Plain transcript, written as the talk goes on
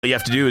you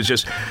have to do is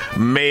just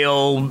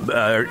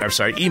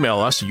email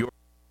us your.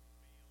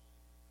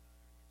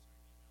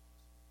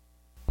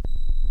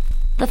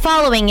 The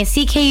following is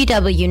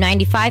CKUW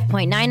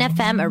 95.9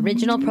 FM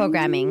original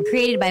programming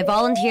created by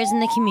volunteers in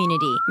the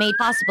community, made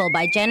possible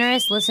by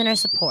generous listener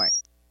support.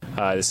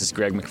 Hi, this is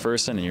Greg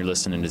McPherson, and you're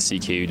listening to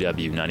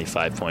CKUW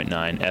 95.9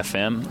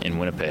 FM in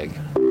Winnipeg.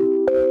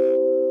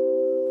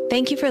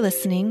 Thank you for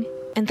listening,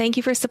 and thank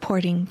you for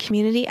supporting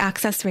Community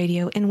Access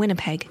Radio in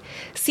Winnipeg,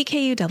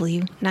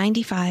 CKUW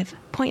 95.9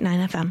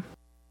 FM.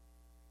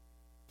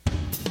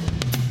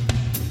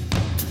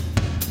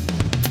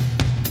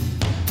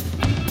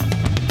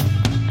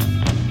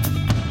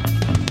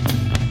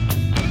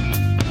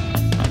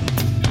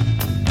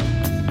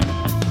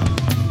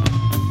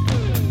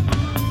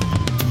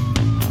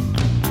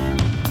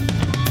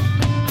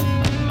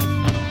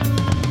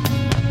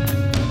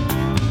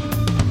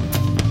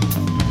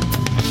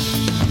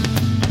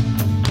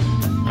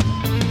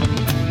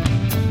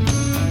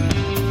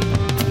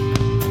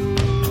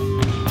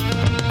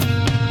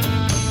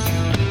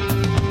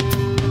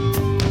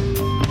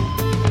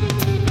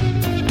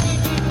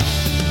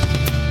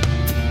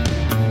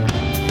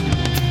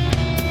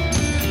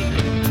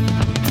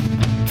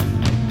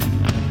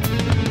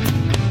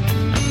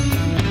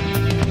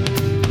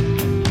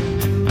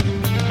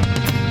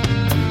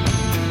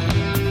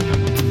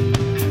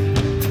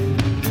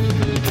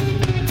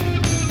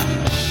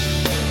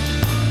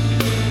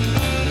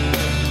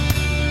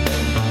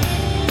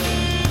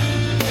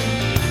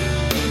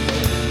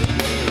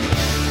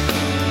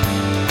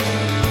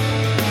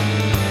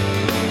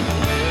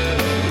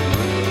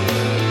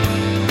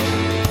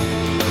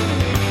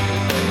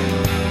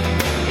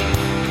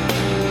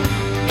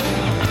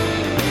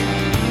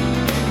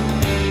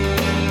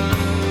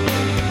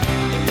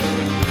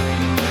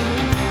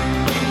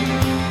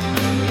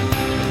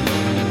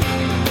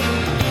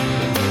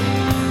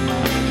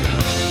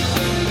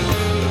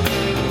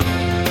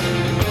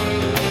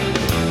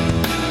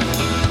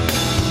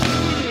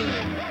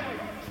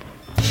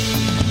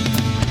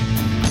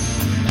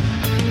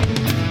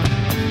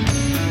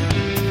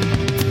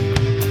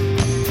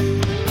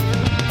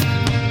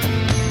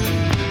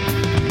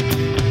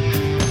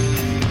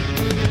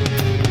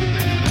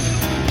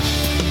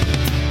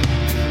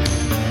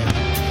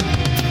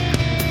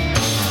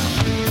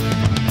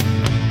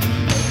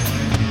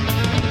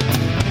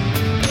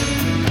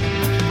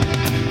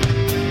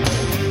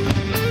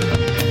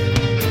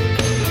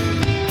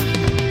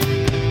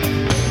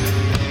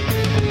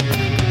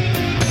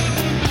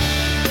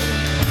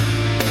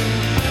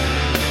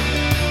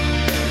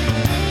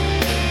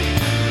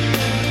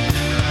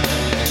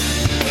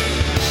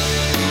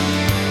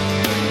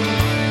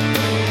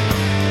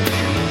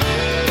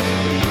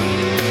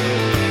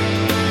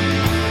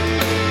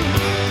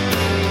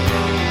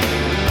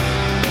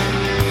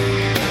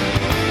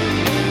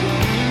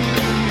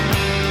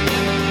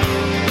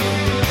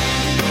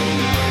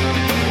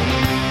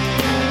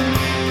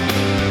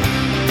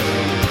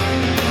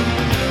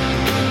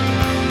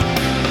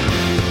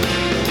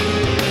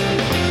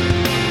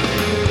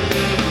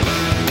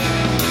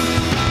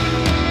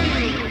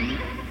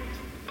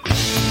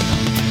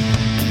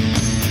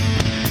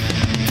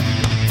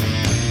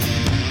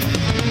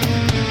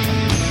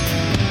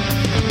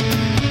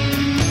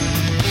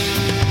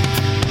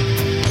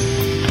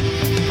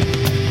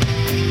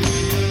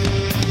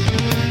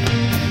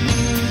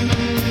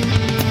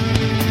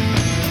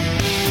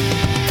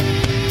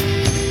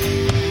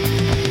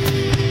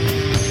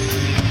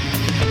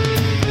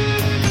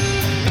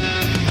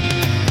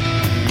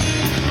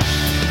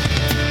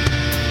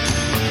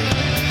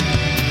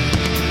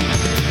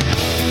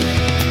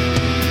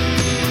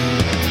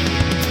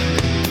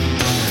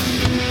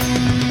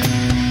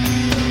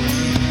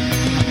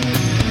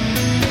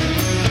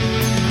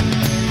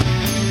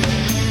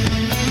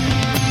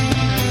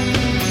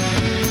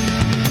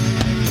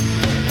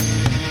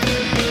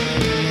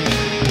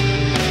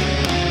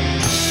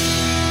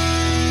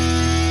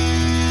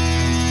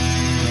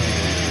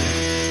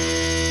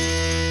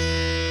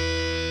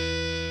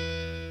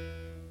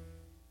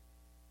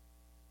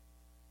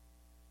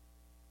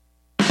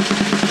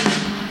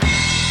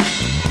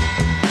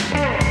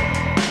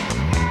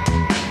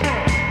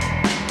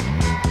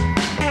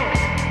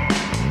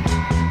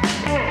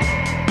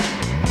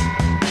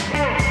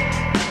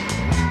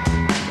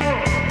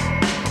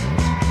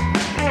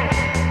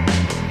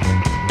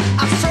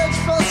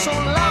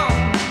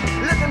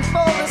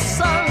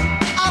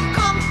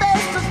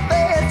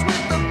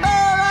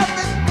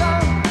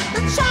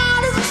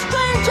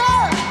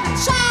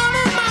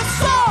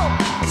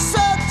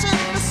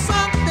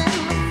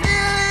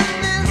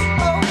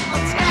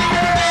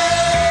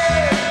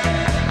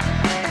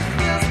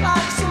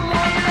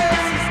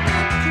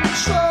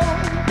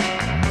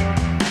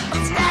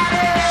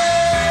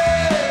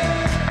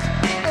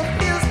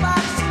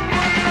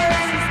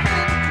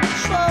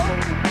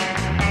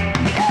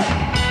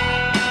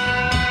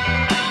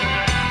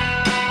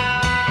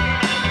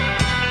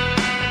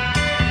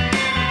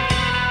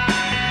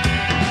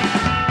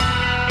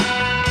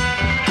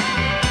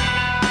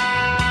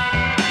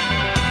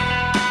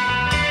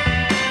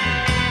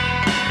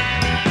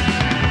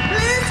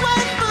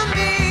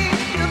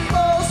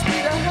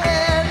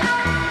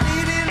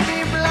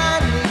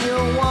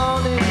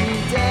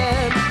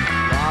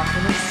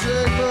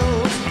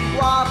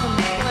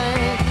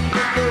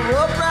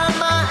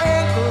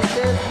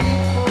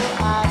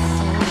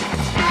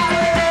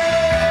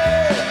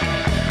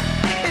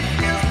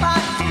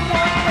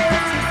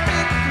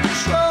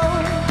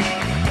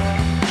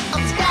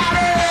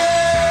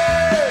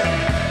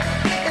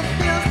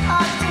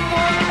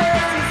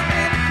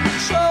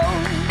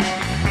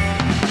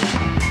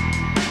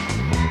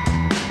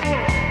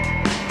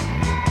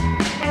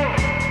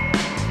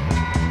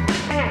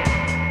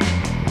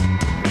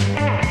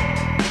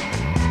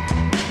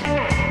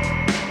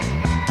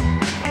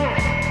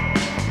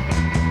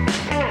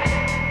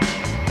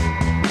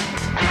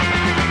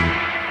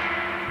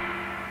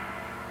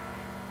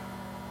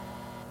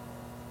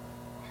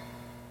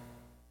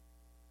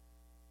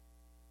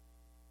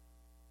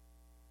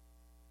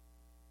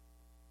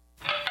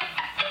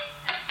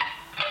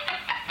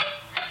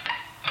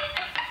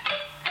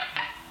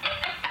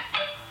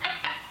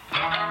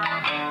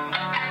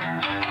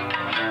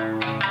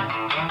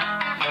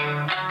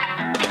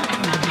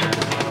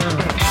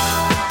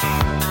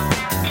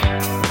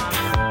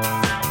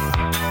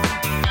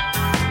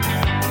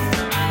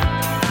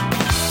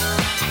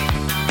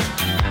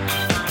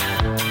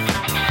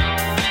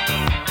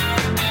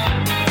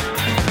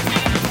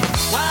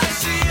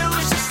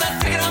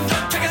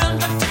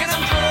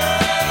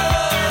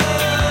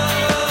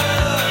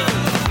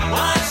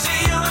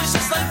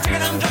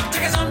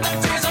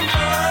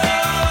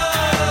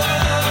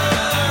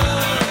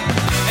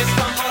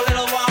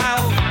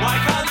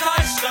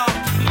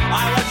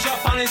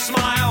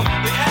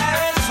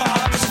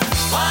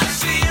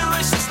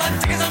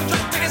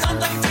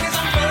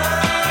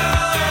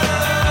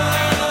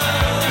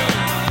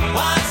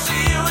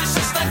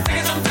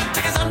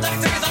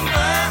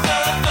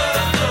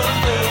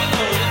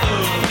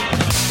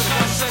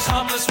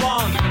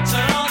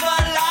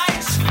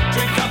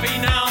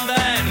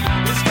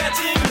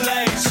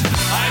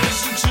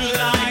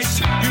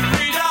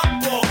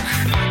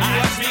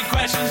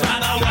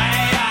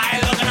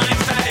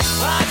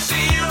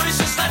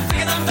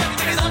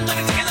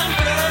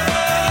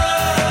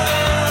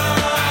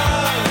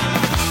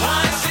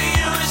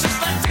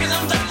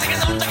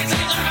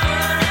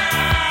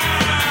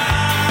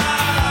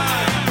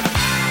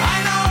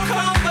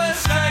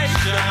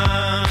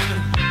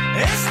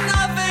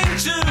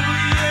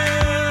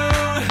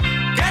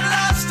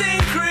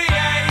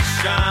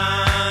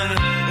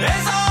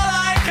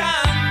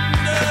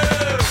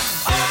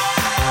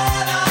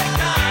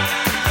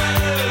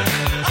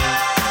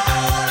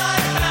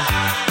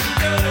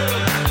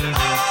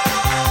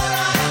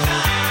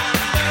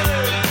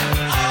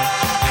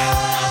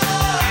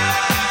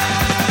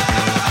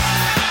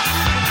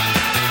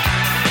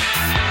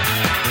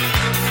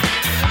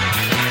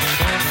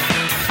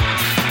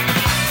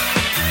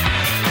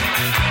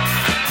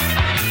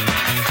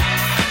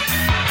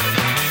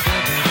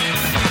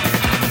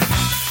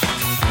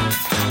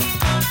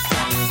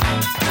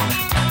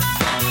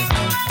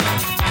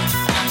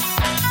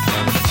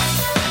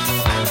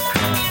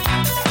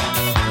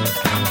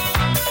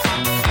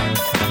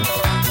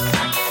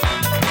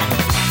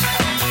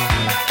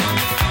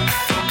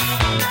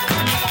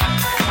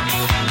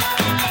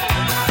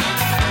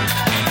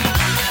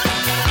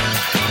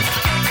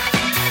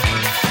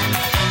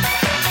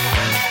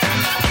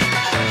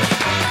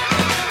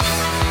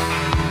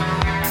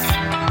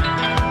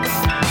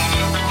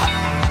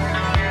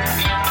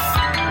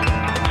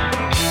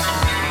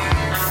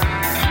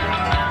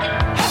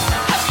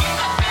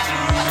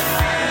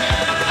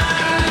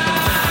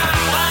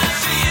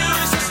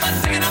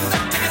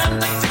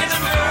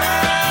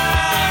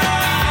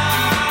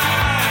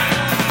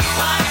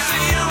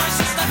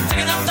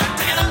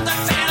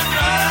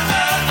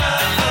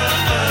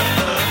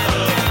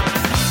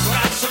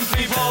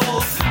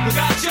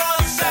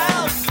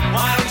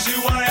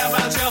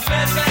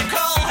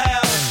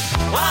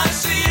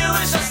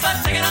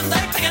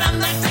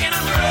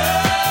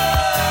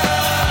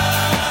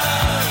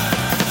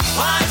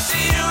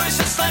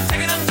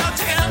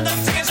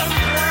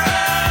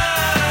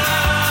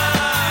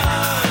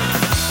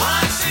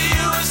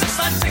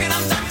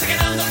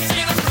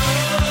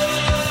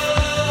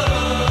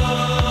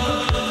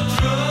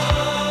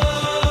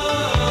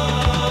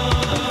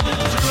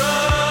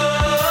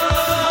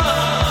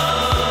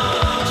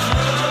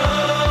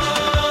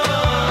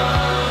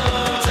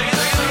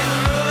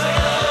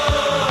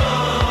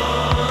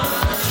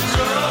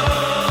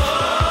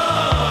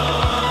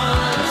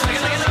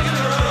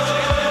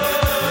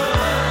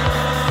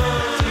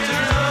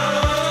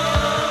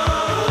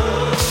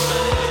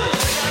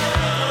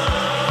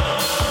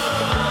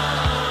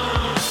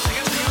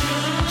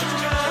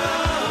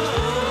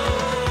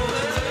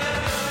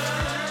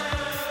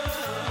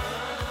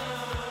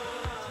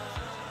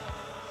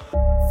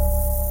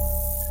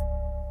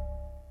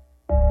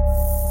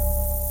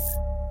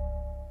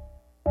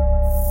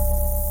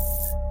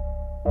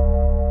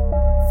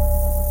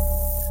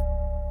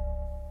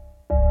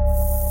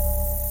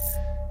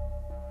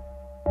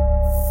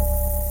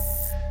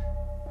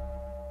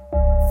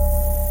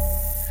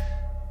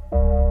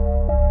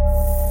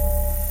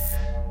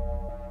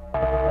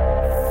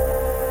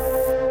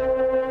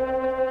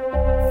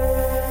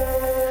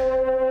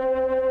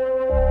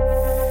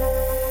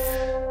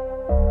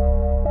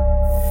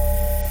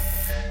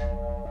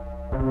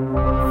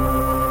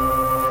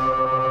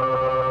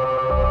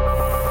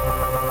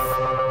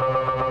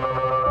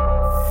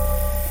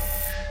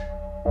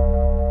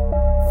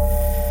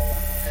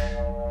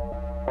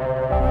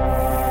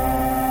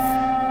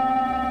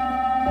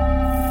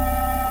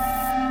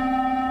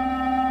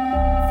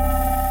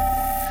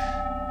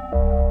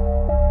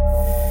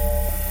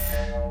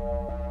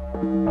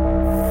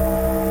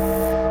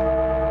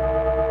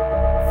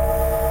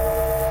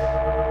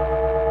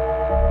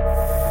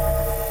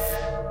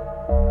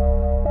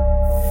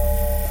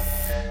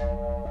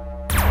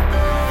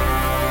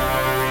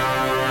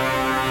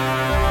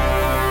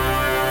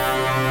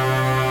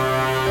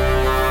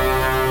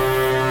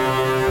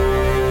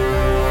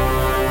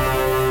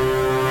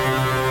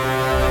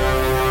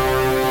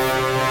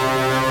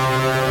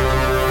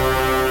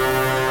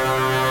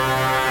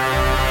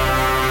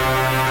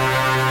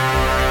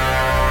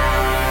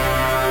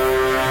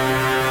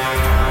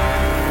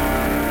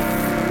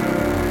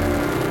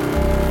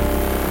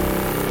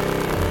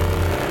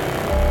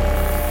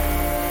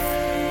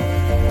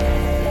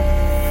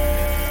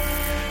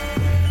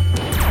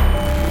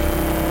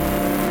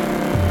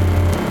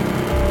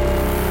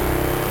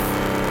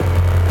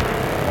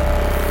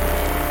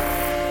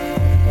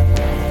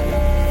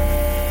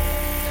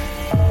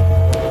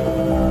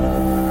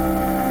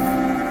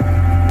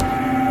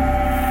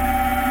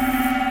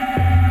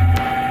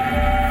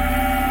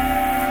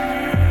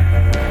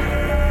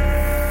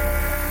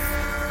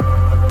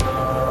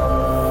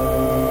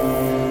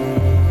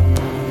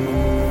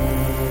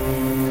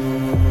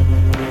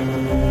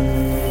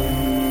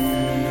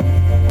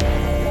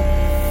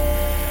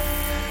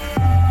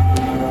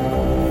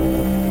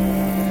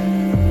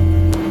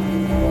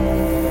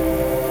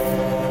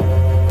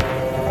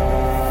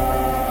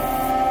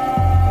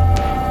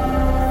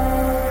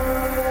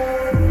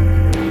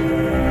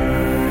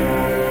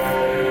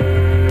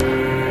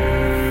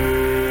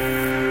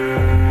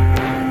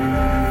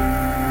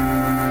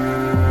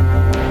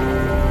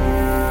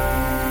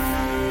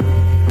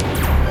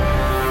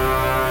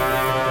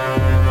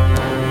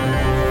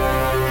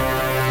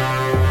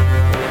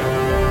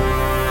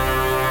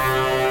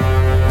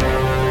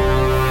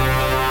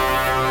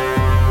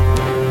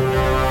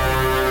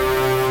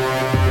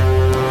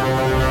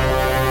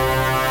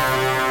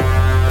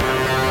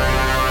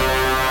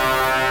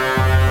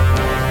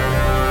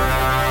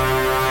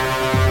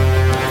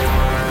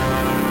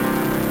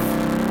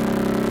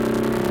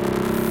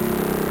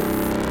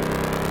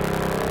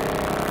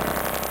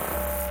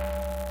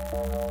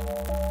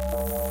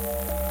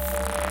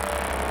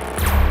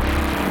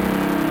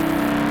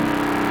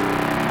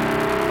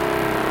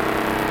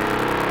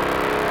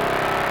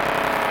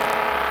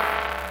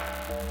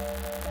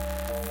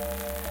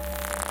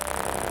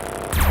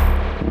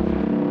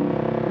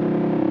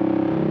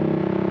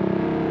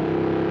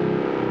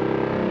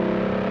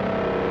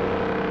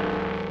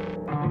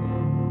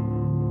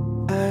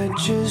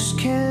 just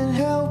can't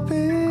help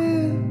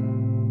it.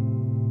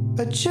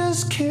 I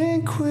just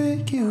can't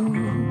quit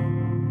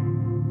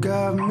you.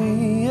 Got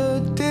me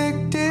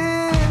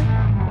addicted.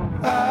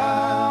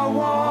 I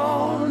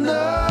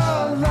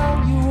wanna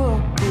lock you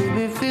up,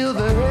 baby. Feel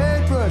the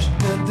head rush.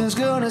 Nothing's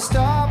gonna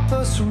stop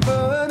us from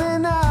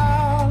burning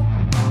out.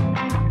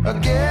 I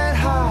get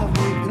high,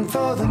 waiting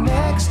for the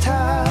next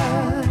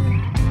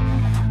time.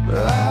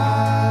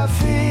 I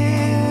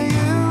feel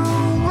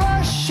you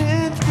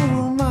rushing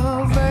through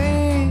my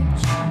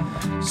veins.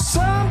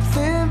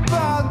 Something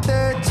about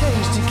that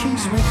taste, it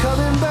keeps me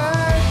coming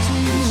back to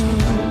you.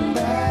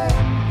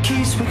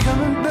 Keeps me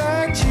coming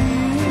back to you.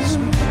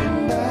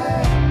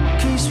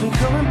 Keeps me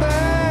coming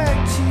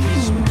back to you.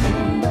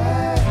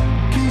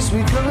 Keeps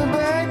me coming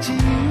back to you.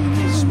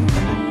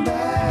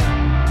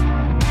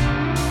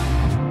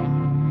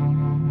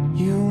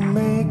 You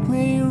make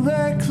me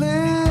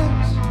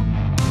reckless,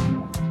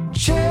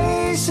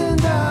 chasing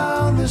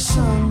down the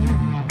sun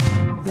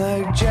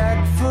like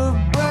Jack for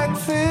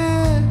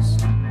breakfast.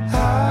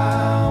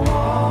 I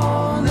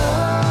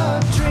wanna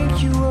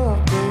drink you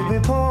up, baby,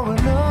 pour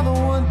another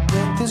one.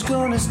 Nothing's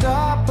gonna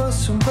stop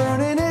us from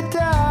burning it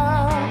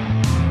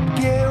down.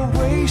 Get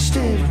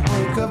wasted,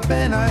 wake up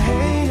and I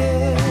hate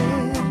it.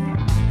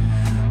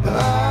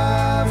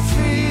 I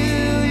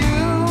feel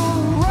you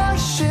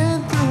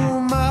rushing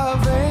through my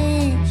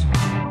veins.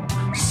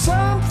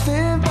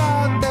 Something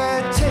about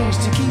that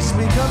taste, it keeps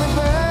me coming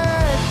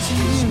back to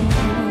you.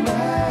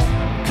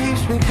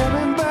 Keeps me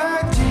coming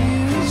back to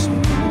you.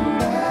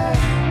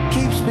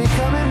 Keeps me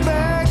coming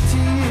back to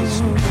you.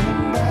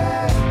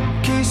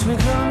 Keeps me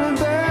coming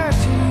back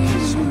to you.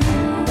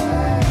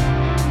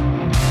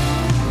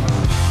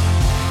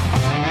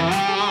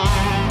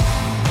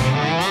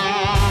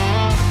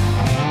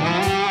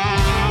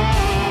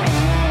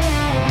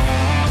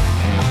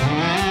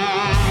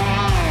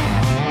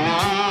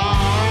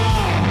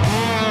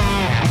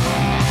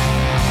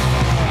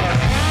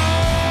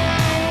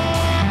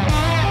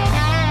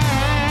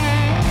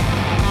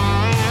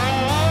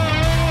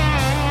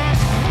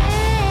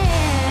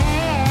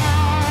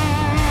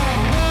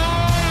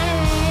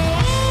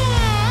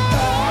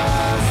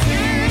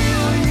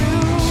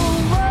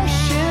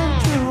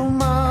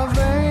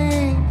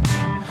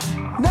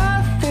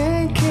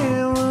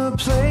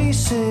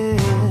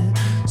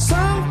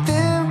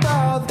 Something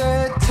about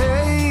that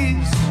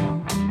taste.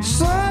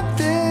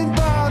 Something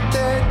about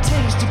that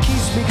taste. It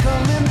keeps me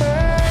coming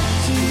back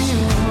to you.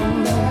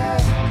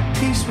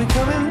 Keeps me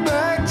coming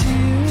back to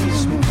you.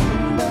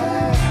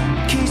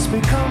 Keeps me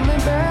coming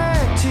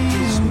back to you.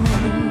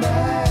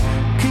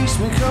 Keeps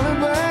me coming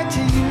back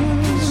to you.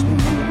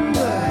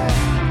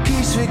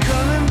 Keeps me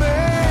coming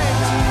back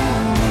to you.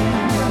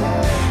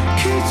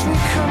 Keeps me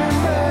coming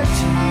back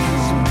to you.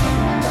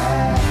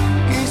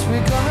 Keeps me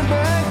coming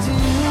back to you.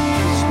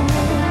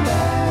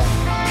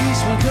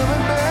 Keeps me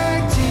coming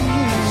back to you.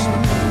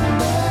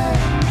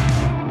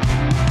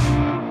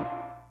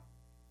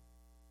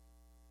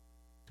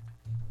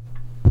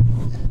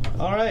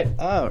 All right.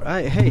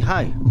 Hey,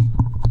 hi.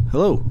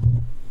 Hello.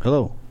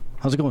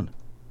 How's it going?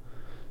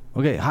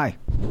 Okay, hi.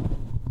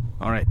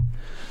 All right.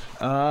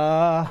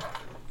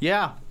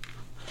 Yeah.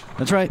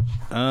 That's right.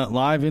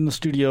 Live in the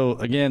studio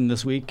again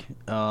this week.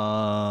 Because,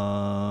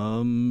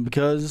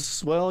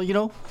 well, you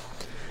know,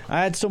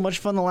 I had so much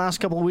fun the last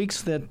couple of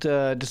weeks that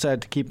I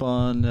decided to keep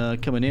on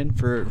coming in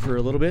for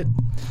a little bit.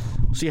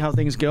 We'll see how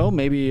things go.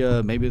 Maybe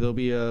there'll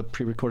be a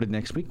pre-recorded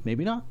next week.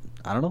 Maybe not.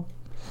 I don't know.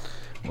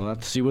 We'll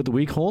have to see what the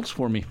week holds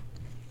for me.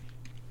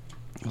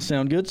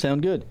 Sound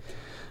good?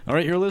 All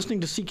right, you're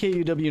listening to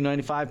CKUW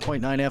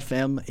 95.9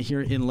 FM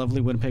here in lovely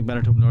Winnipeg,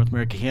 Manitoba, North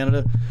America,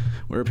 Canada,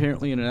 where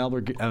apparently an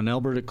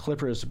Alberta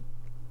Clipper is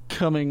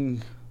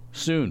coming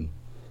soon.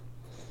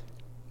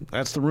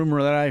 That's the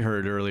rumor that I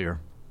heard earlier.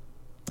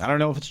 I don't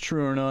know if it's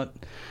true or not.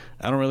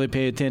 I don't really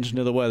pay attention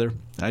to the weather.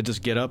 I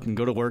just get up and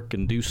go to work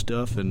and do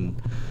stuff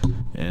and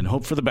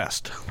hope for the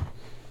best.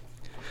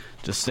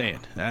 Just saying.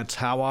 That's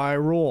how I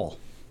roll.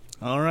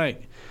 All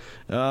right.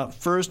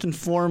 First and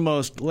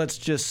foremost, let's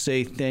just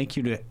say thank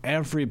you to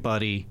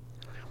everybody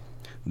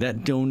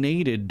that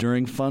donated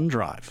during Fund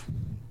Drive.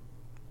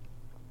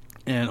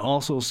 And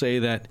also say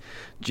that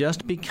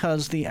just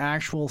because the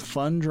actual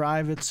Fund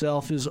Drive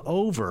itself is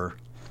over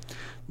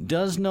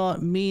does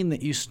not mean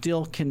that you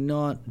still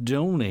cannot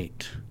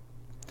donate.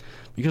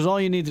 Because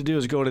all you need to do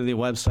is go to the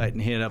website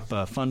and hit up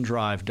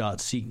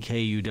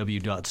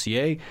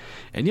funddrive.ckuw.ca,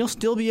 and you'll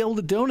still be able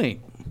to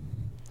donate.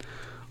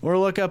 Or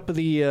look up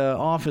the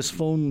office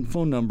phone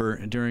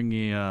number during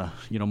the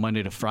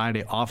Monday to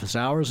Friday office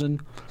hours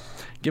and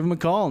give them a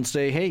call and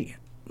say, hey,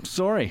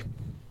 sorry,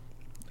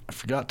 I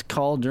forgot to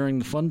call during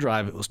the Fund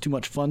Drive. It was too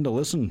much fun to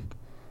listen.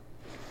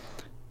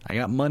 I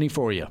got money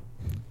for you.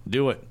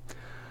 Do it.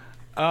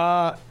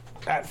 At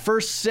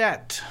first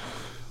set,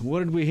 what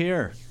did we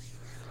hear?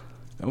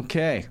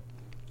 Okay,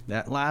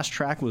 that last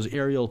track was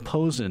Ariel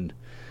Posen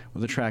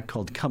with a track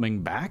called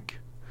Coming Back.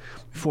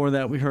 Before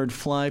that, we heard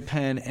Fly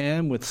Pan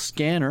Am with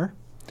Scanner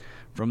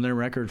from their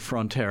record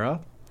Frontera.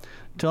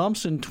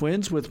 Thompson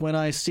Twins with When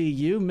I See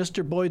You.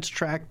 Mr. Boyd's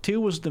track 2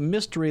 was The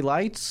Mystery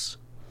Lights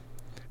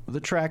with a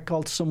track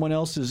called Someone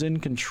Else Is in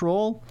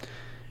Control.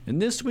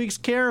 And this week's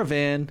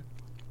Caravan,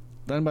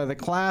 done by the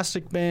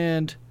classic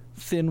band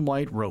Thin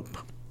White Rope.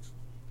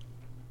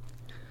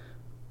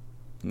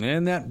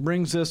 And that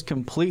brings us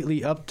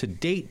completely up to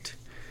date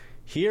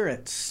here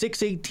at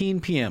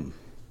 6:18 p.m.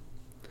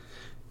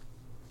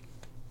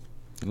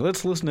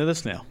 Let's listen to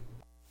this now.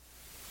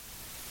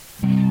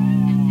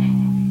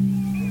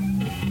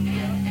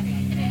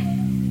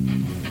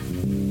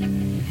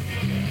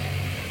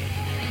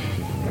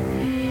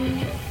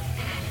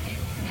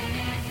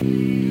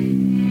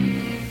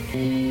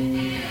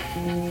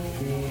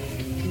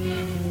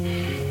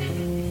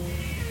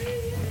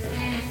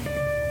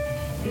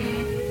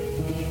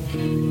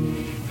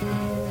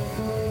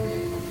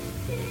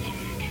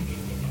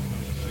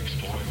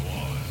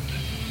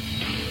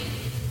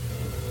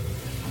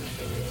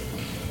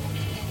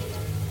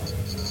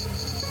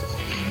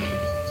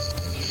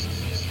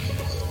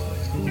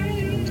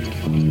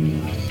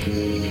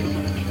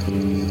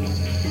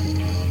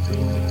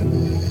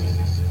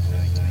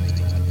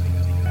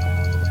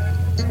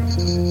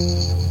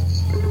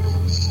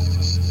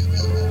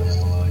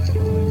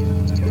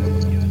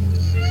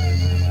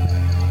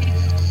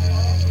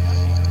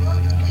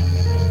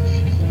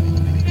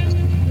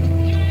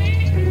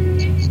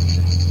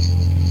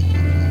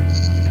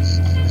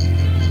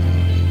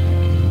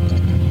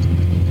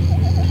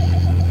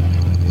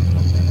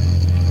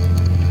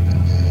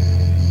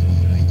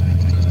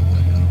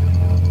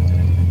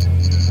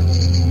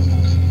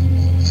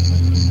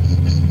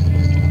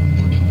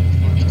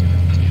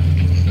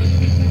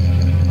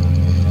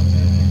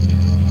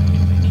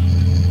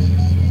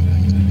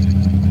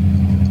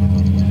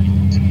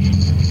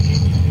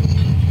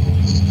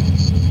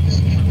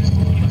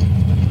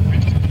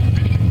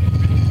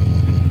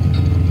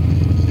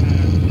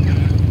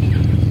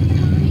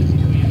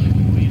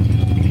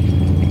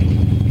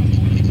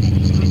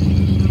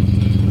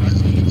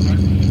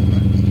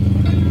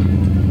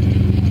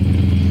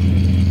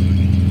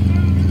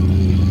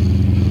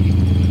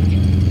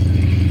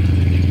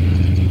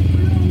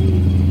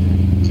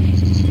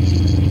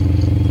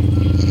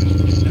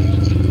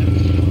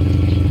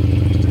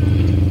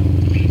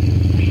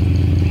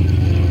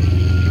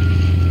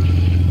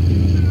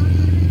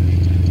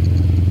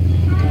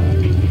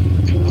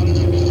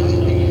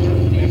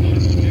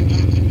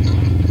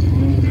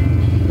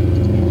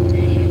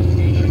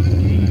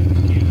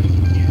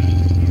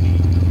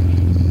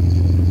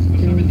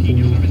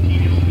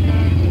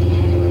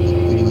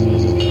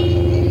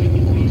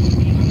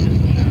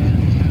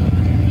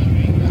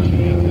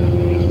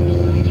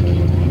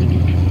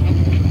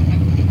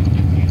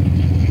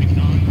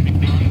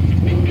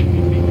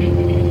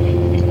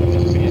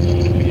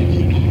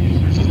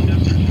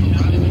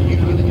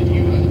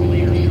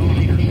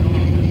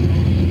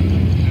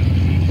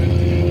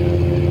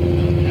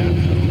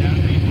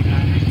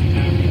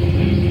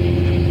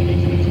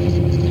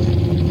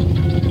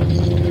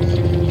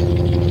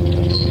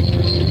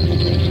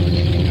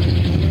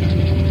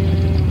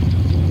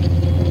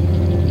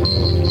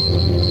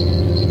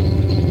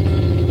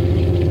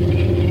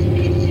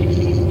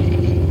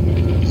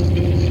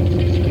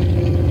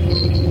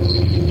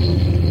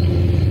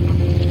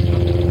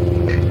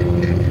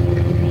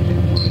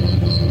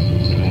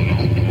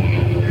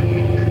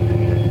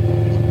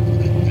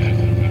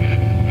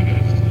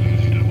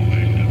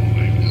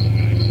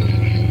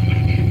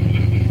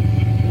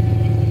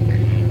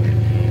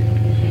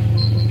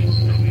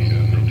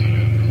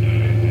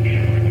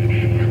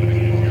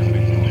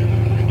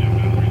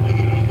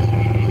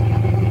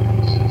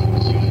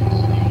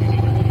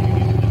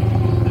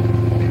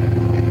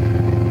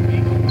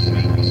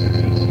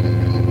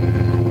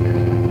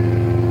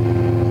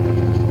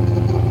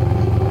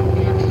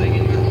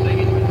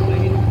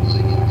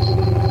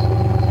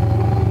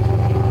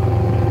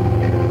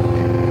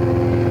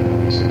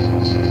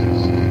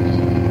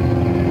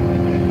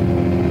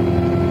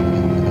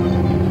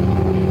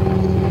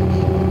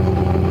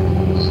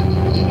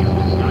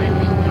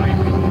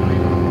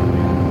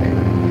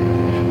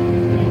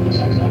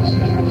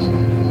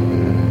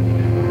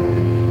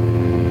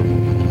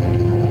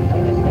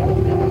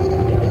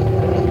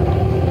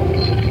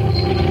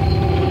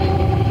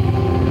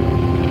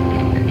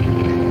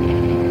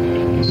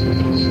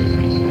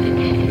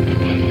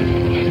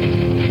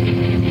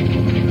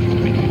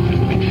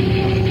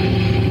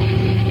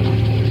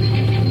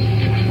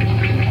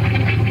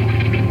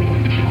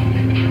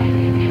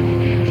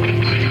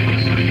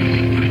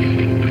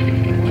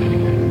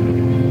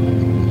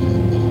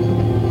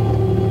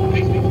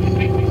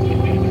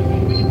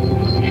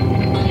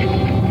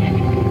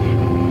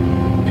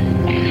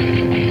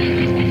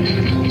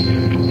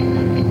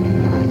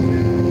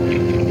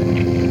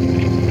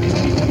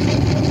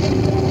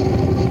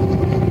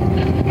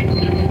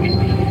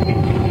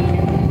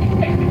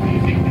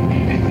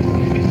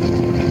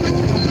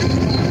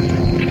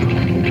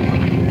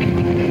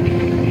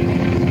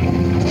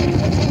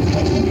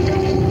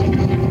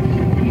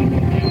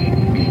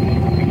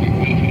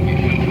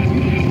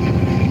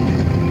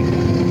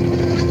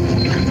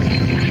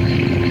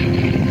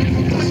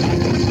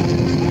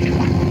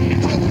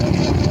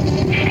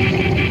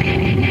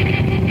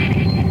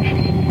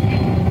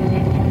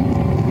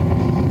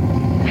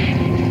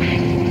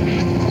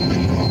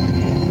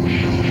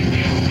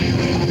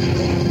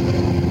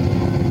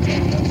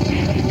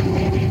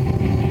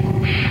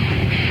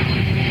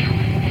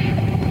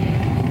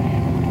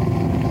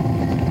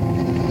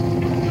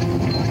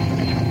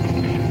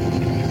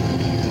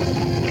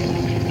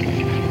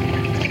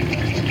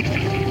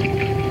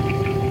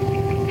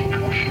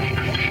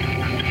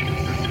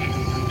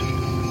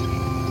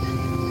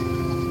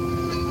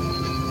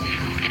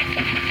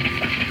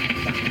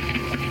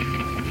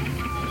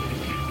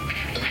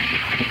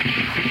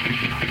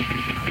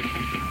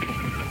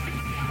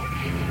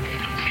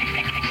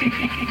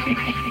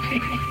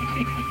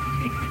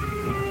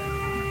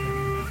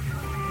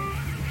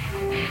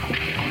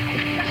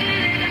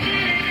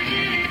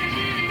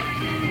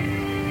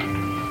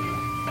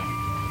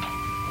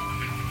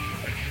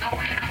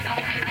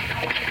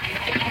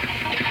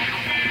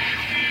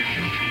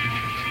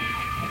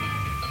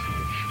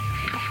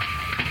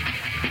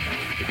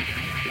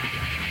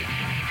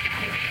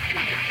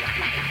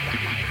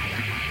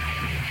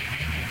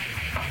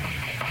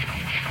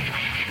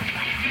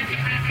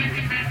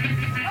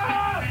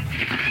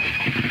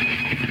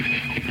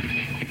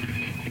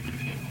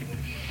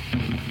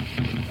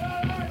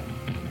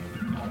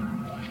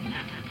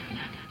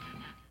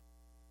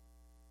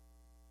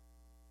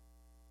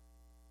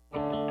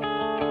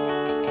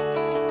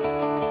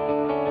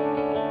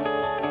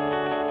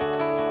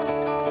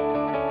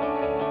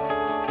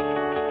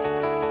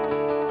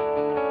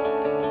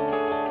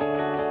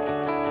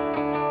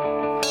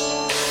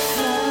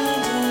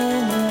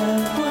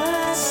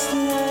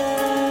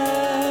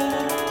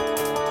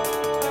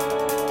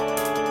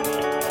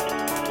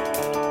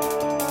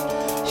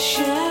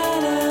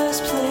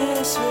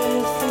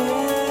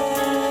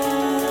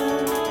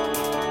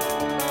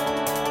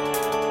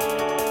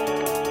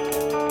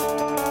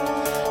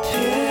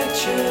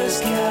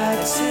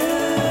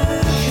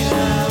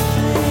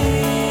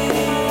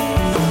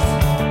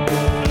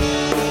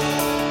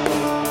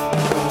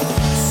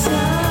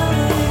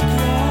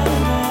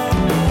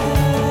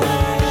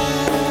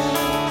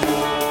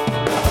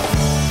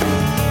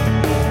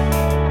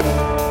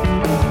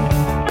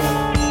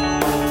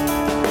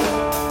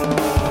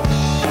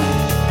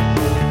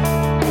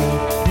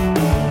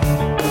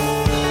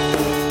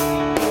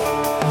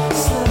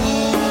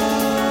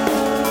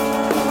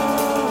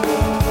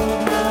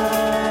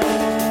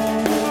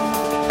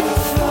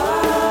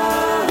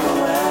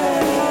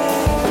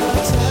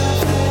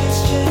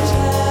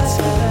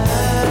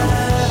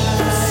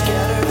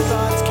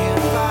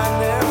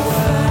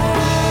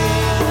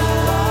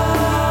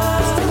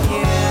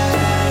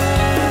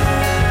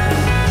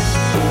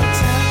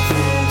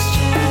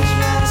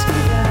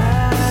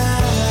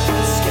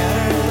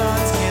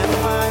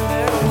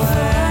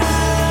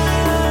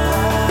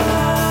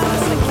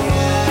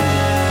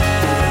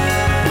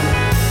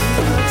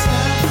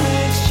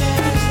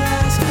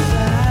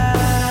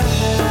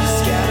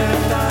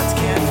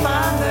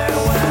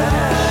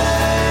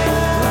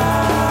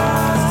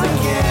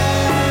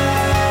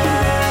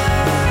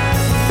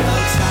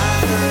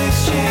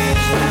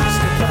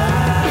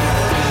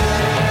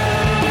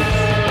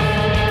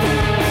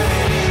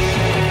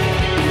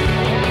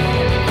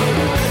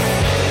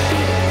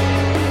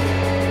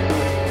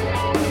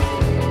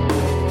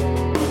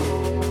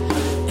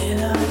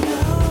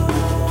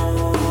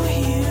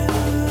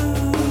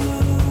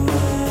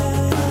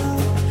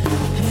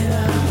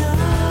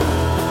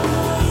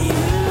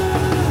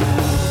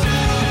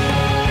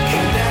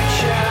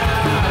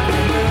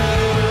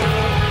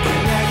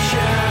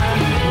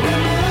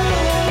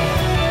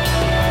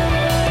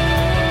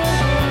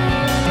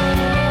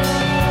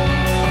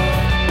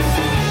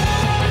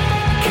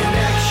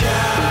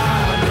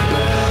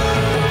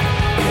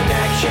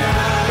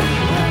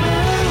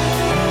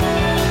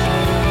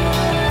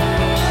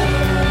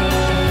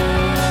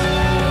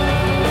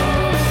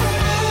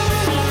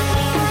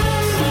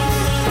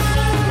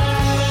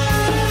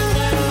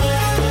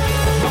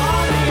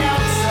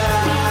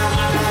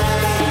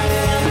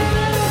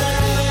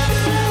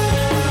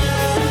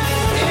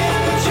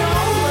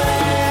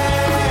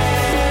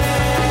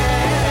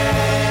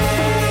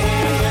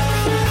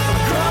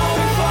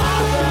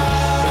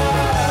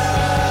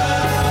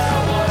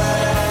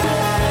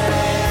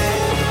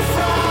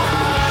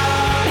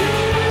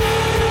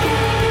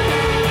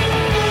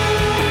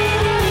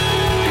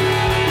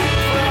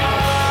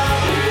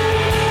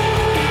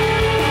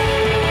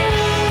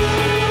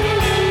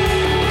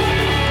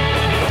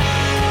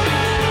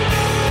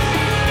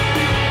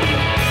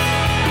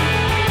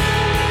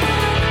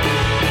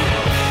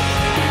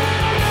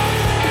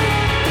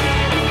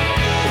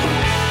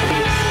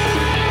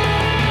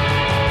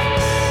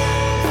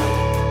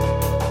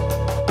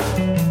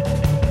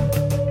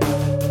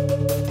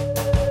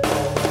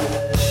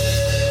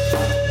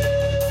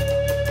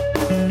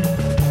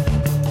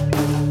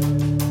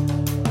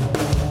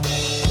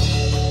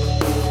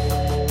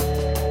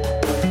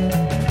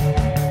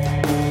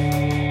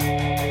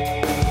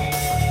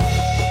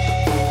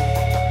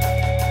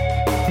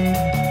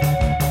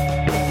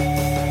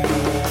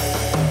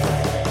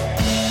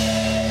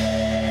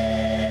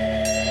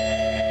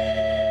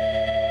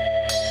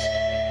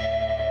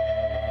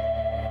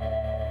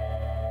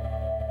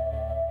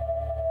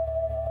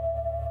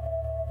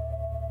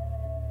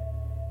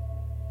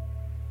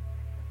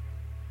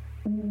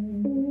 From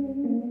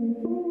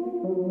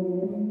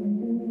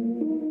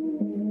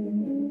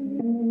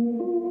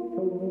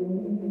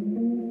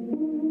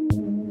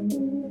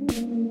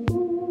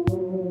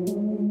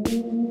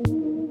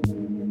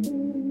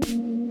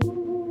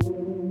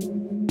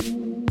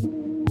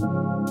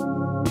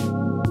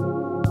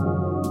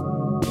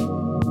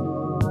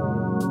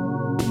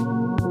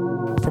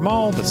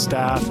all the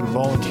staff and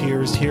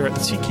volunteers here at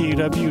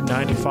CKUW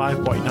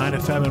 95.9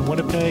 FM in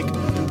Winnipeg,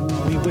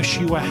 we wish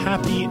you a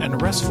happy and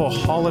restful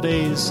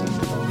holidays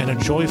and a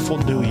joyful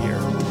new year.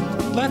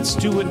 Let's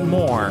do it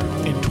more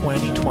in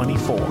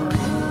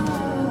 2024.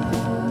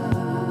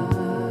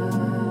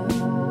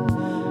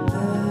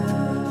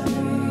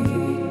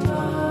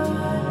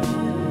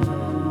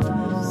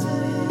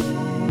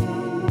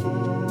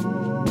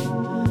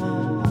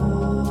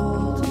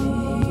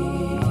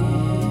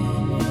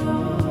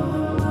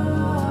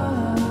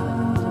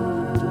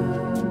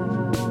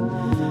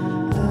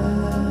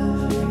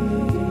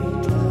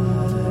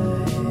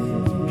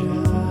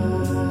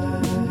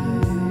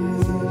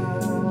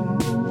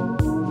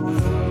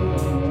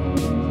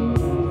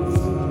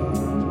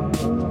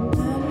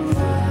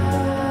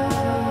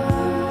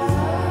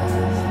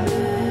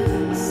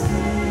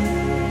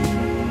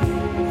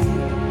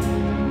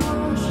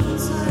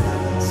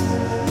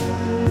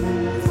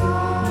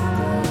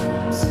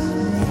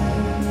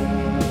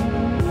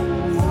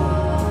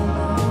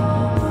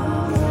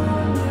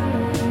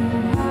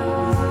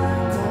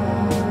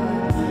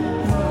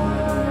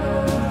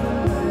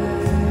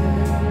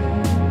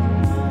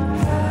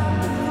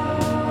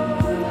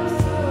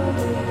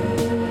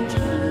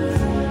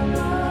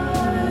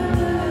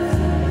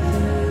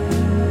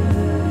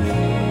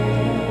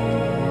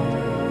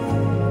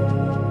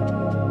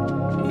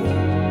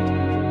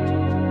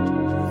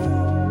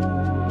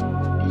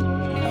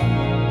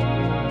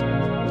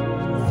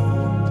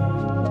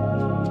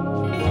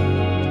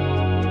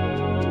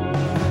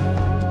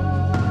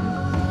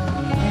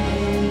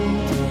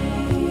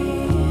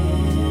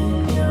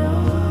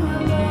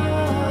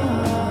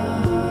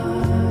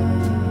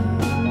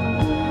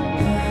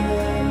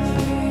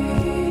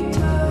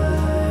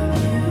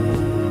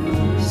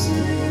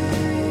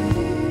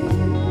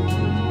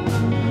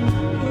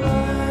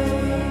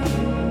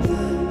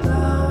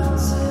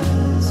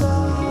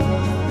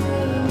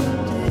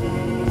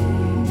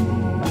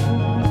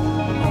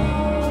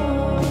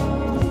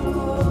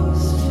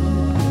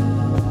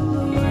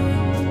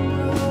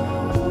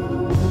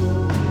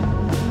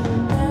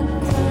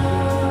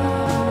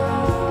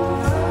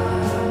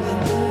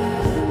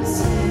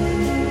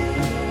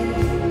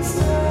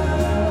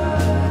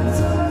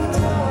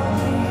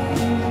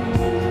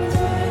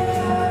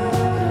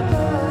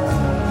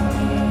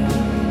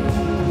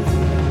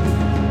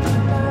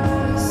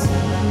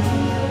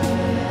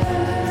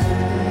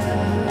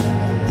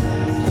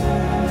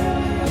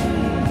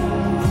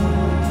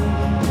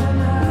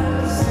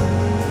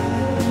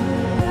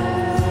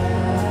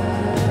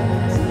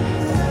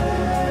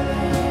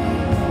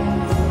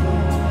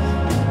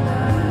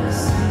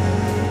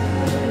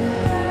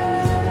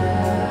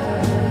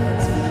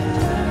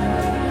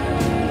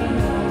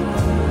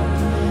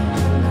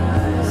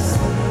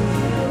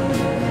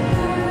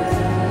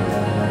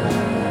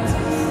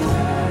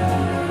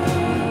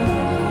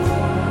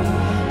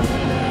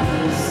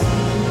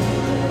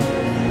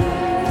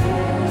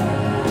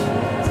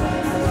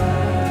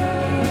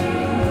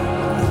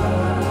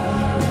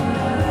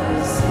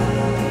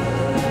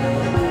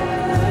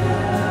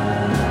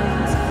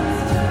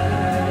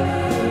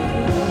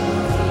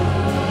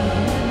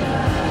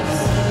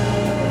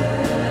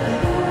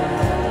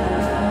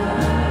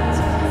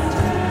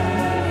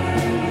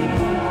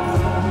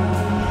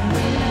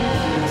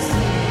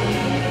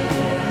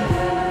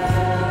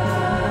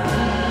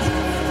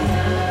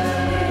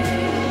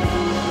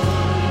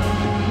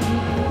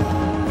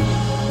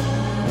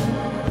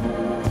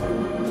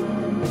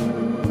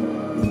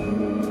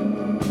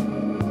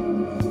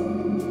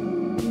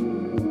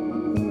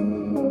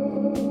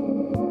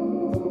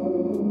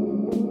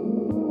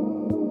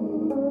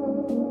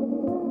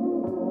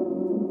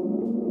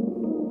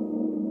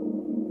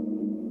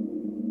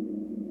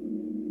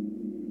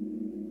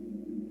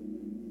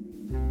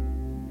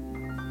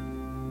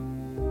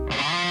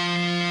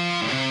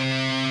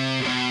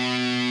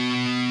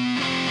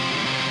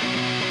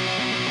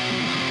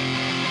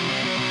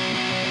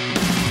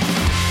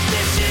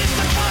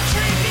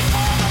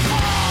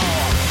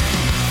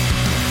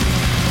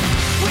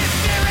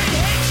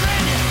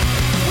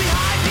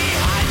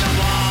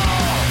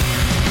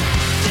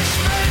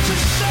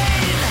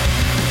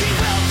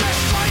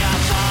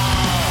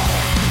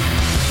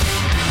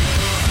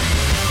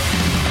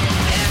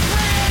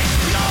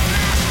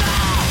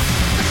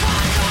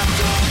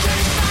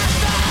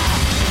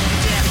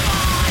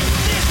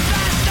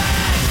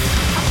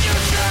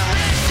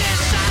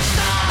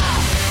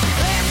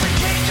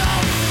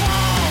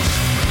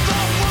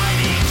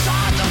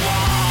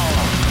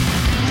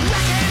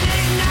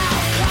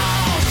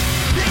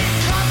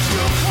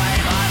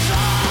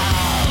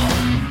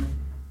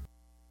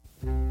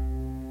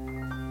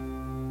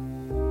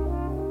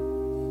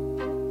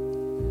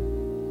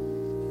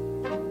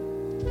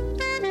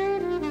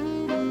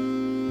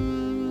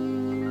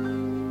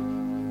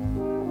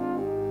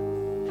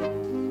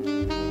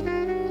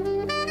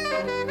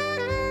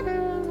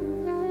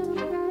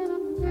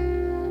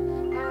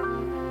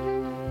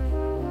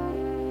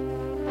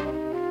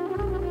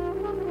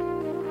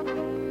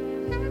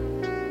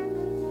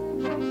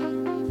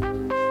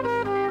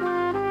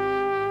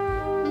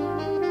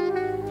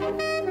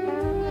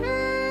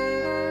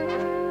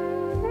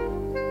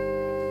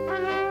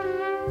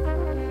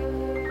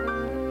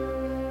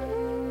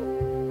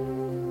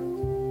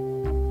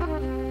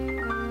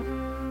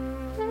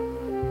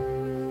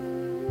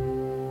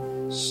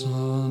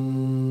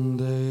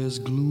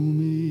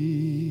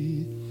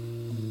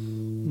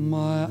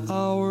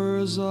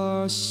 flowers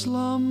are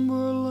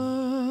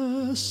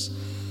slumberless.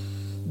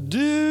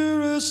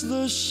 Dearest,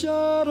 the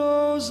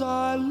shadows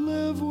I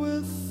live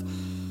with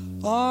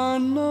are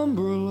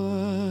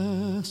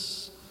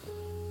numberless.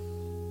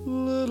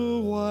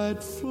 Little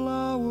white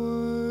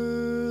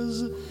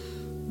flowers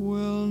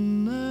will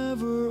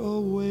never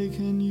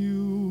awaken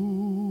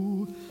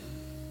you,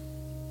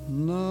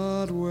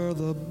 not where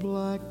the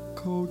black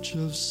coach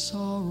of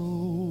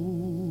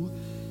sorrow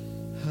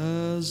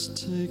has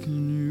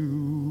taken you.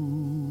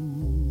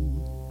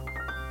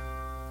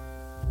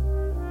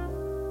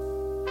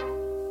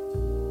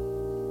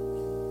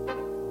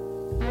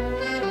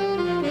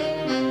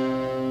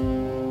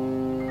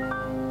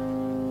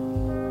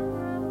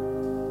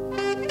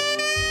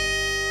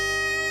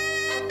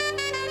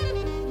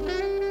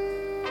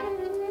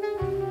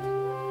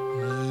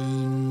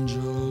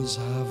 Angels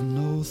have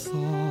no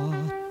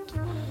thought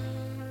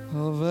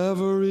of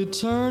ever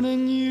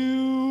returning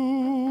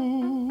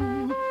you.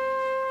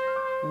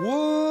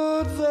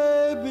 Would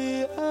they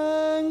be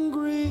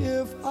angry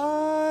if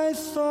I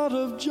thought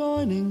of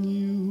joining you?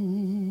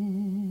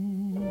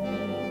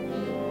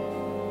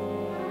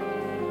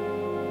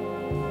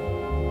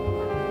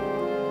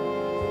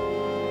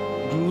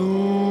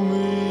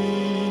 Gloomy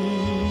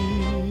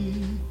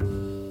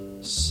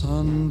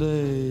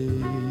Sunday.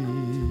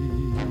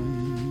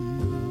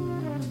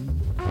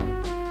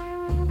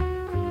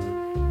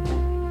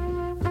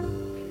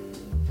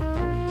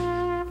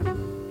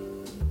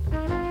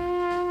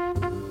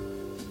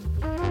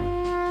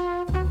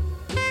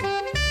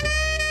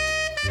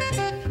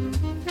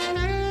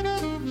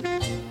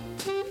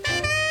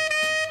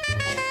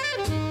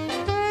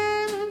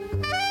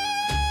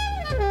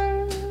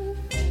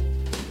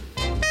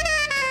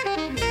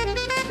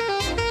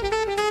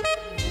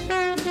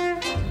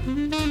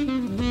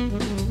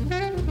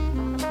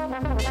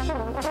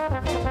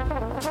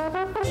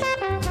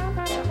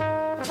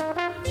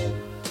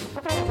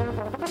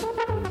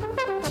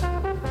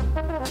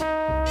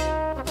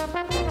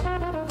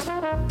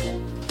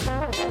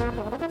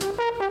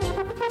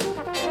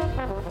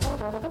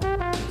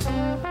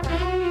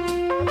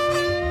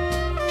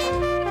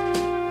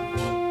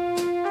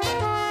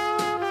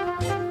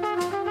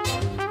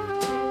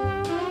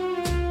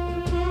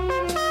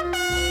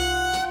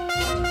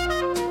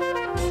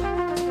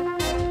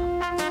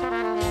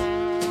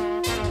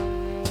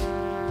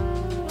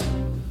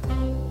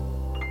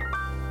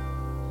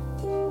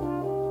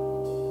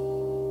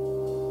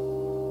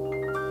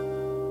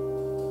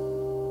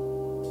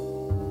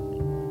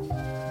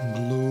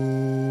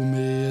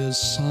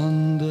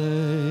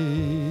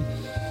 Sunday,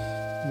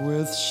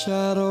 with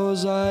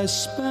shadows I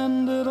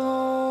spend it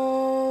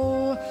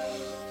all.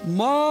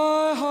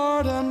 My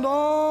heart and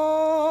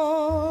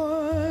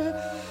I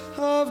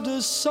have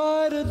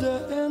decided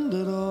to end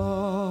it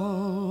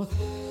all.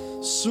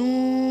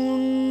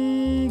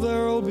 Soon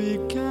there'll be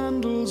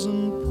candles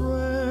and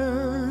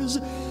prayers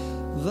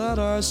that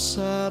are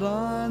sad,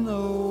 I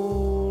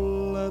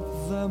know.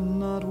 Let them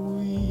not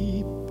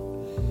weep.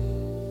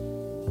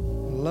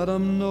 Let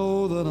them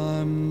know that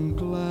I'm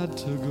glad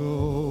to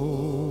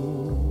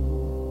go.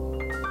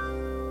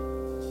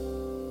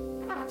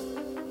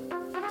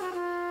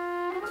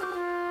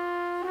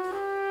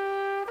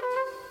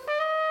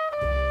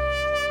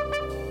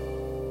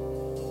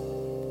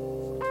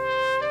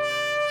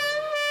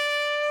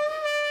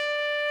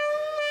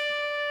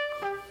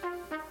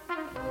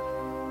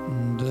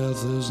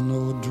 Death is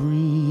no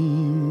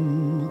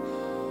dream,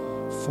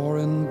 for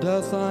in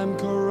death I'm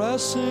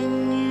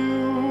caressing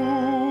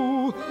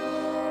you.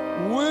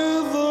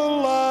 With the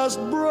last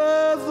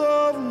breath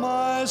of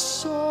my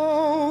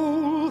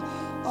soul,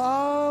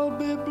 I'll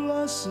be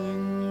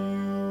blessing you.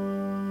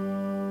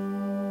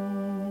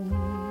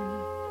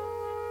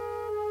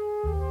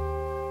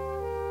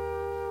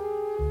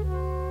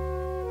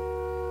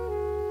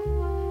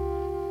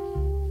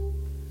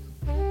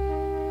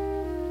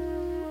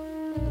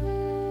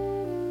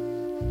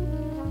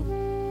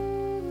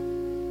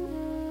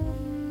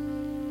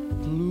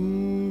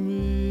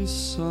 Gloomy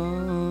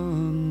Sunday.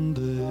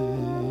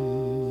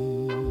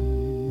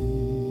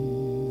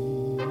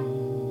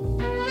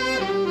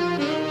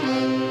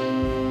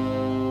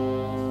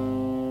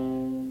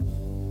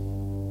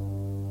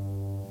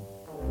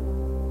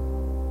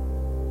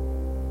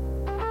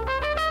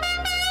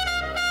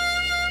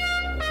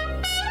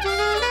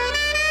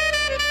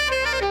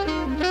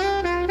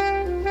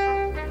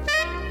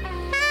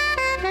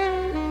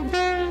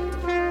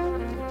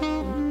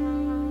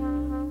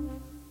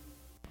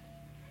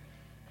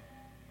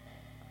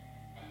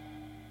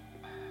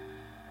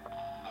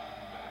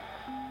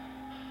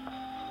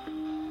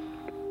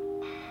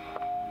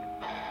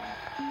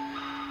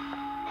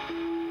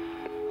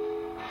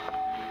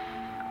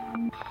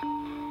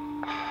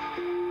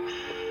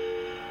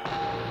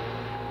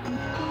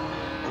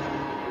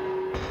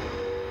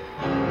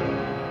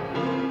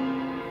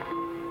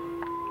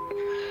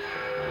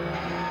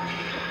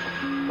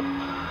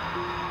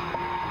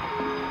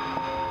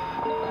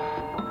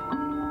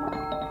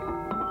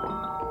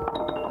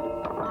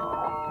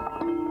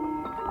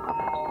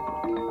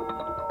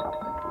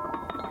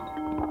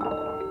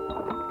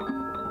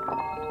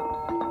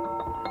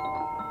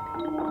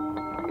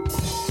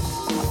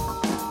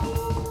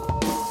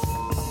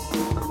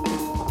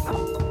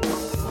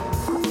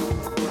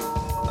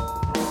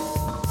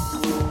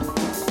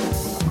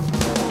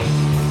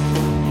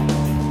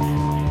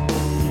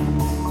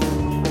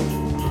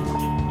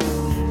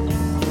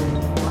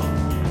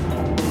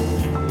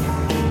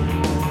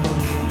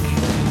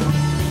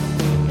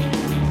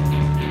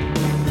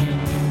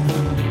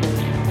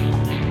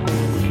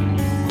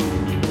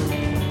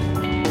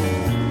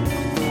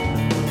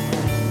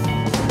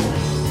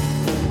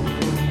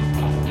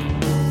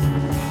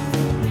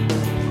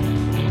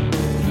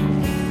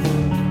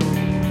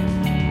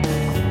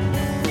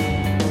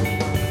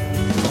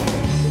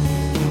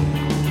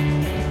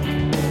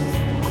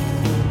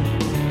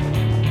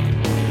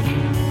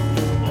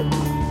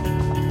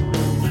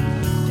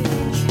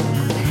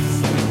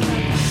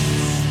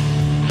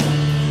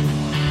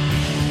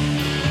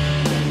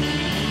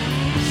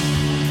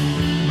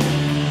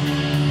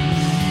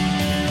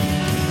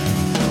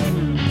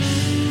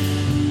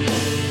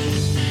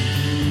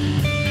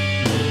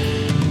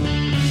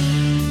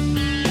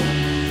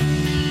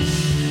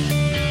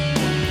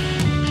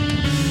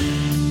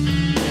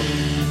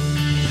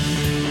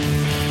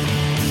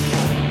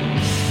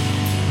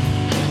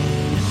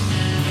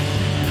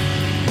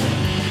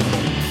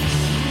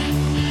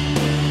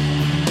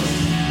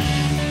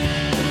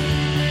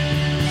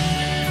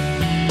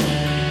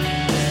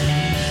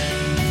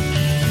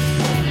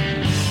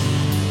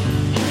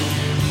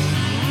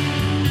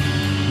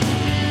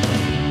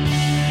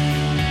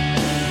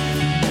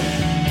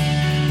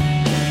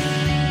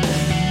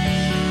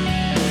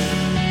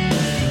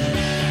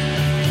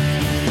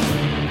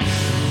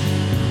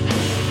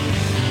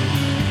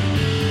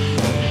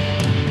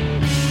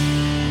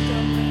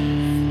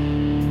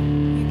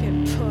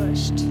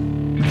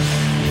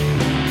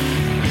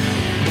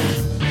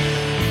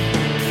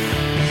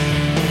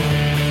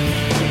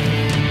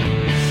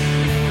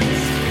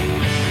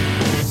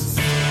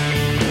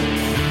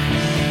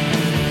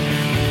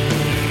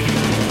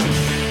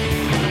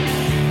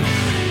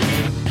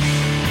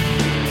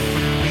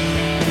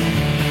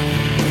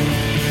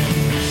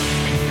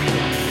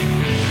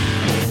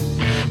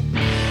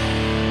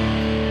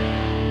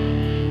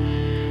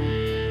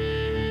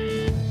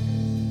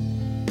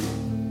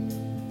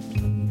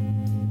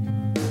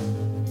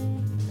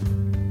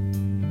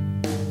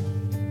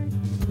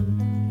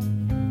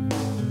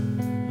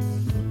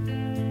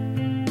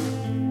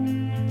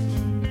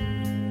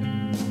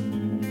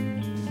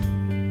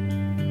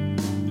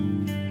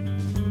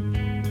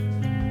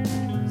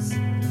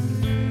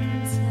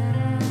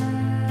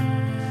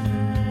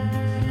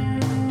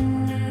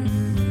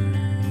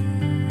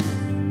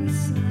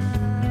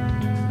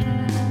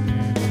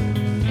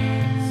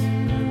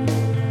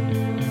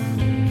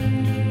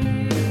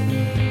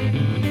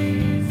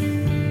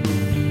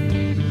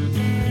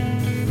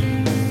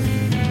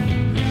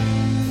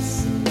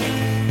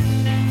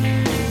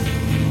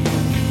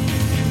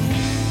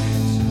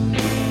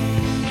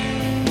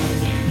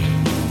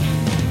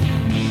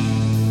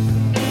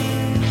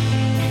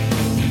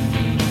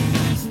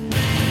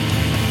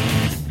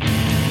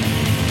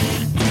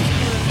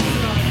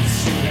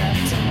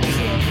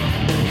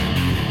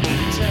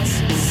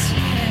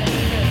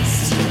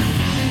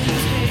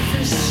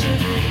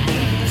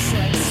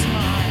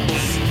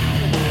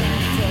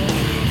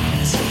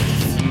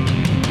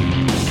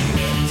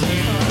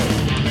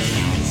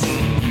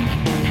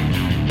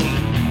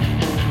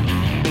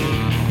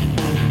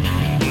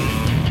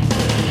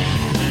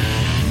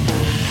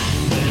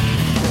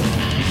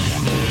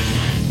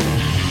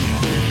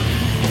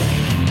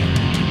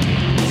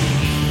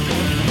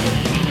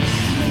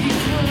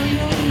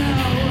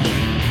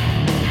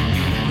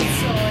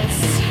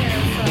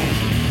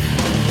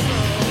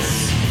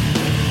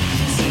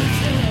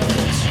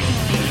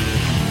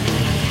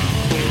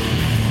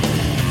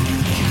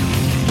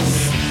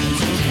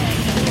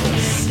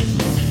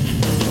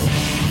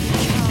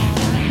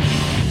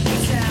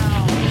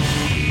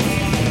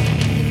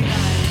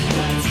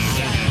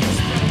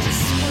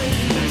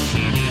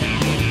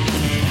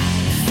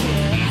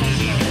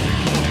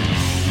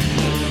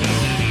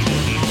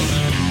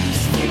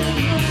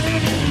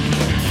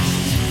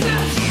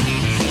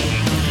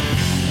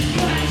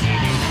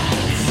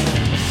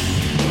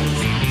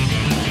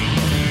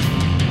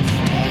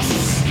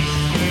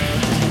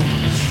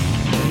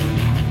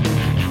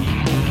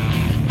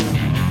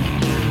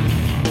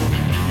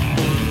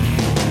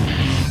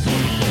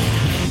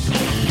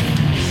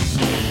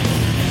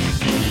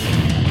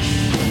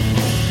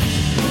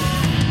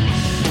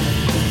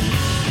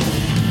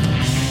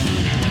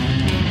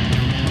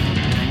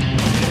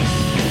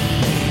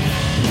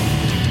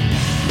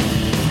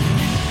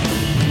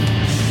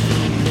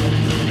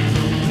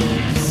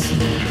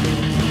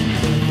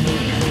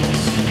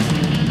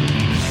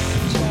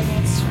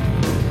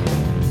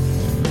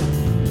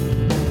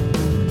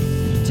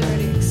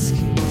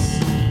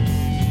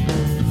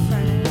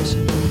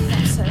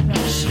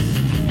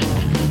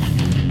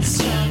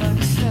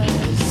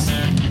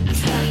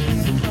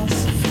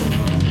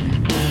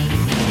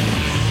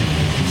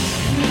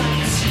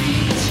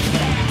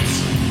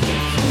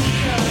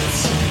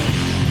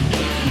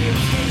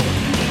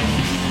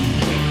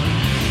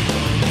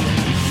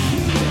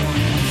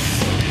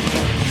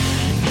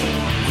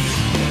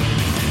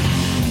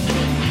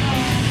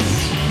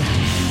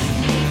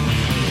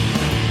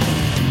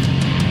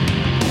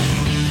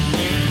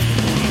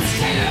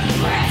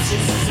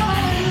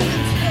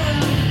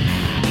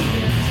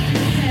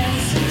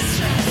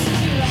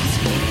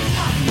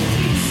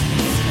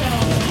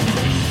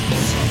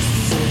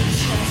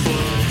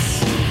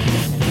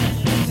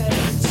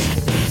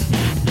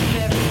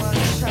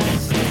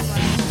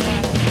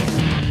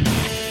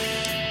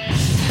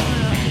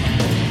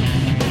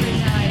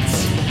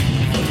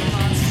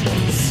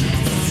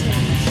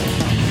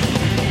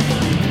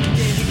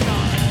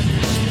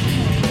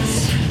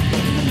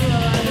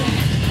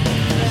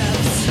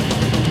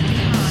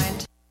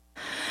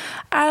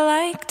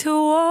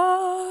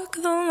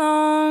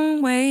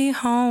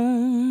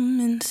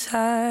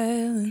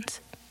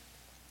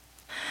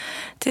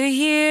 to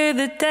hear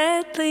the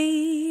dead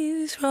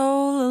leaves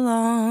roll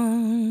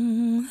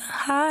along the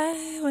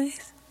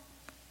highways,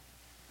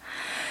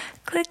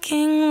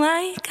 clicking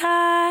like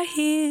our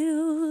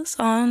heels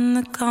on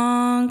the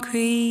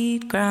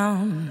concrete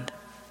ground.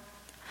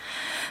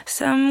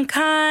 Some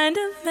kind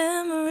of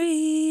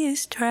memory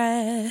is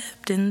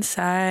trapped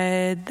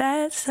inside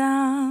that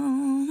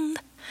sound,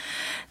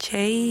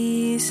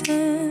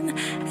 chasing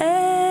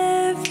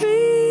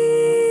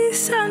every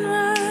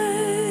sunrise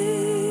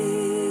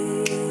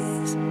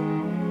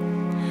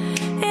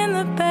in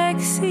the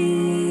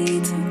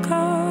backseats of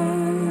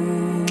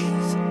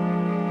cars.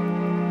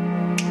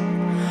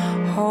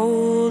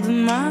 Hold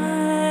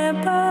my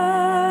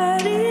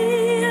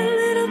body a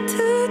little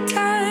too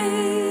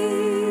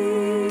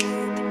tight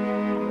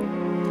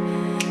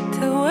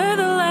till we're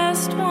the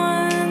last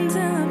ones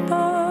in the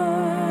bar.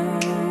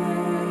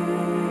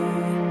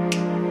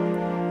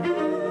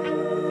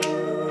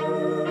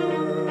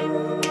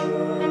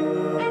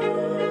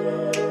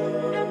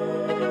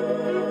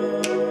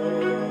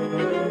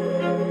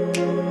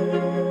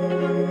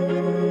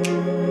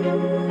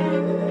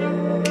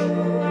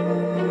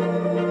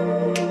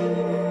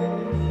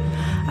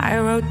 I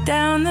wrote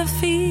down the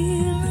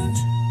feelings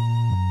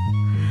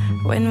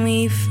when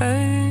we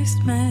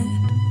first met.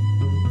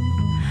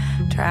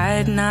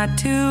 Tried not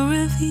to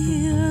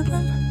reveal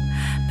them,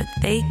 but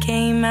they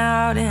came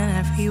out in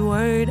every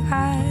word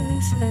I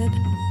said.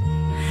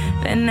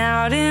 Then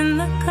out in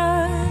the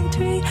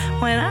country,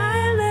 when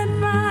I let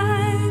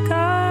my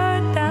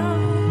guard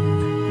down,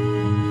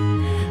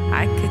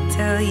 I could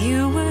tell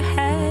you were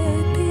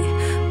happy,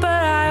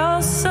 but I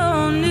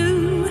also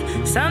knew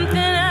something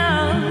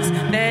else,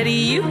 that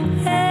you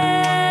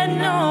had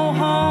no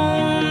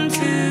home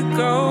to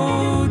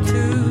go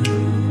to,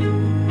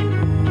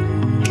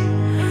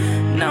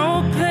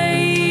 no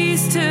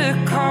place to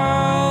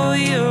call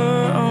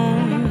your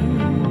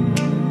own.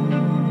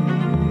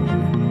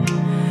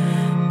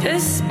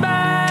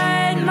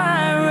 Despite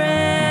my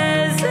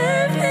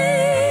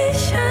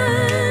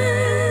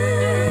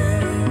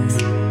reservations,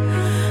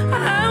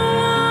 I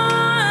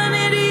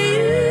wanted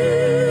you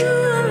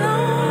alone.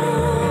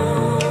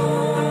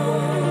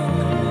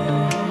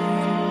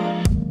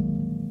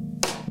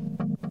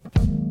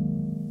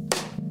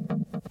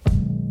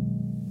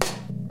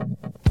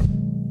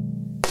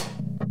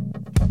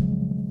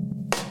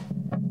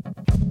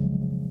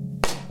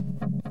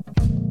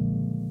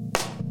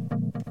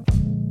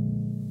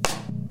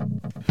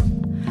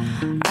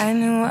 I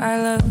knew I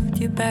loved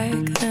you back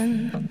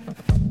then,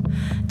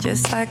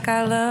 just like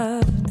I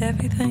loved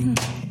everything.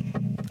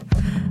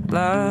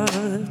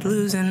 Loved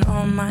losing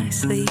all my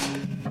sleep,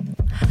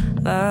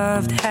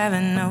 loved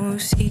having no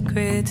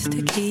secrets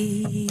to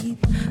keep,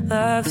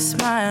 loved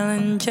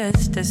smiling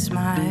just a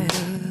smile,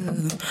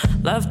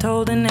 loved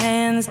holding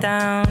hands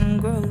down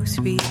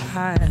grocery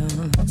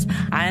aisles.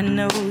 I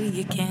know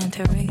you can't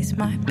erase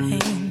my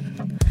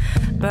pain,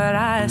 but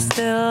I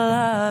still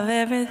love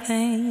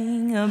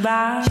everything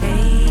about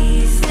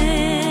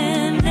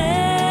chasing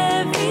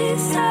every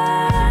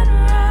sunrise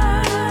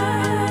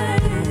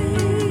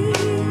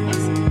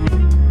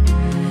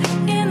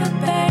in the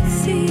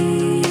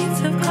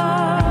backseats of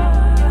cars,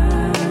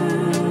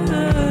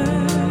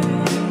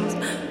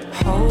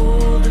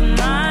 holding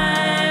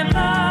my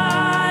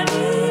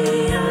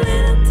body a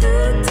little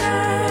too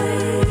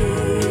tight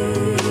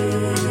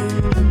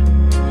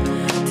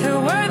till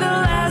we're the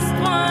last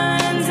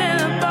ones in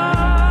the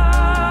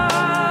bar.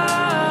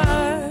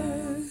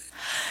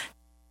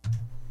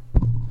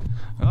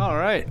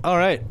 All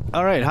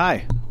right.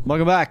 Hi.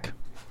 Welcome back.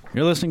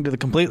 You're listening to the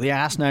Completely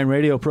Asinine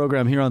radio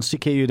program here on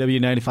CKUW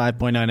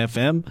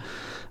 95.9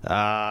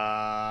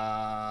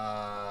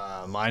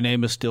 FM. My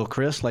name is still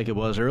Chris, like it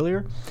was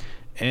earlier.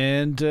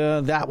 And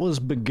that was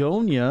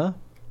Begonia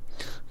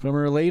from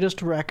her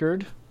latest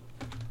record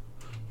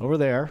over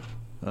there,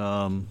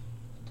 called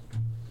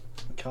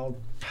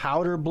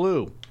Powder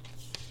Blue.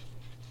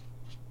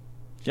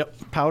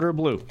 Yep, Powder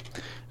Blue.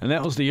 And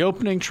that was the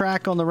opening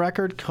track on the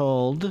record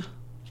called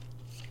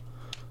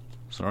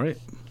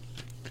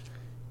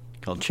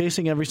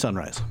Chasing Every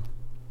Sunrise.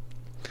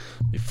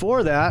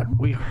 Before that,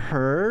 we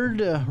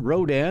heard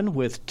Rodan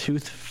with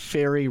Tooth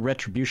Fairy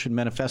Retribution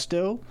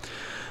Manifesto,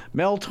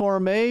 Mel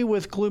Torme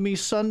with Gloomy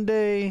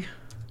Sunday,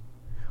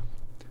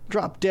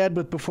 Drop Dead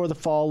with Before the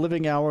Fall,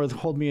 Living Hour with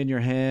Hold Me in Your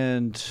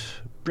Hand,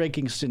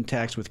 Breaking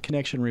Syntax with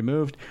Connection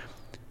Removed,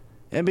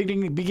 and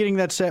beginning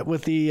that set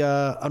with the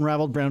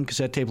Unraveled Brown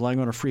cassette tape lying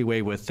on a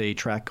freeway with a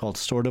track called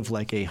Sort of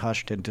Like a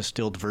Hushed and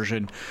Distilled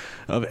Version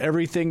of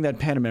Everything That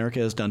Pan America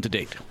Has Done to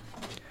Date.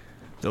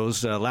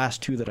 Those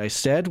last two that I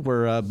said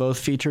were both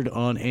featured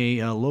on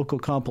a local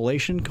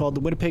compilation called the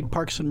Winnipeg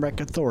Parks and Rec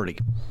Authority,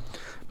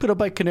 put up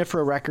by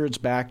Conifera Records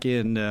back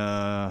in,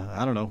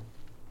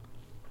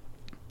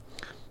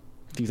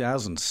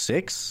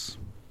 2006?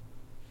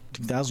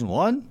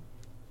 2001?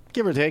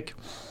 Give or take.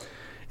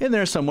 In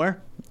there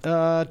somewhere.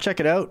 Check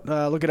it out.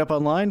 Look it up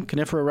online.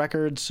 Conifera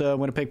Records,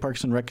 Winnipeg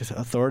Parks and Rec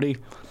Authority.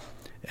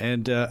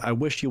 And I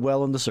wish you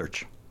well in the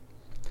search.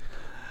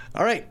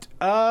 All right.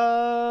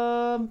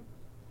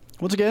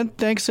 Once again,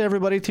 thanks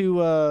everybody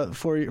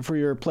for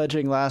your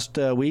pledging last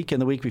week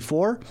and the week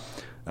before.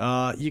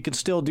 You can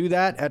still do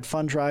that at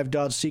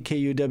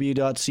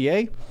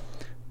fundrive.ckuw.ca.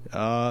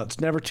 It's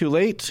never too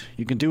late.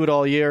 You can do it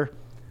all year.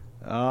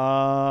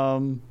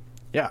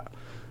 Yeah.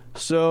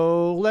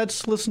 So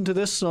let's listen to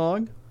this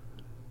song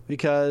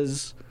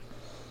because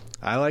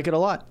I like it a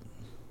lot.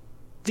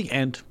 The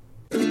end.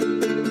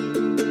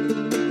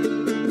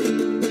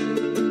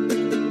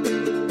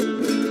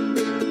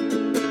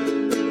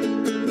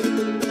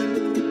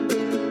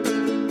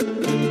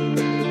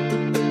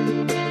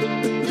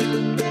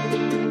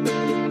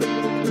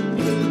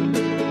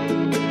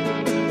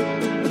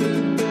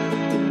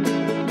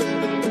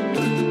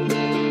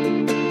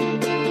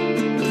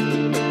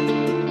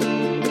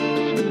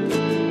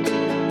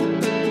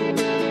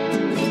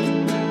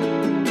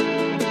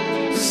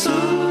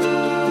 Some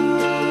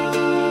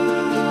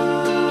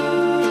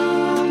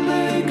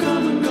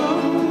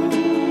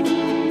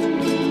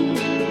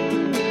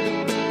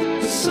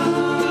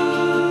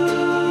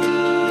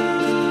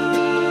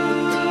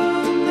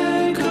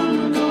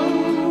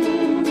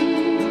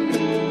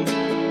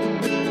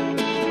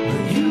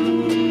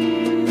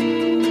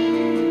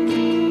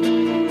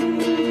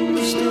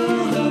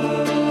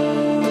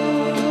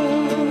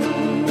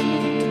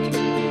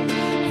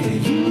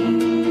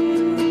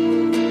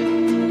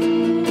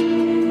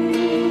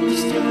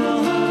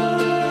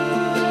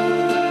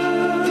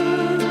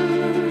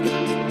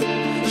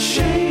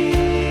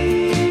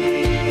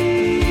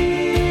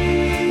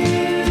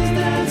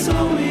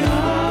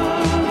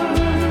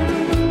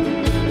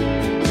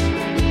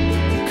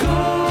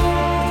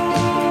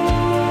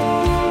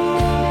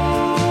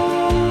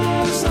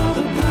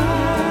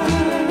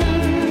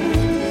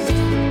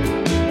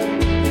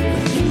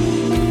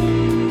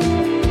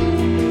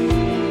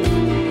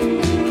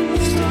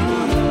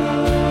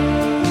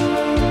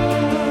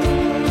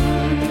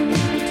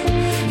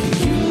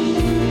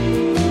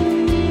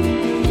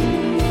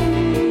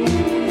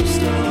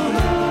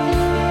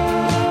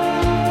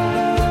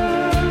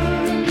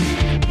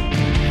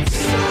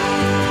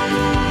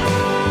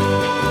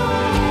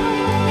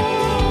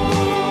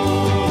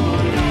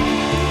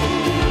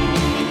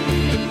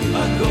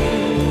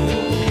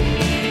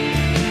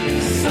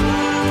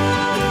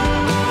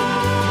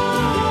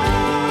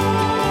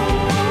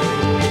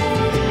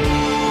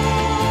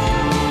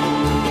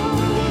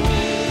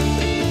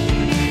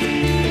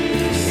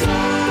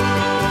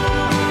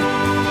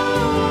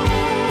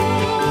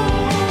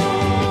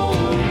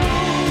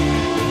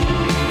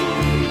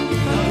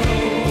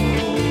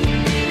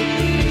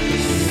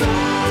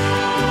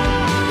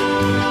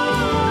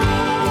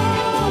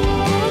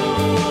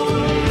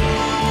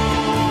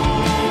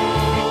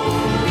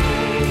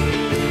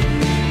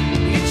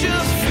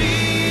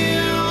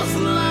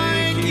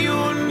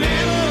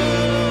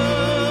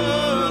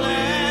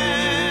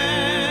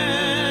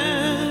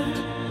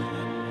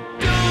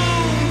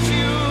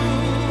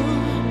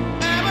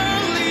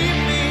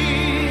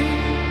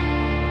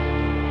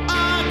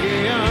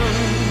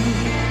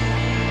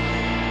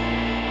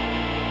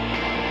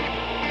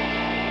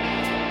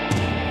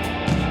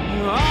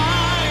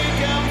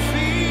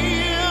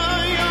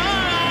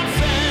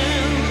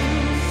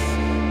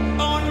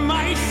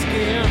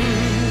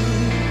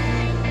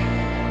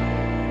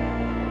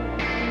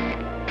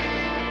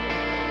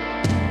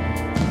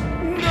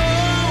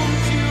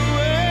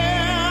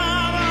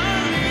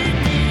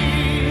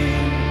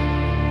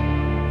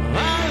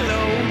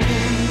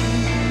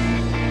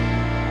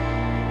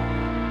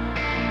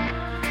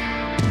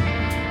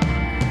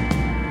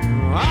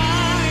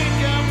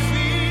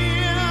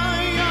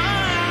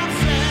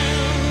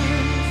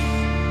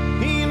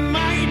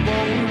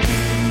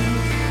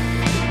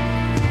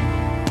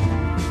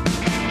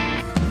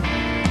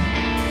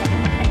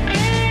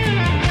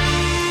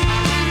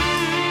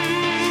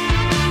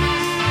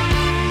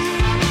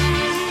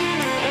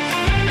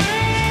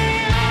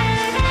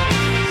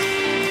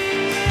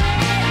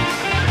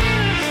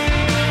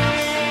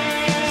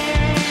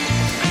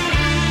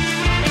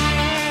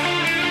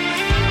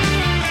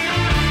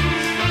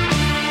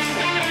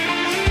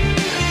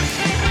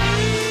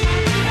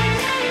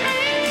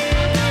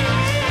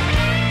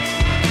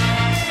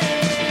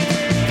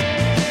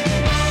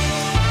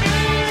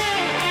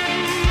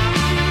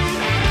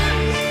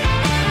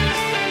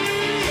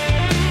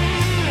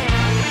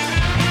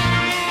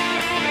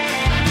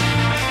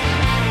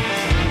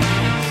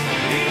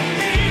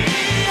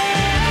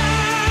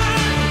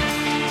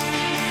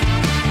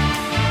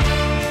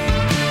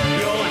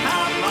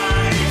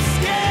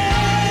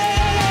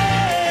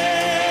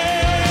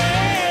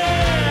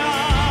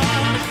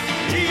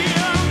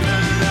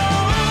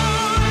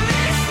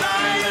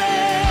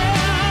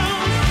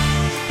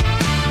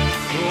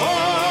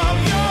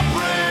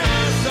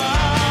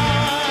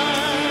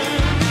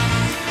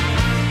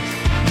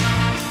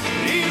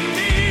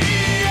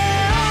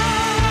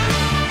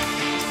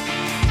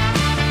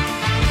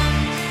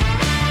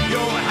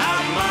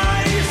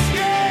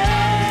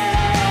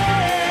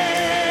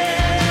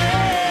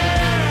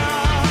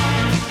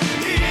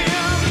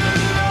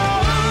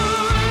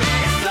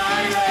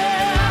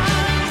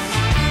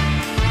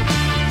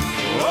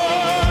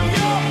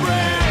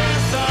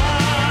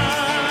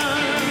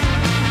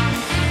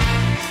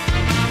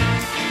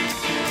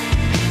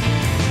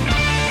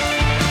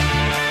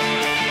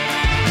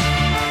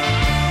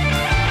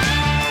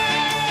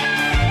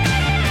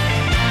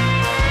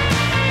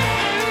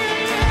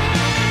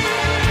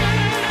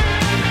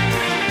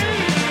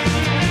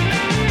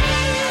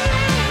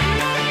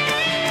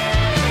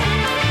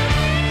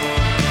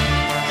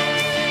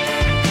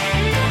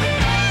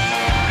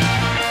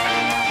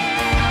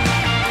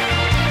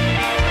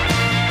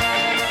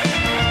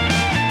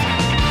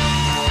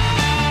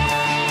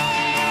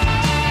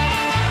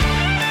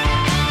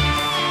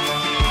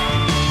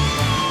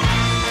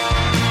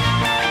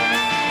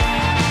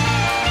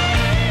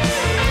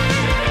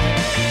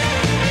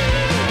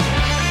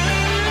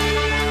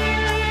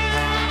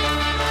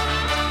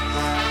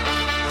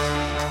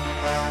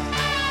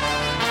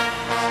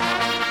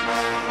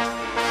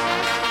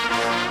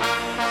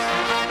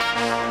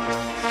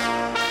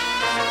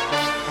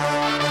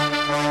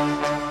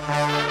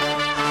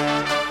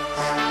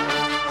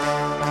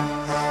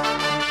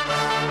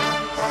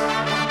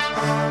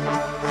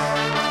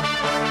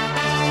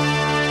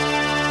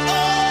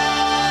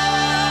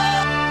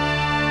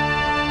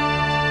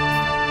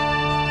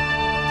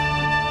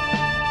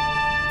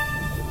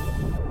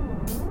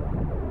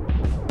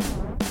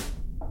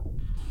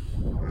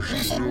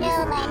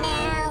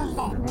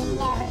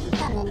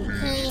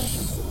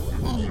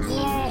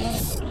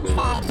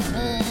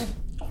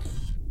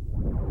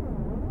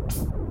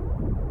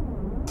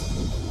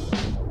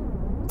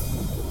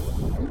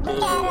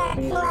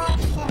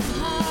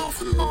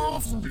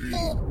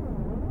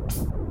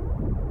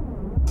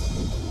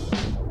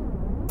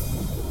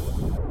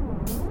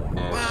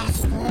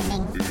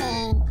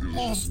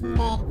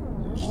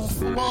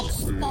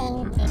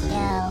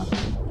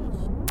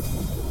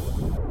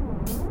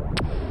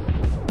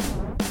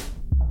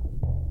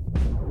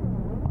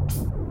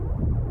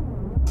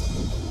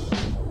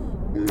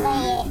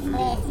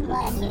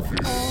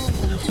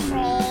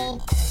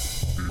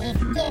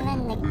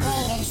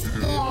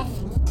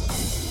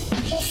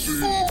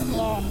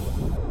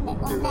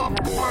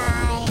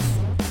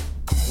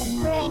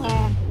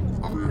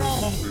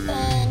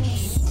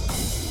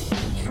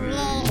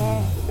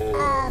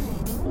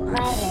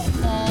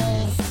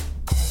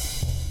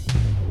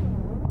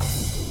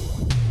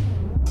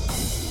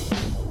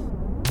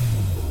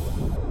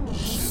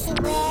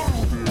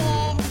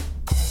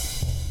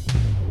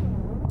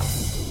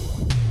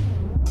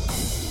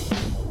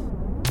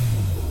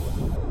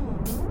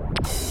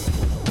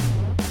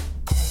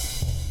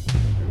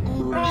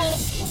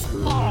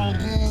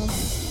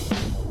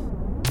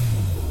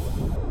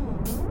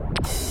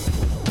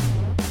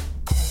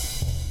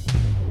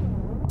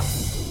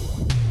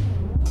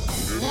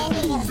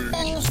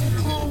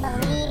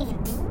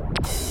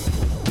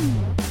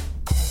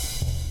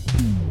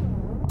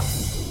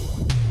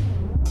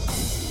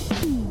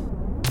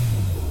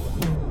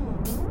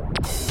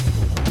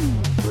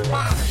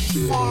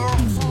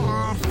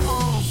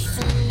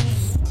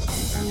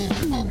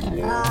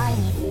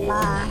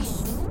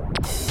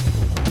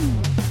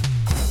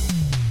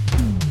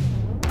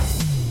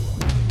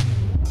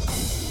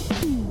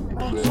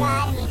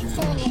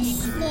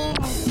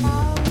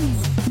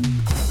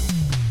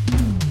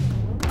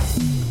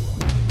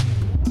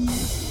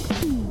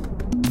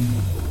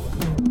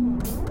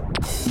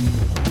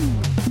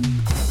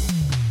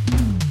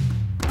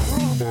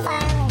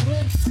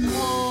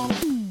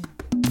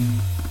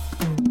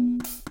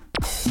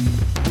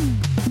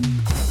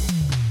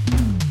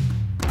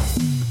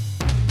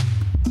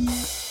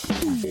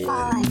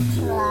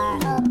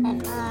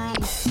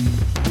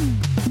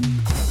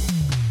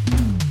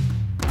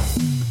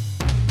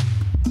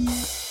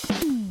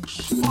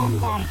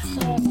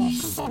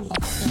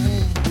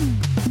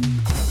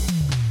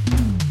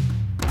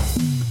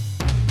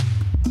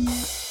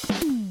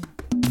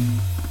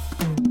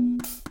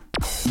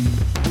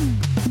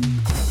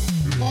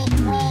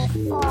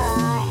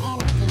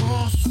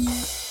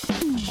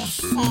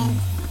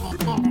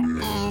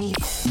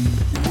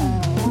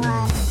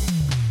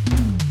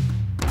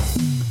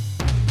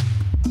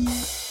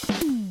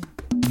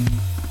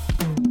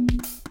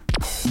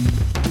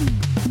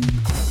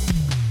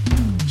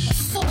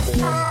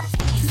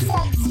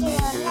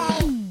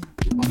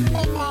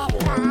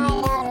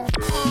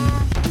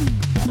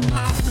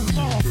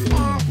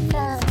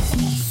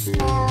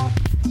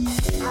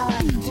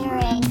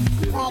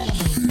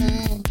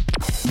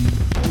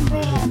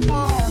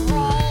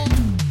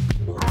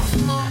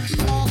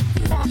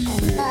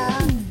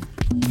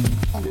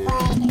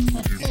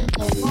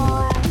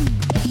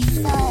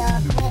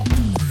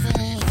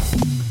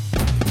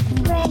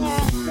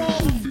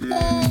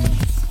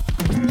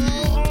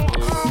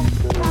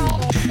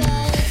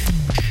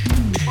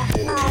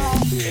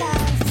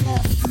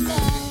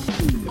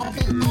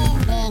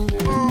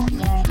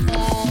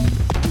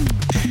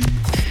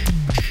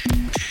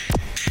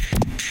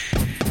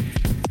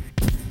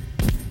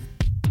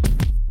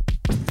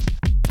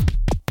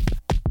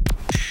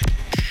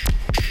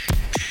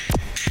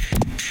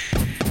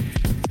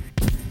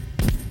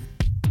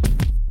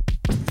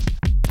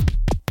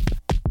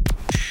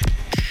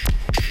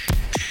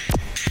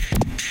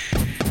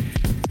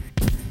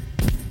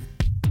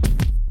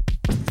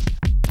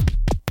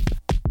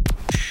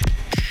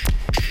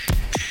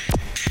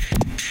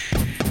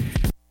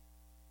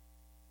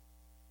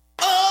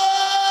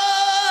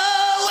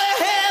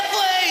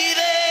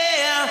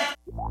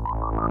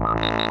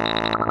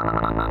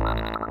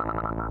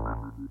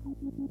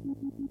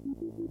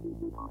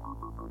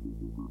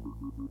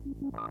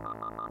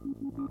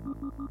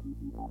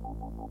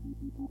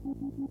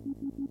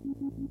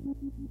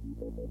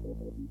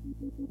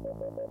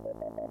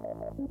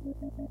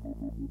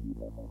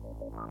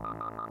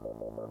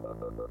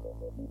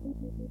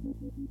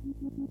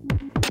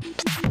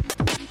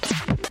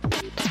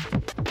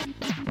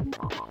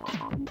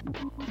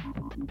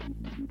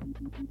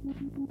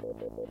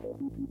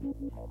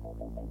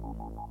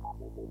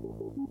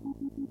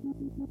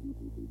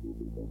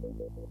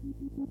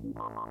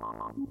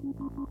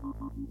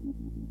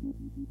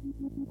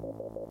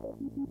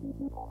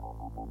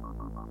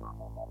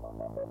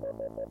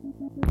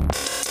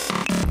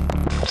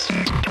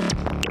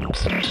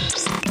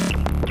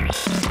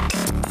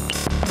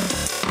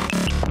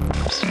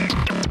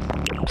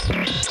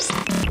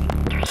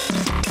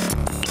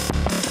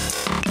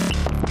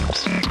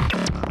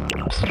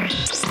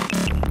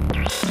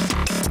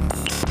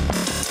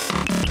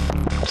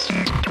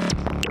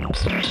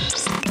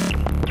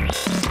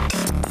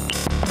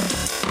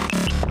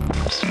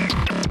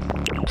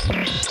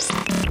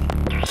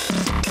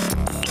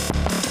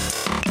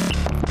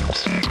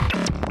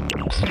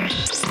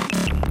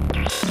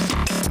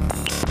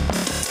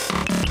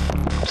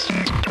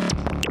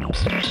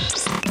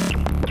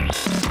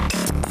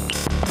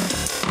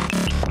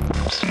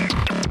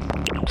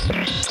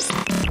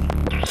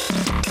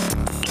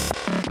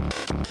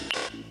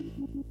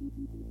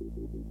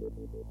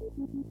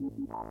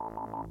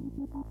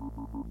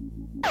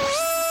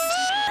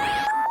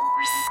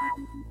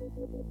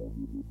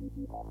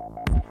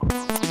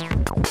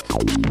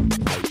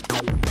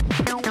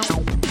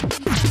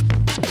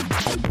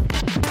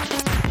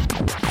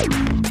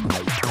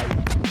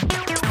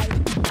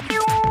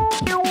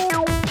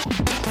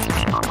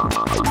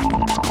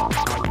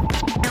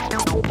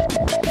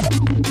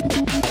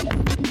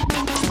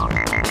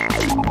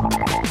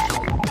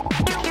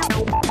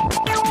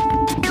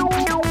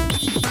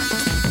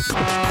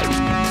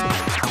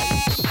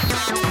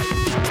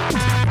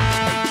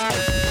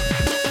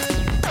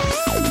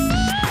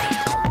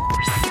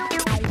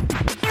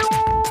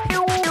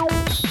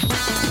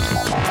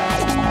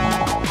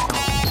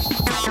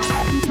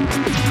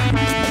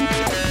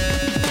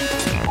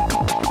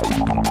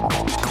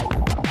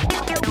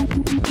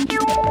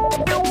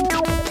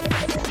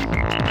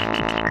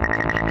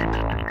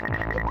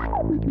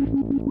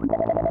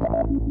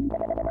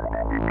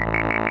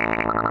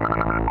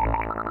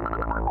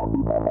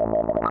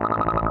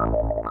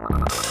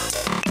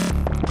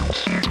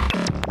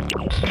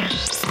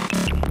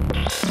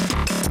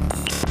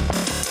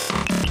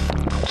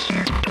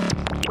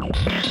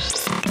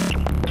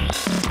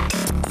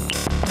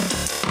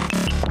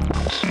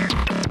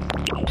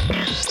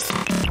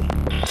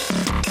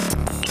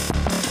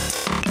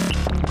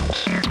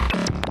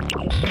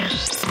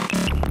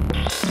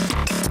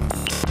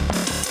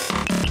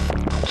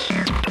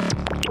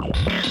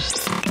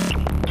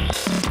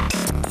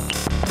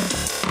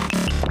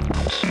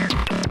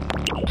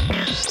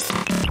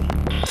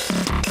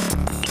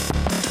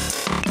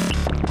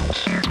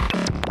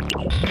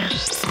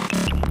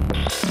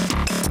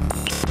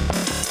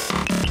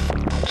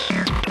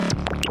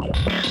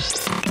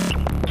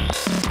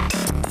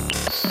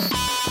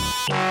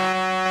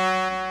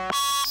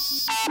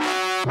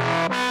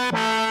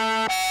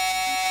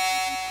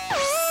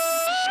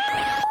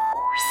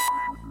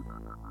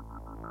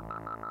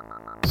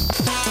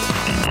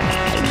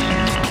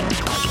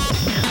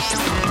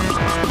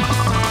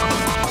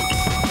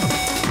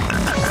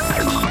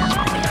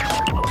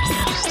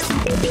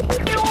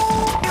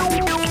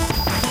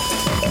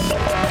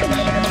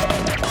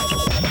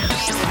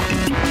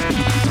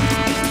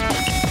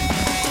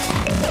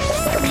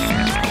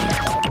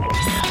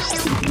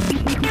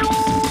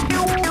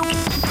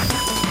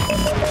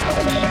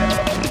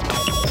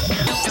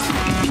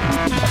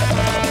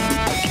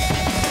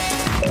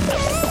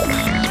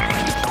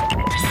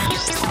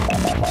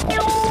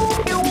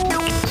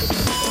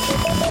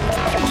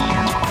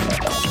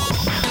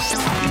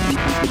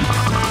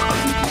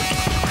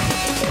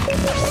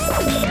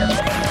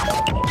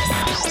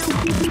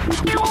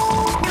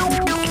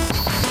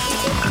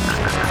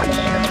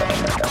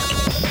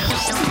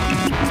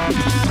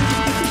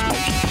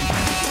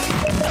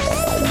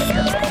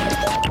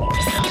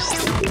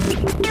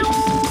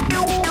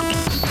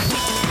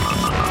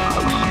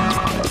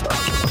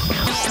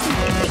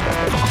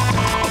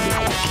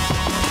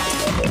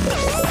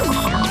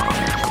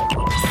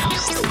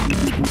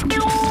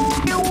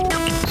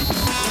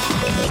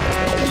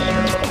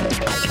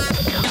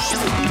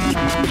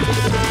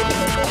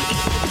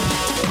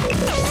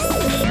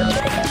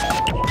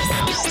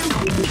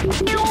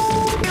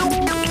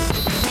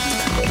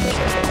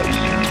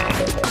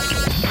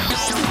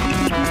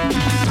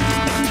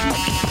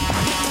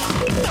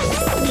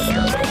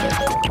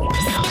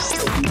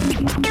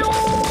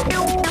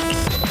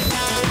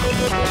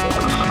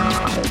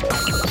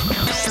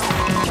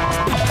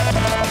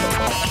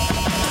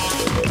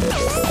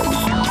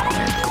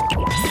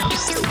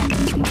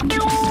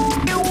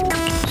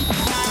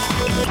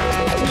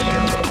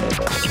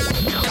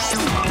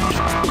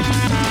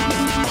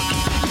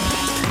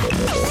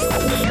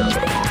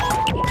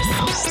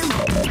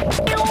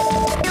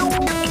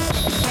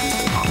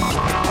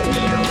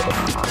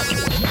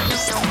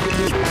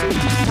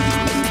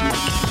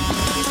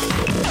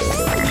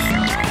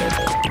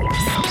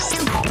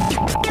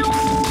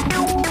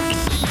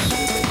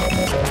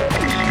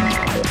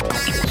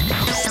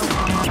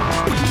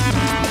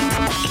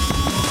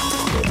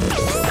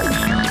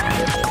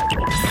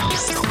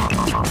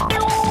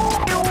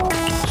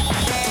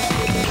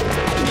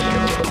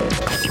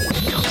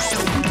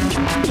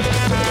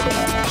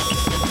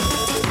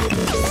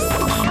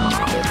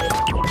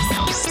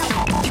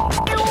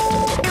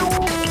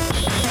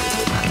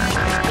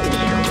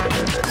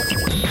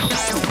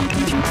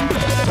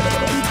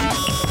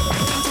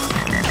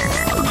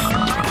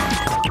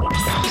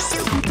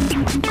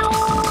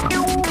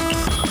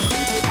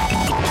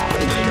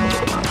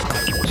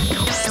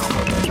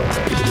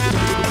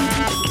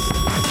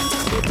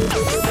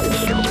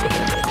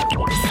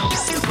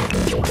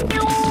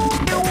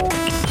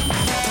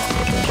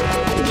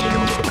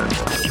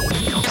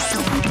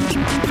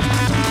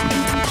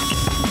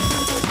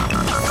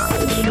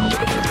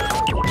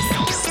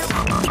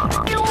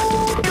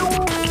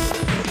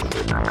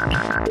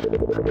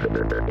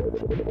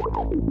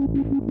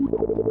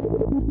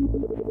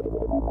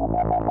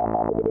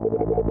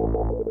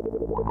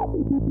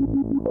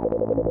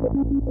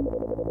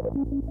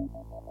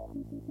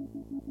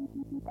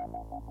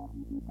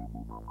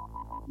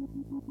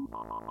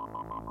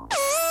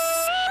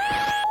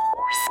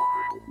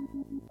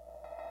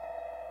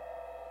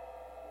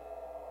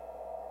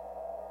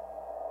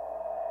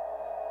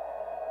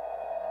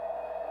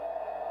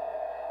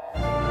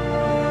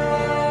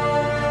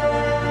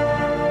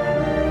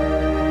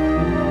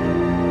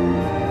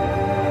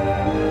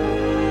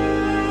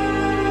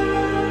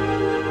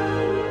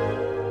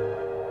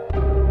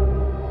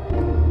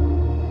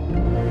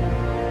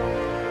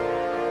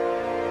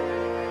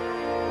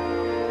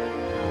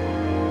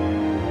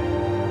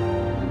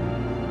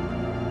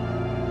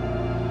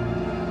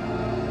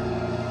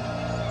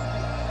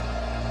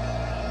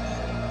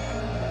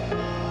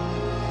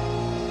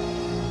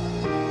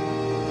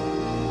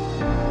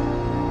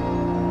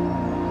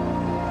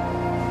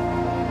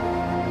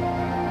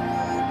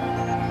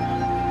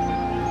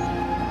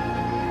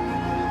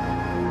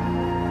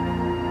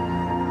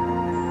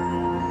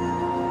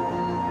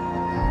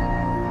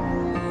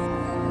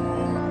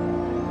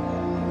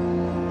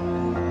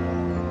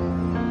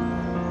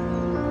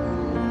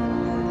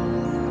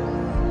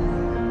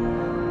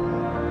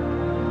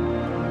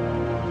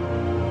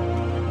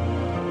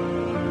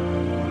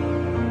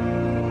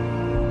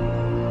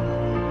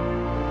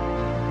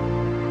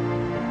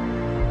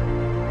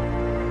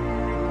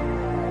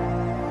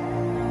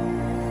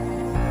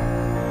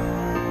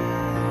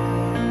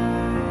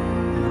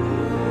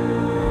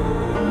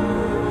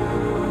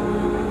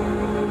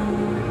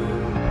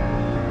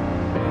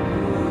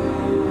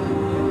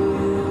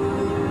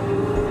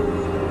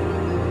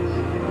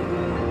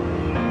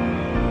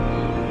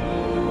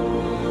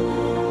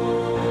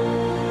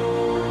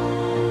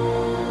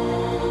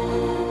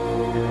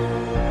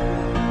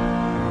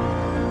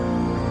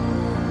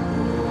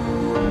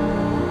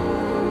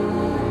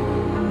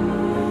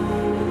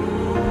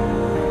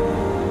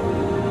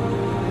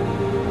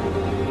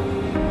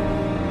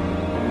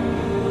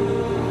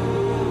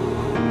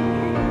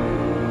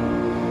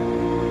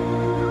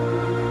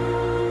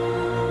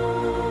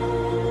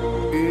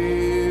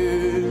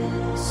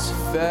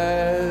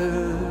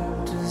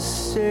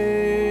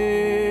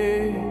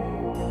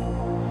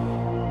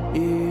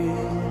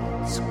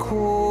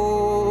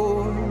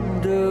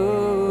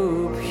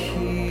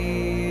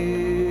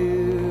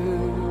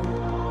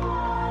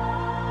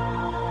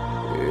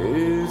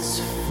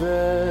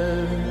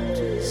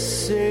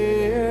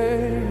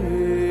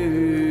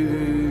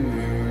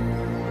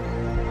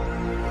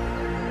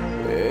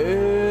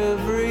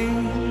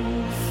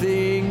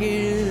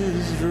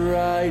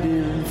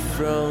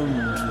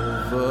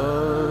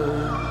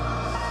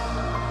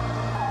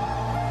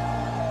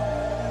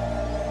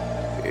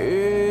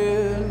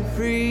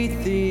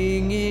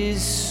Everything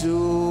is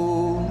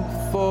so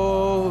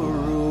far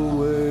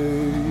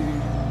away,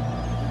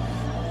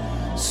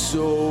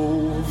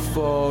 so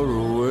far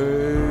away.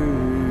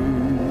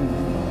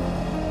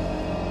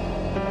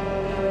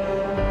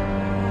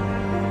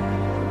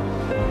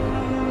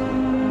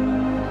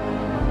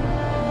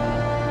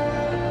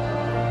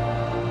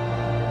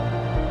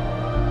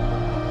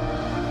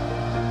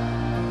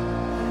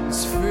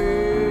 It's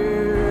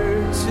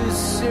fair to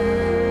say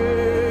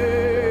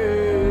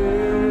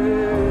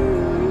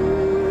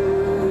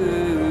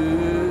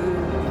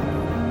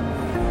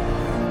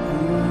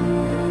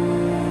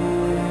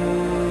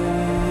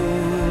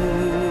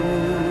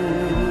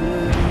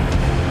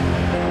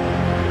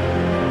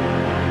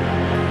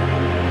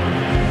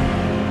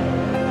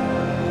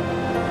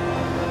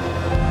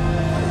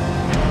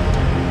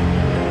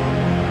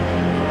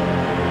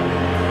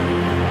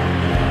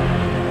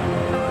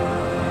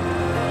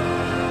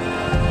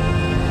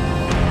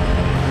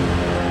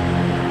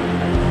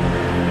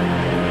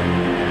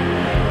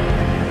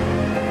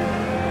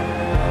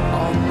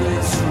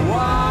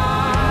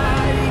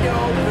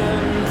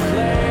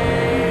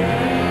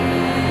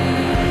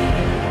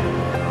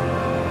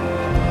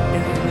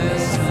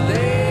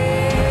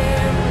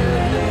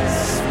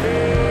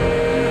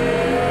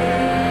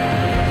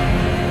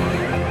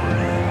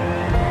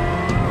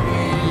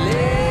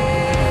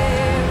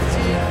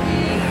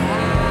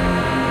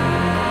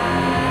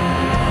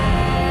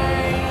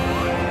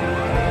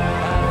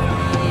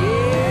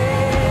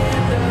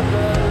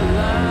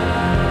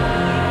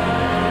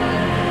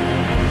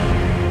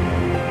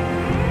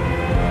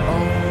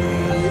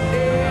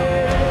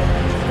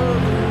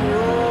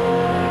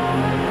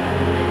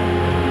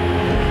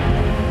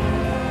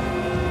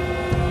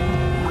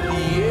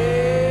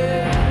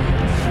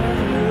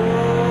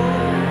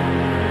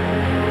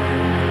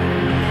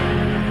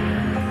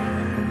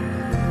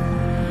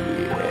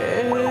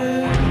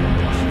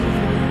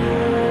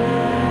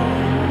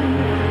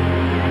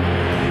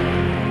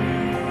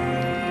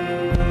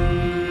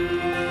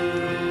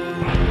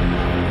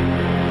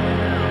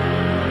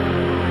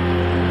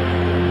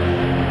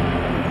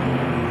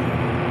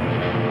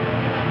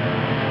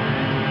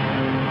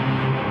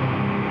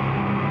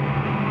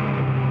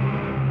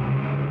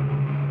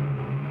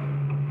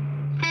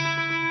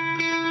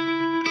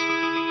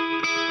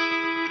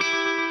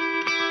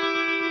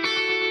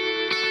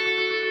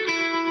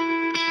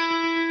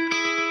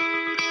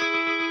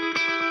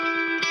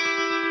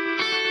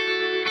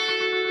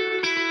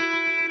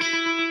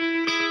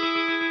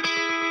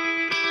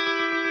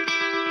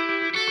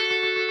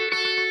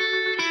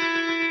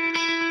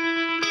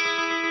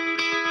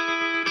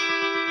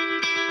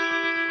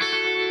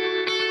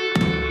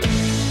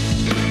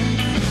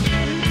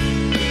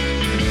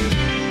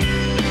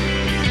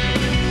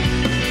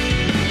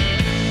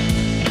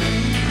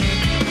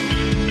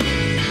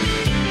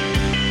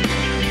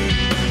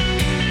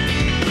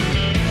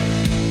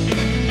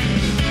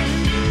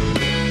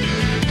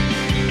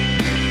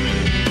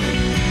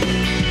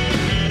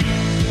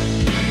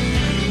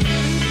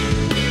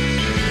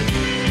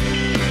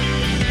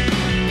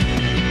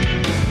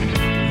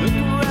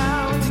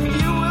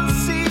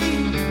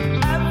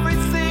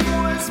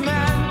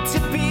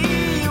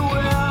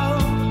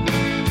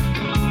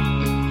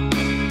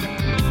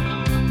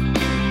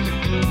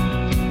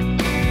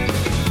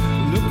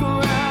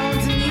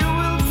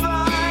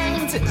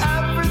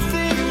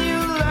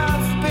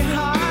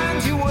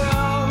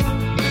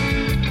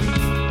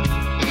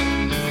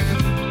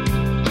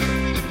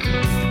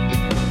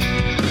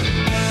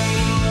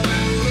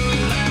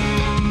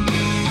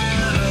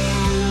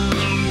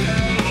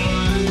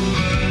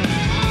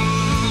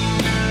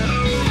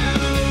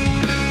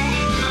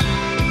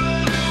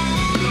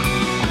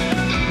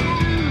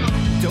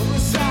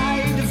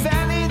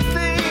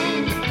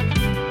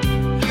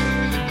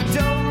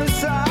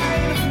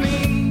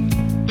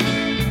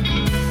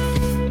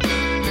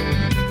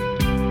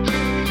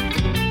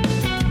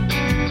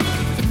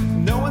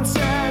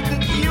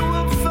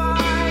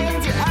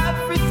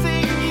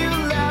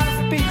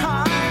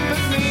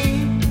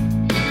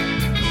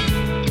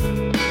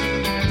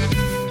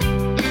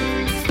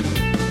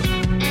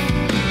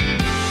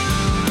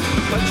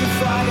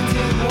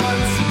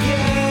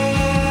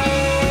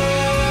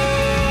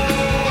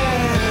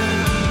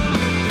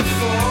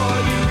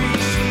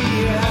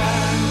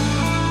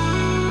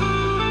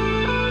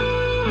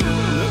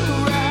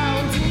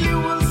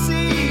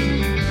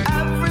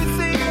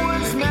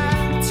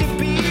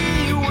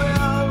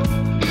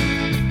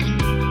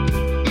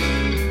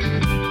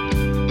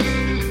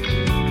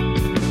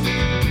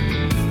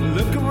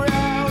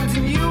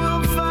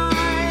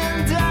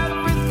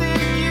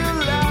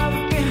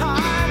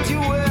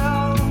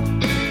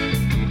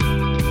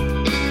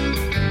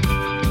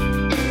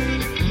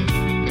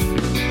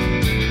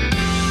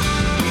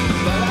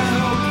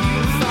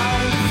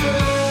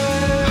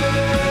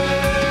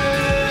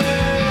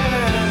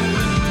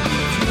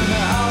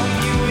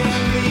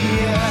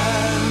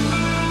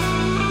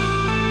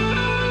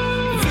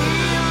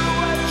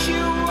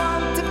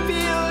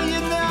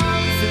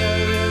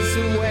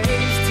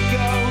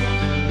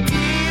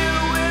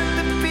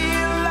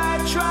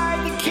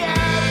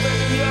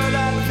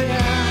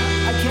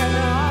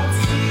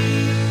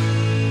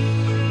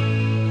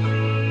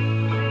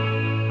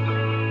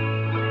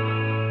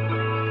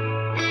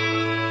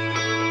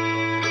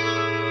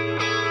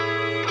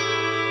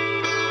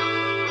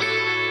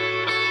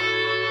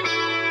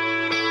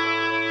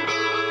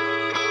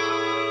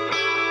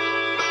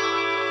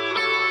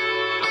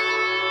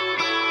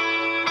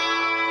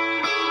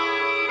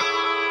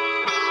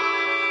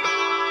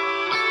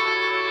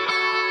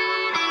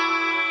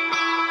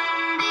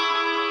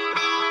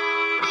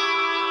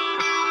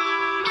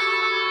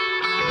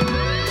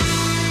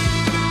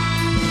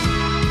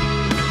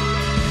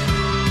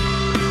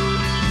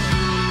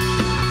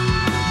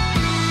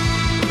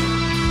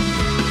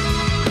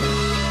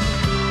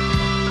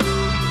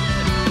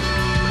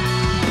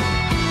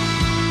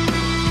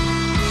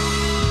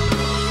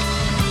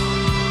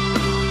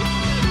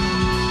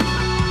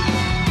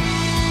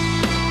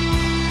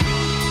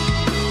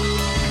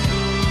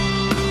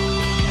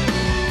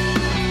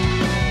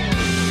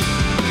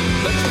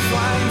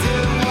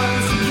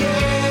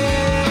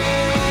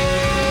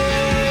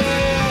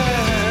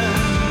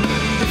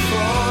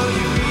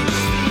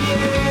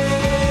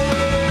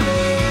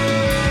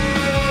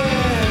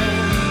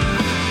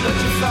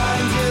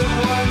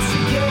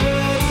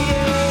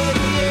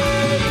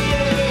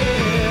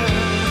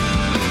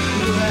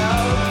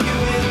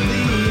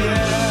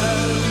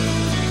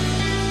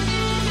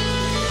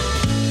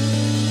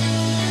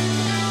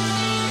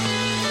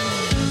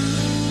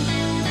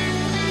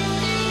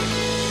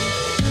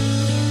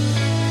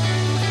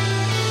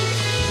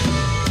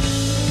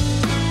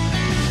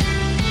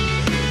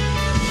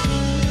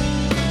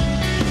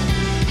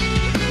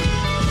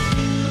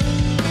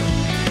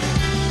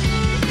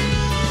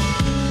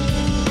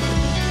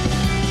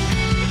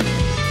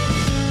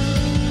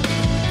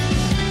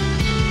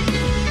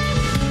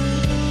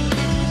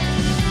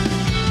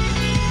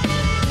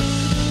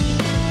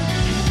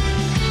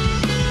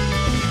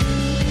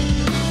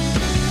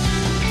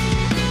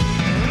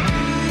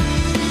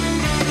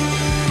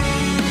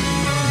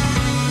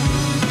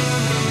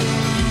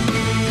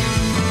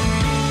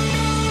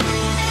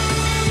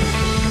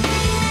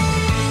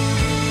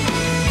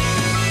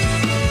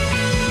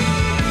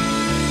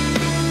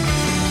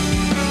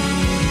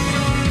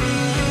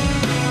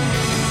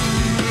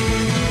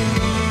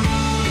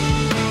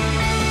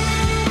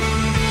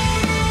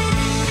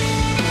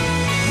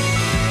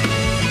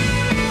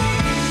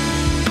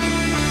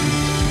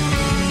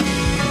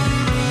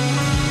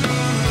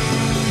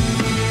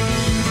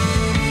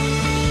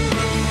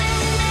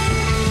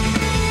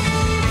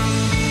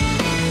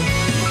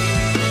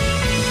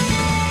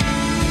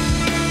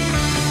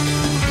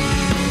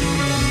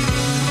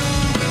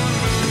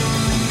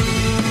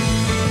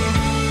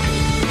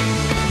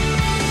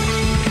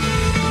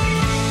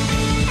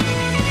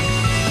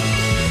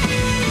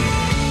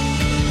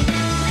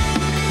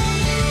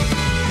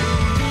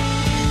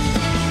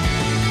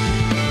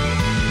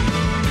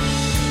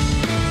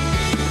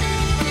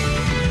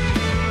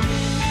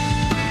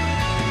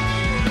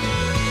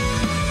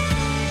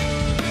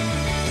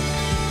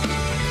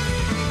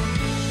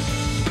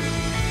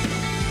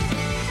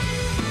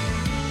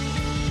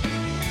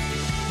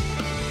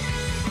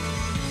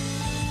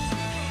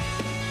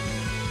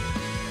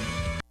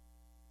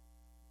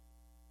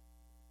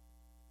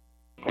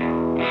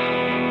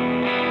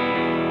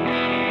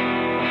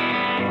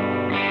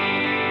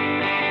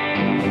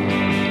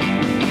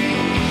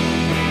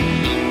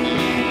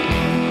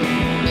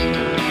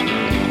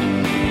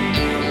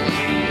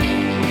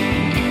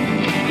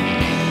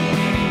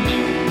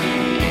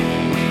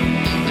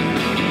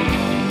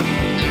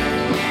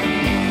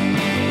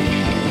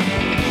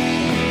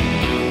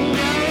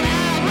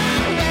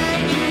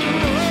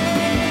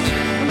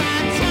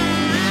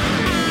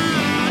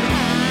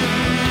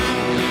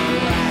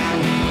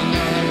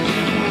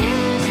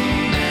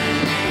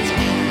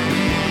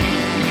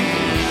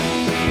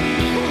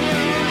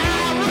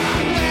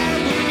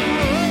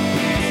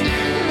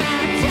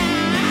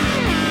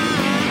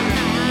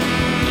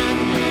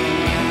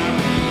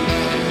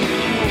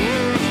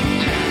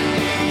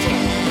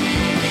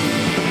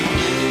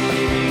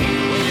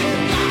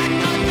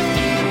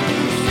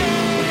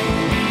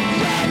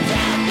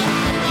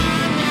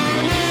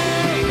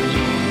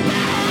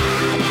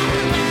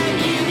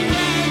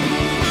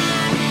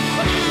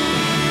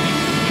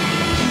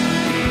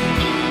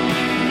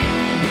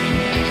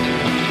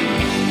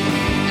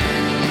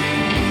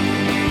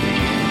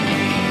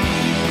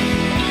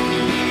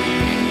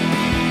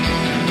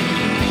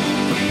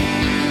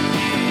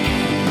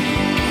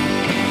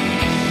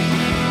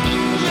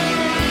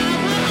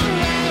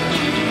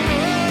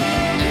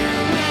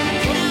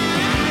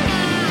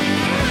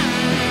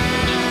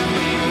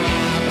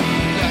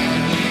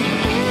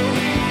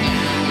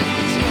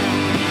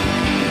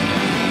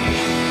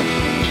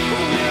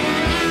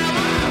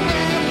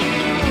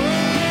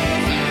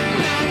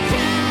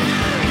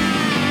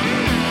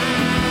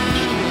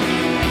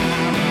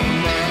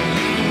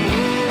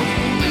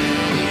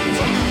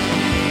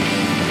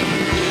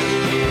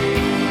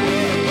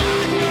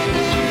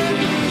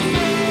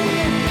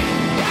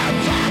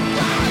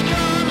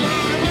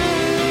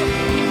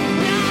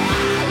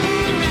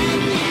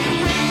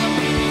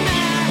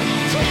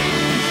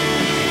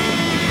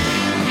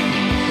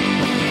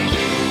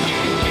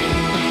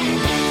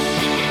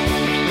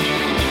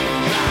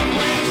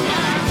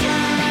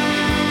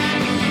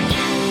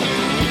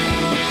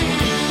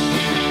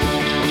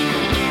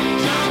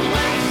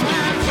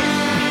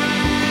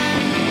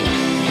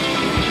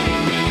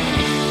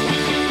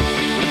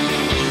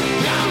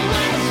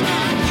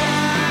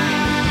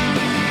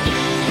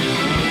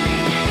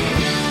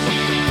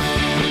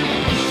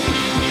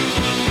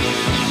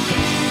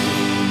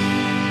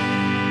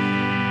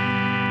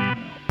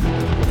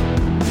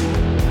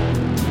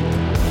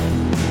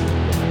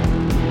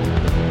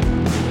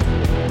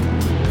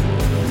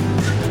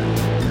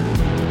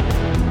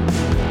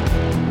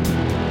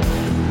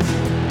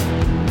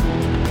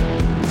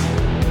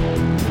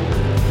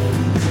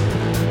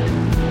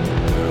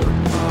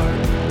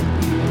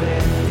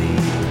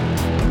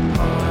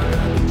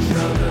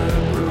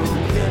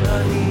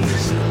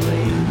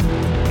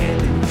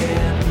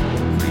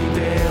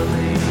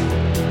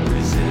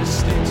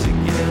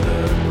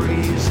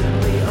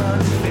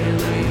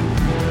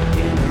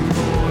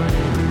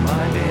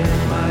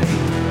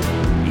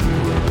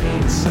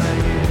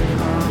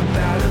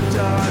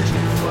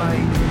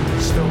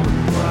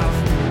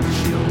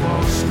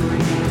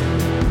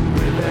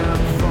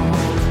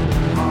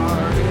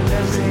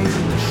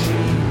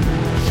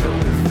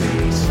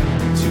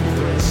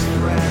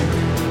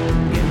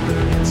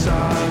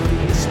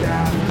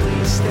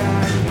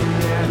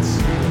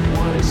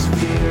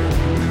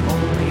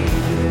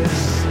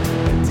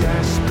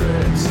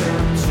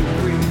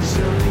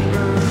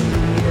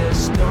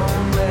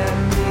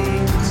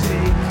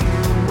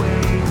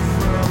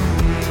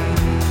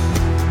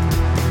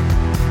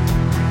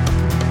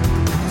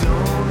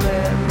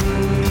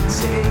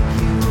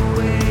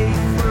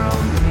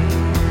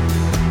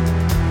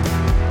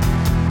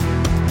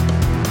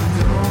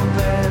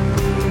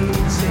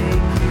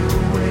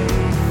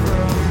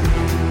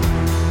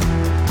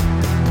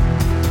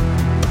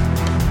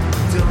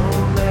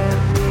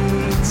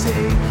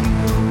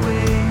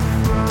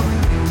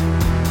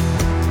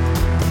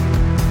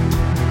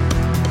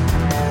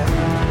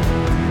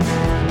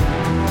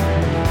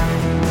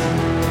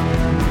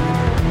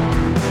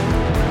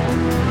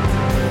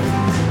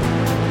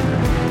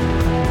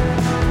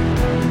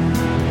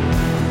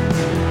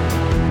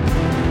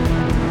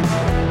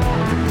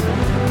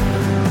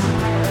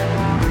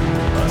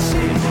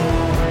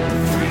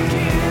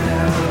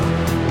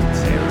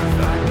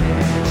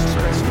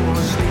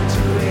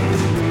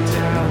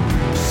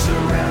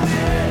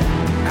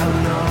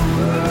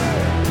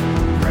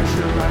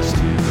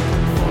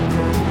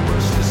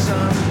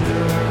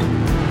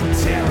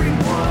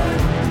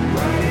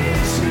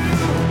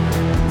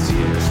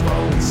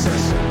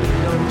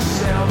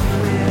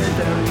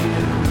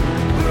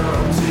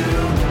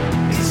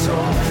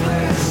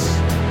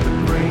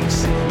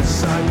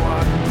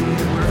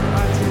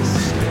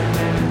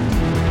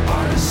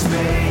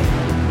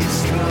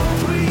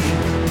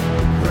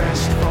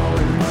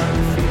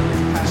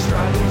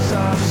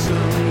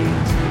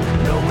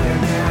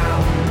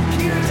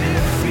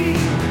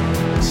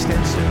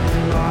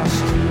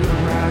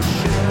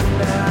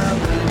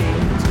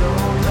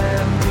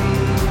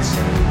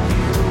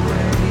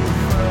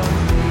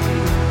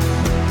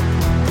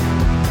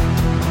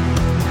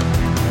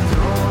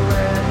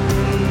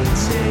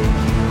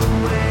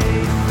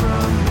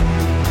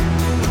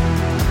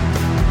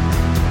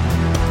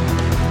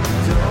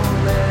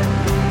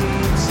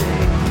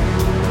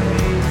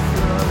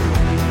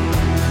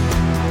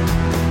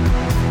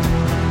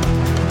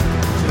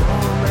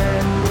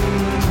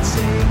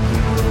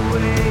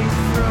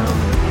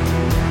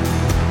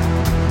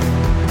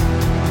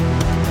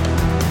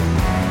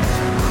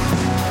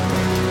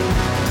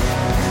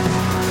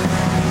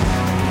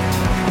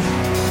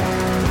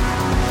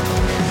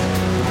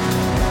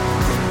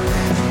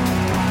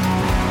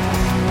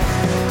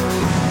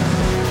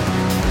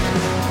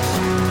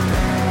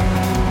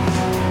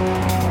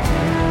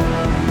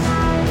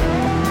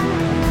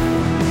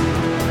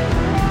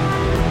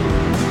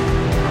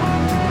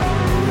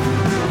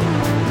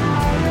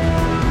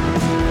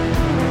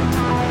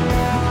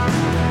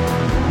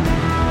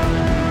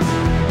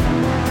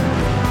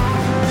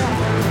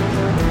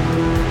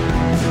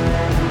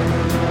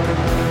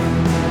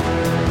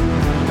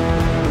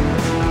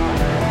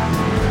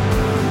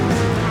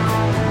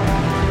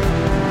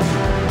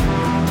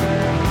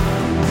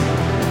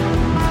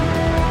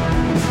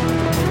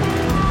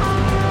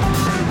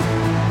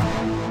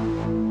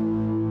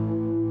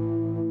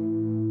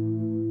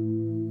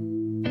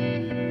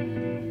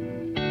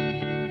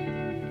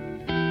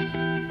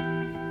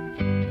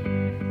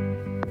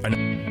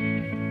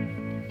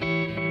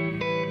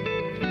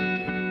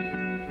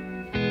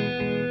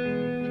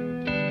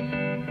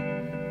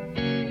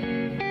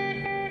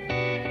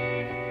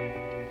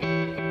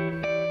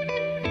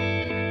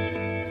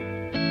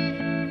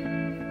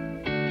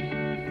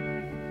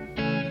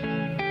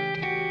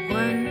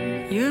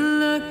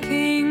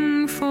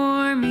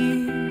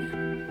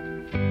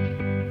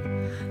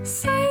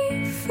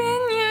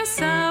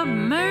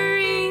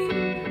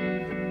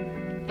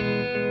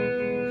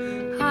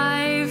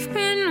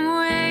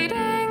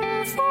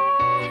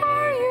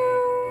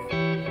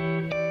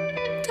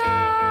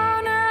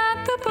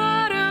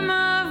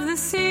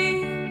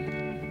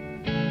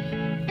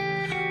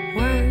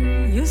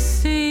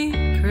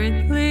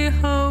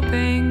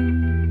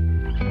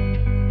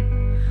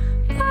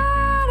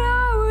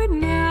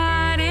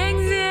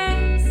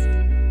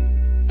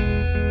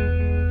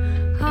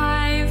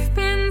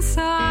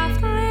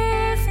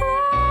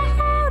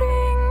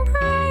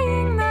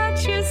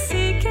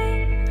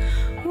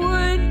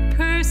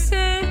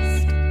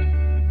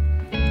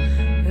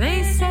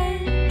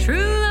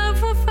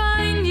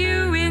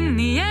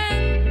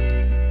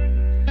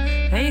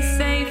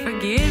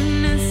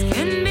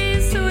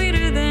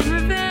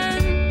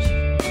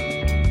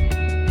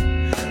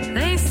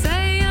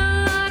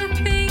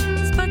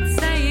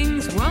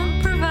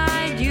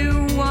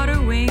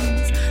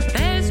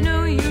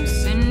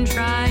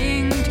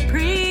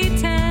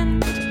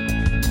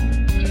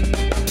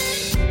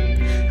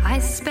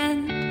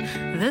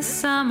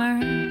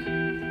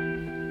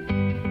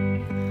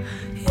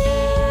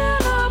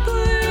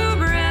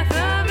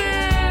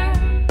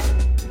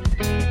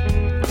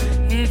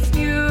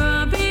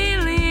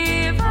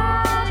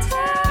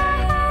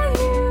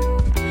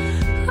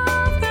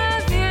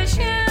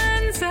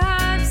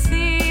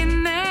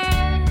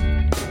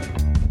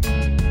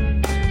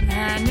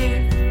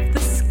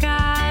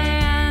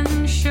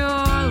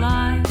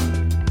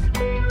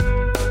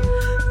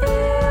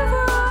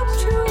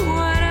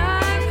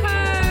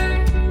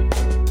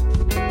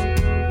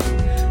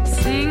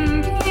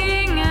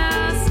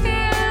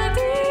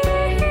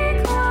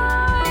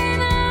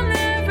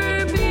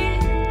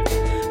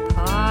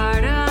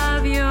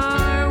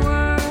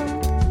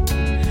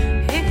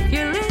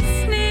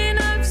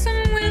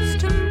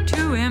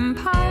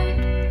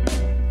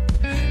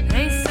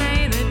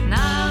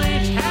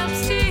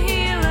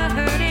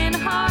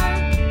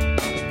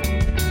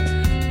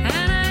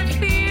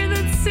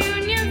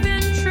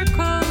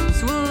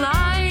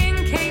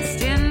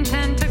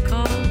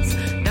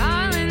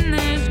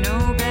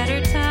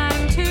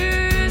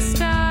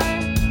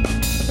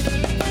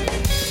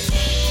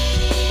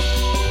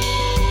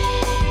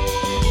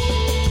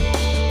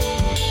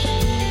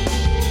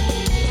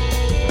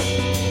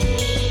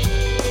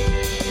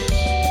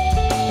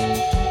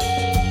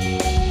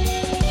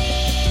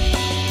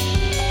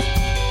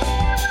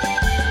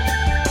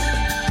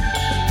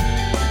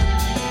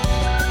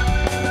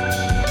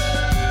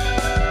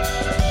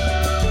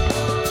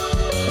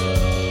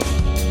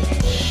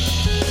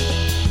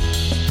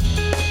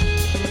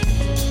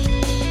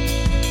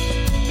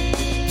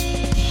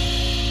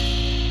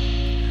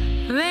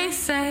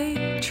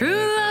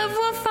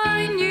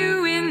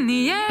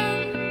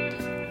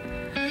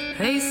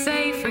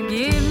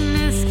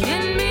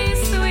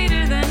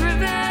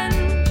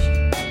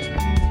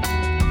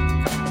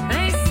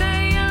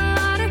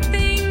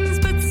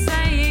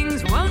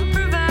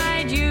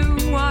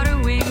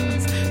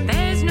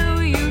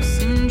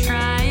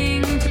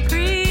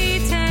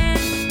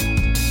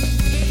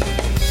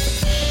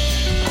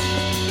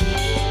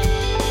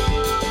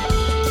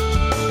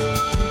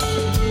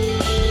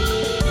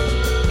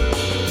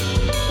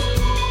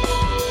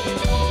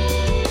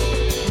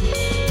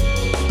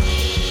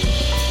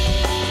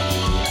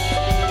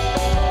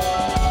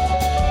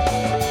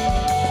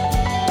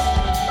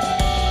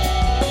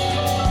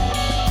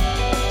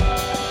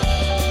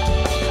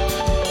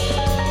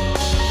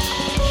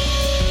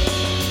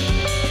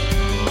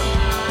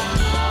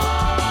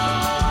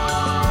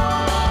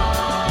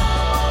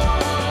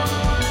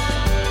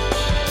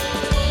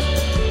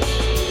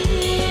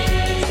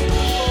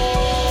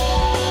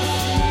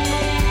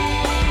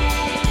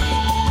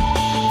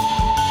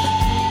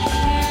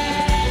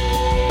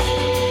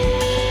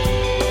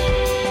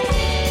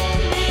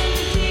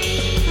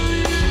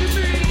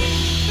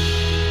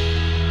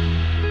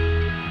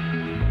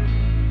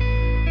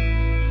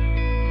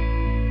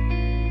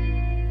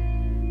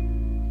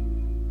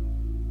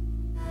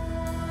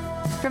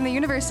From the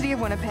University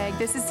of Winnipeg,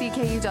 this is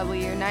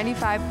CKUW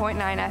 95.9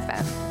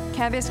 FM,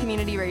 Campus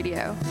Community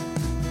Radio.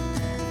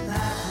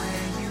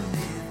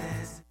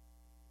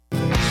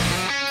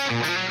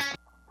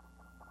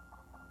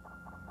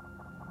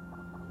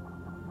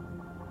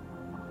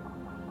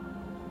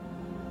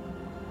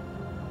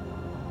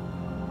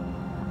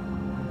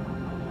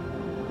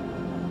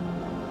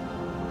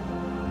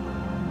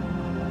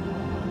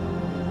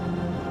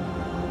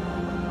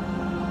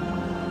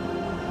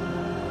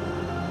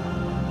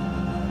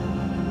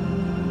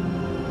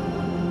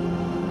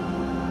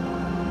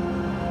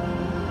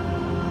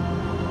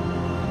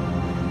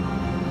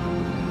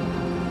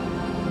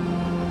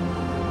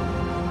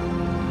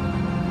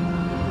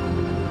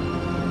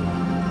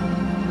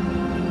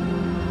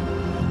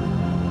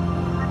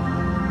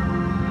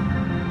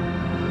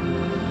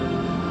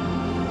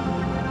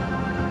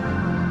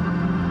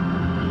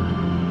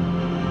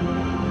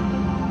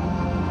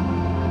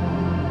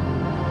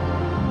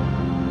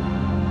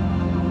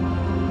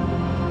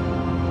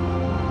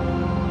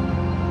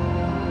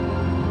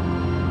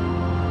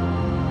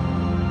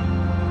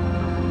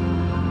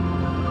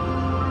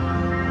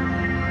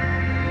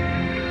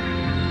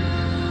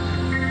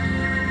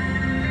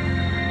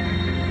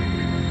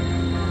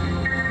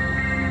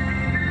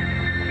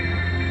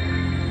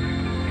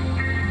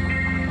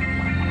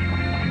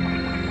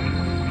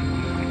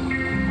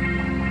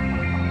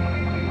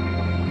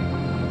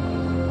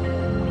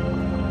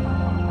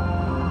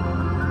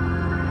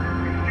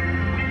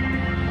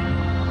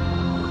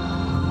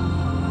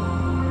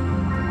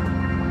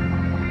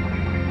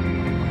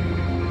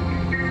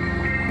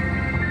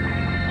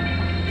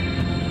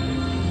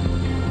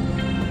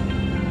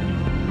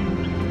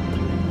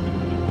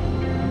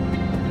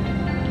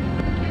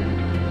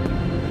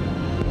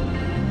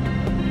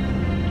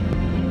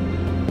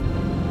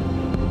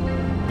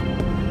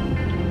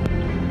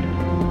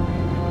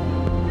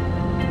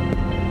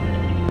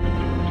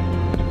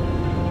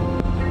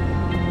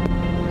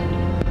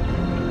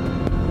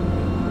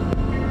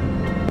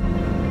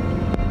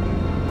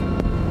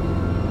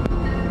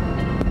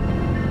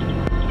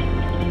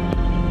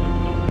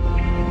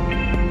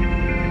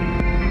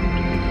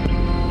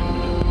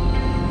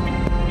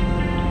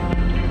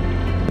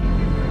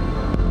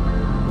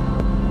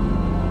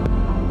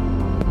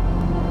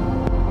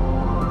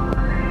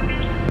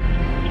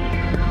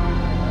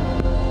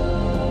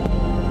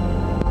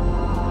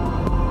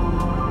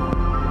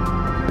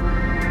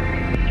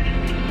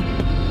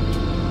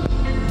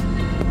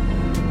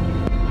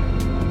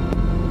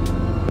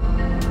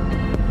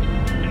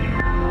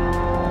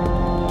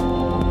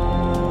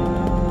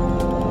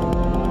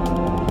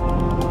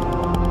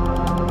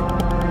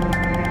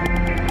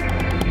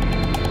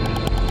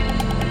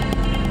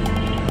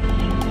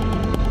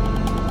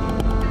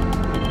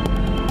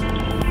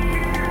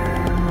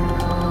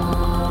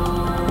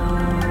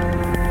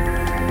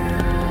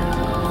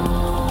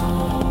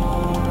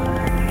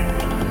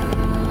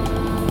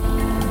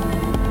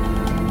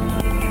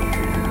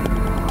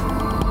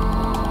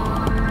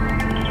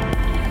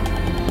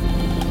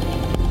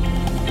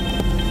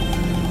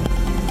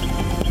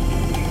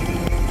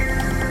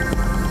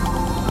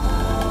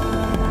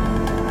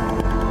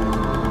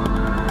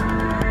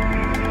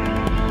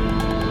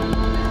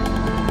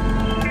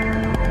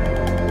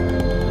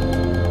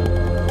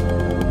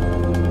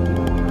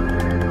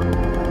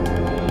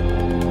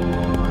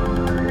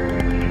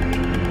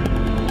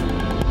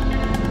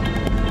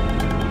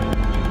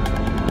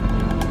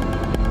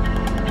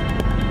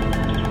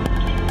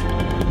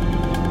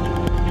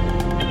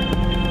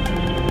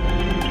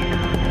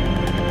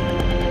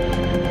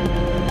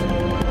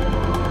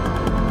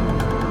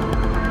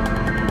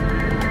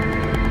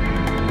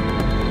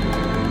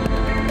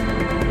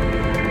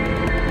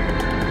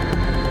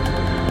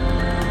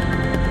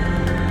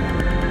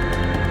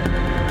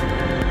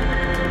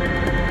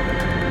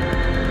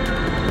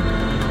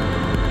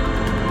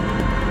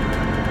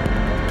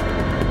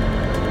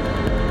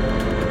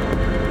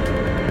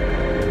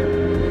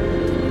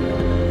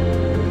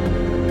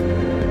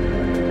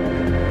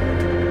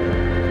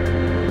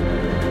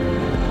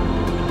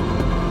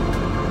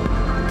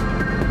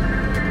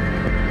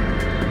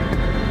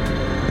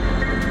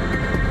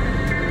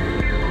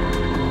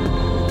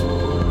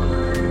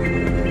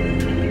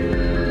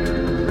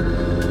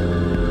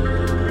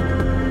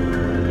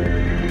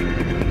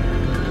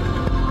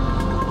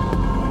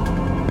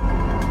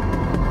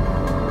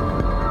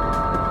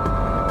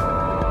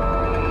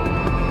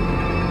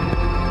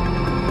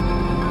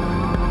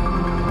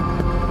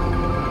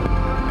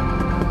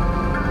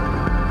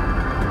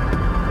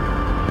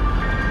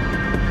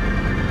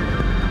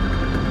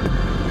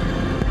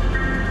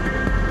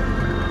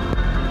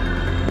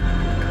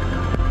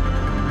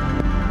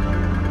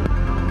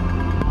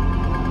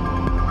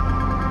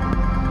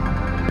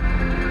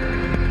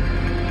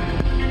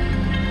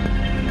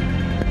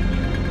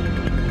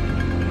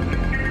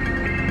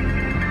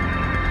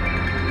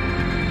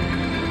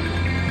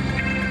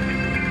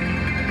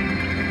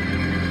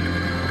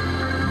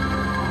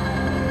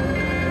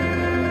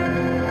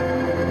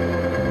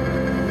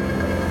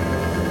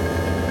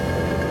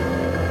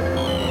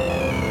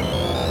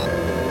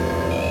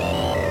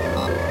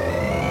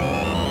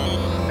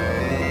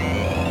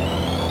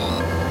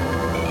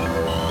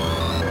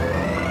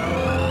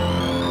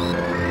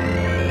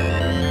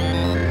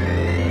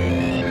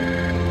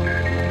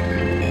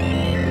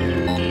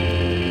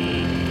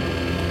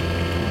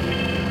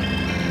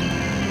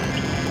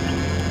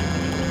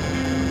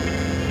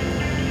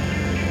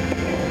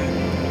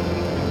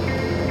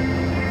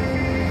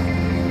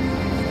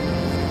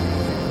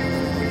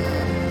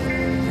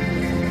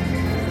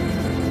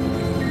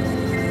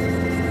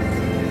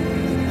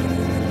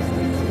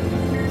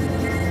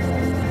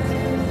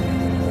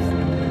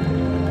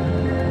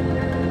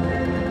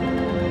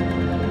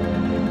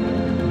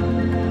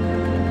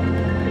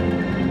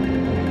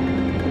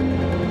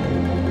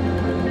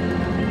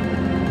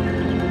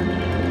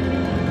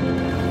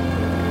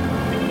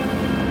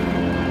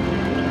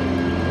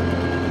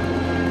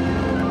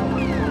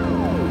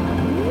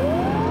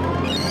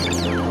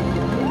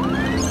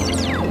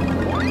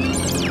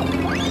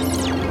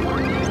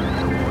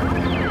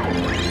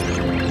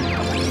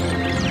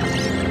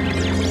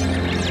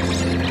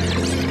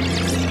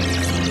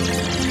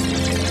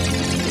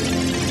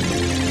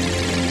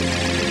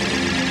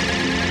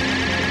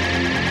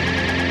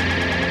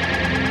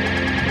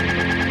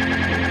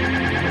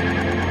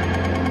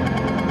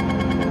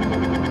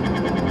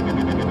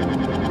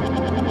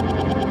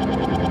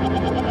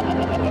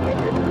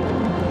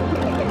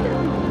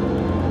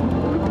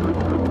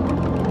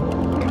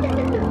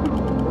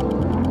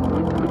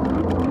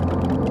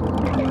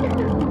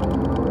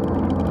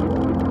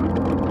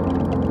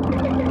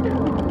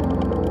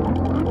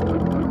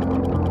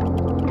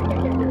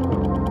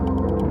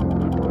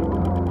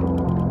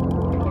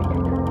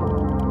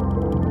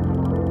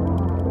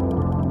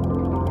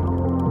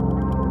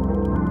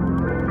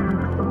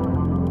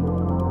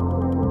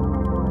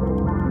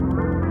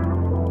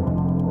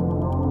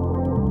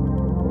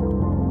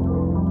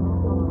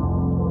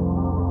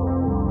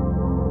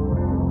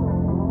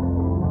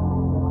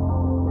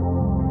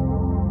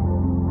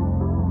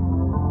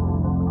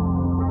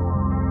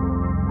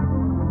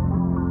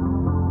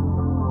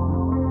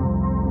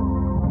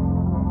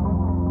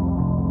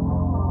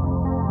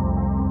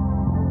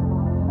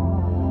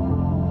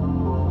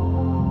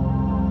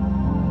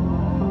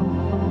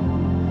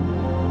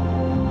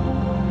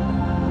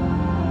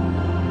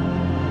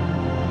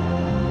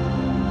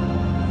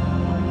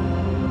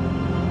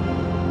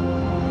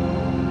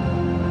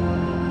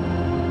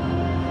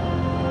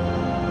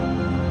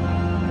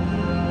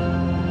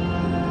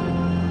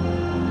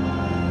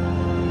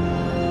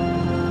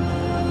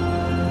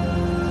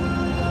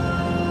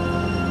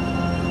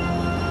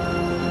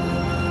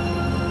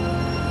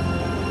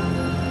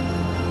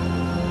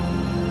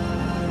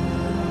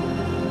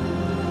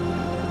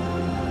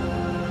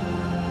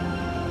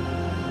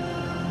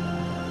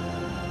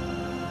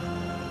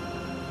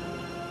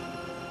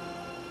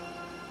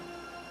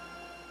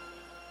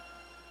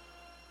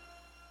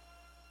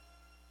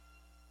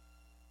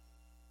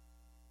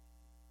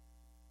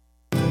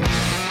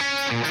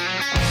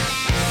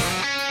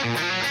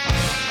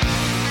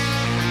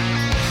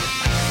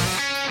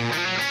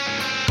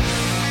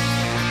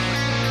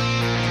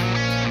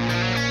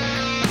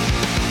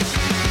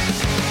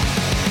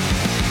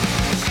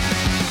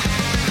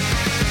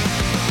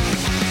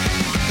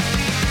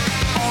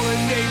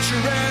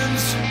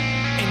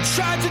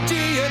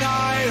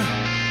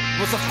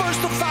 was the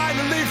first to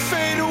finally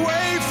fade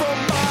away from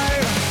my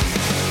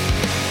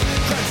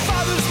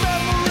grandfather's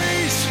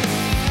memories.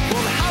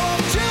 Well, how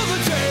long till the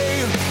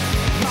day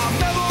my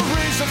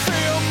memories of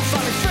him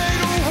finally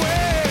fade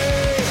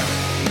away,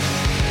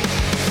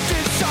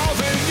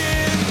 dissolving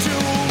into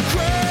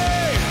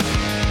gray.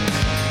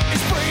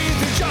 Is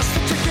breathing just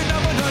the ticking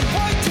of an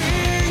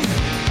unwinding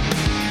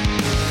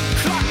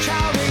clock,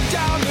 counting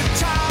down the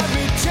time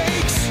it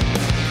takes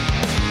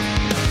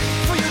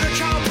for you to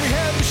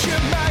comprehend the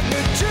sheer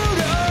magnitude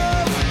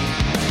of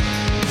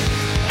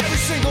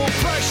every single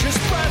precious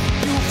breath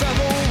you've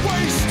ever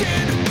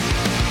wasted.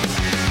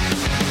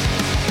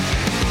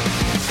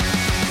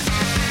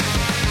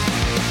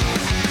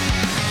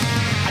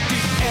 I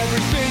did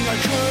everything I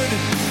could.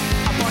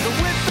 I bonded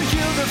with the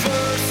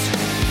universe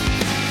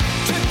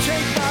to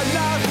take my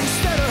life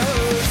instead of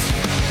hers.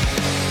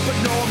 But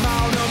no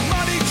amount of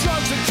money,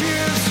 drugs, and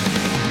tears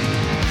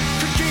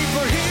could keep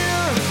her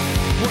here.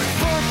 What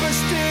purpose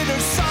did her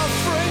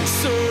suffering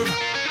serve?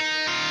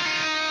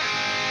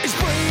 Is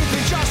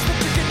breathing just the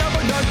ticking of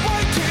an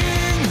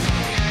unwinding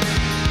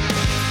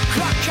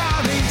clock,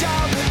 counting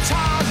down the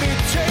time it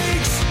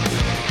takes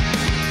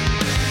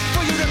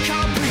for you to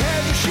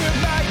comprehend the sheer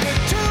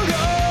magnitude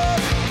of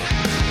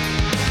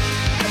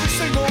every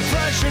single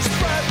precious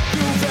breath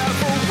you've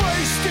ever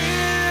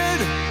wasted.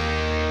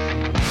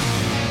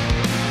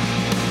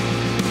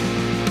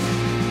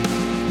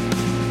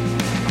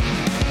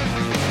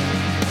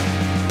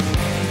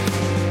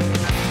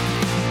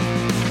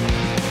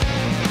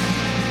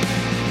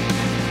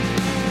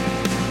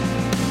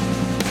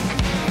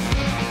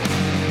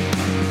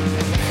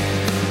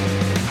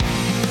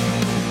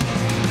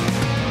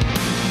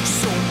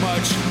 So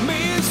much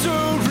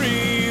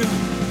misery,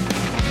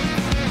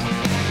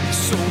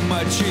 so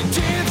much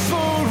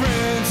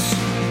indifference,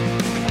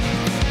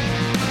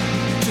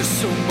 just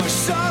so much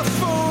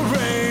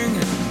suffering.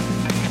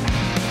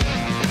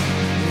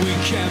 We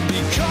can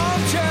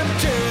become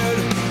tempted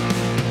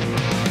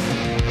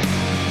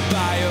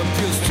by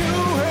appeals to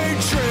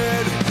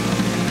hatred.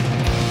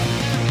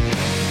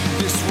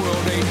 This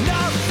world ain't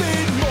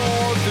nothing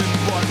more than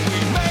what we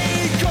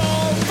make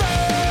of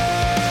it.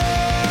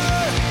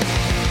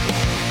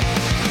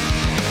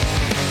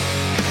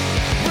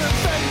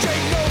 Revenge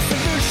ain't no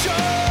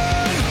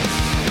solution.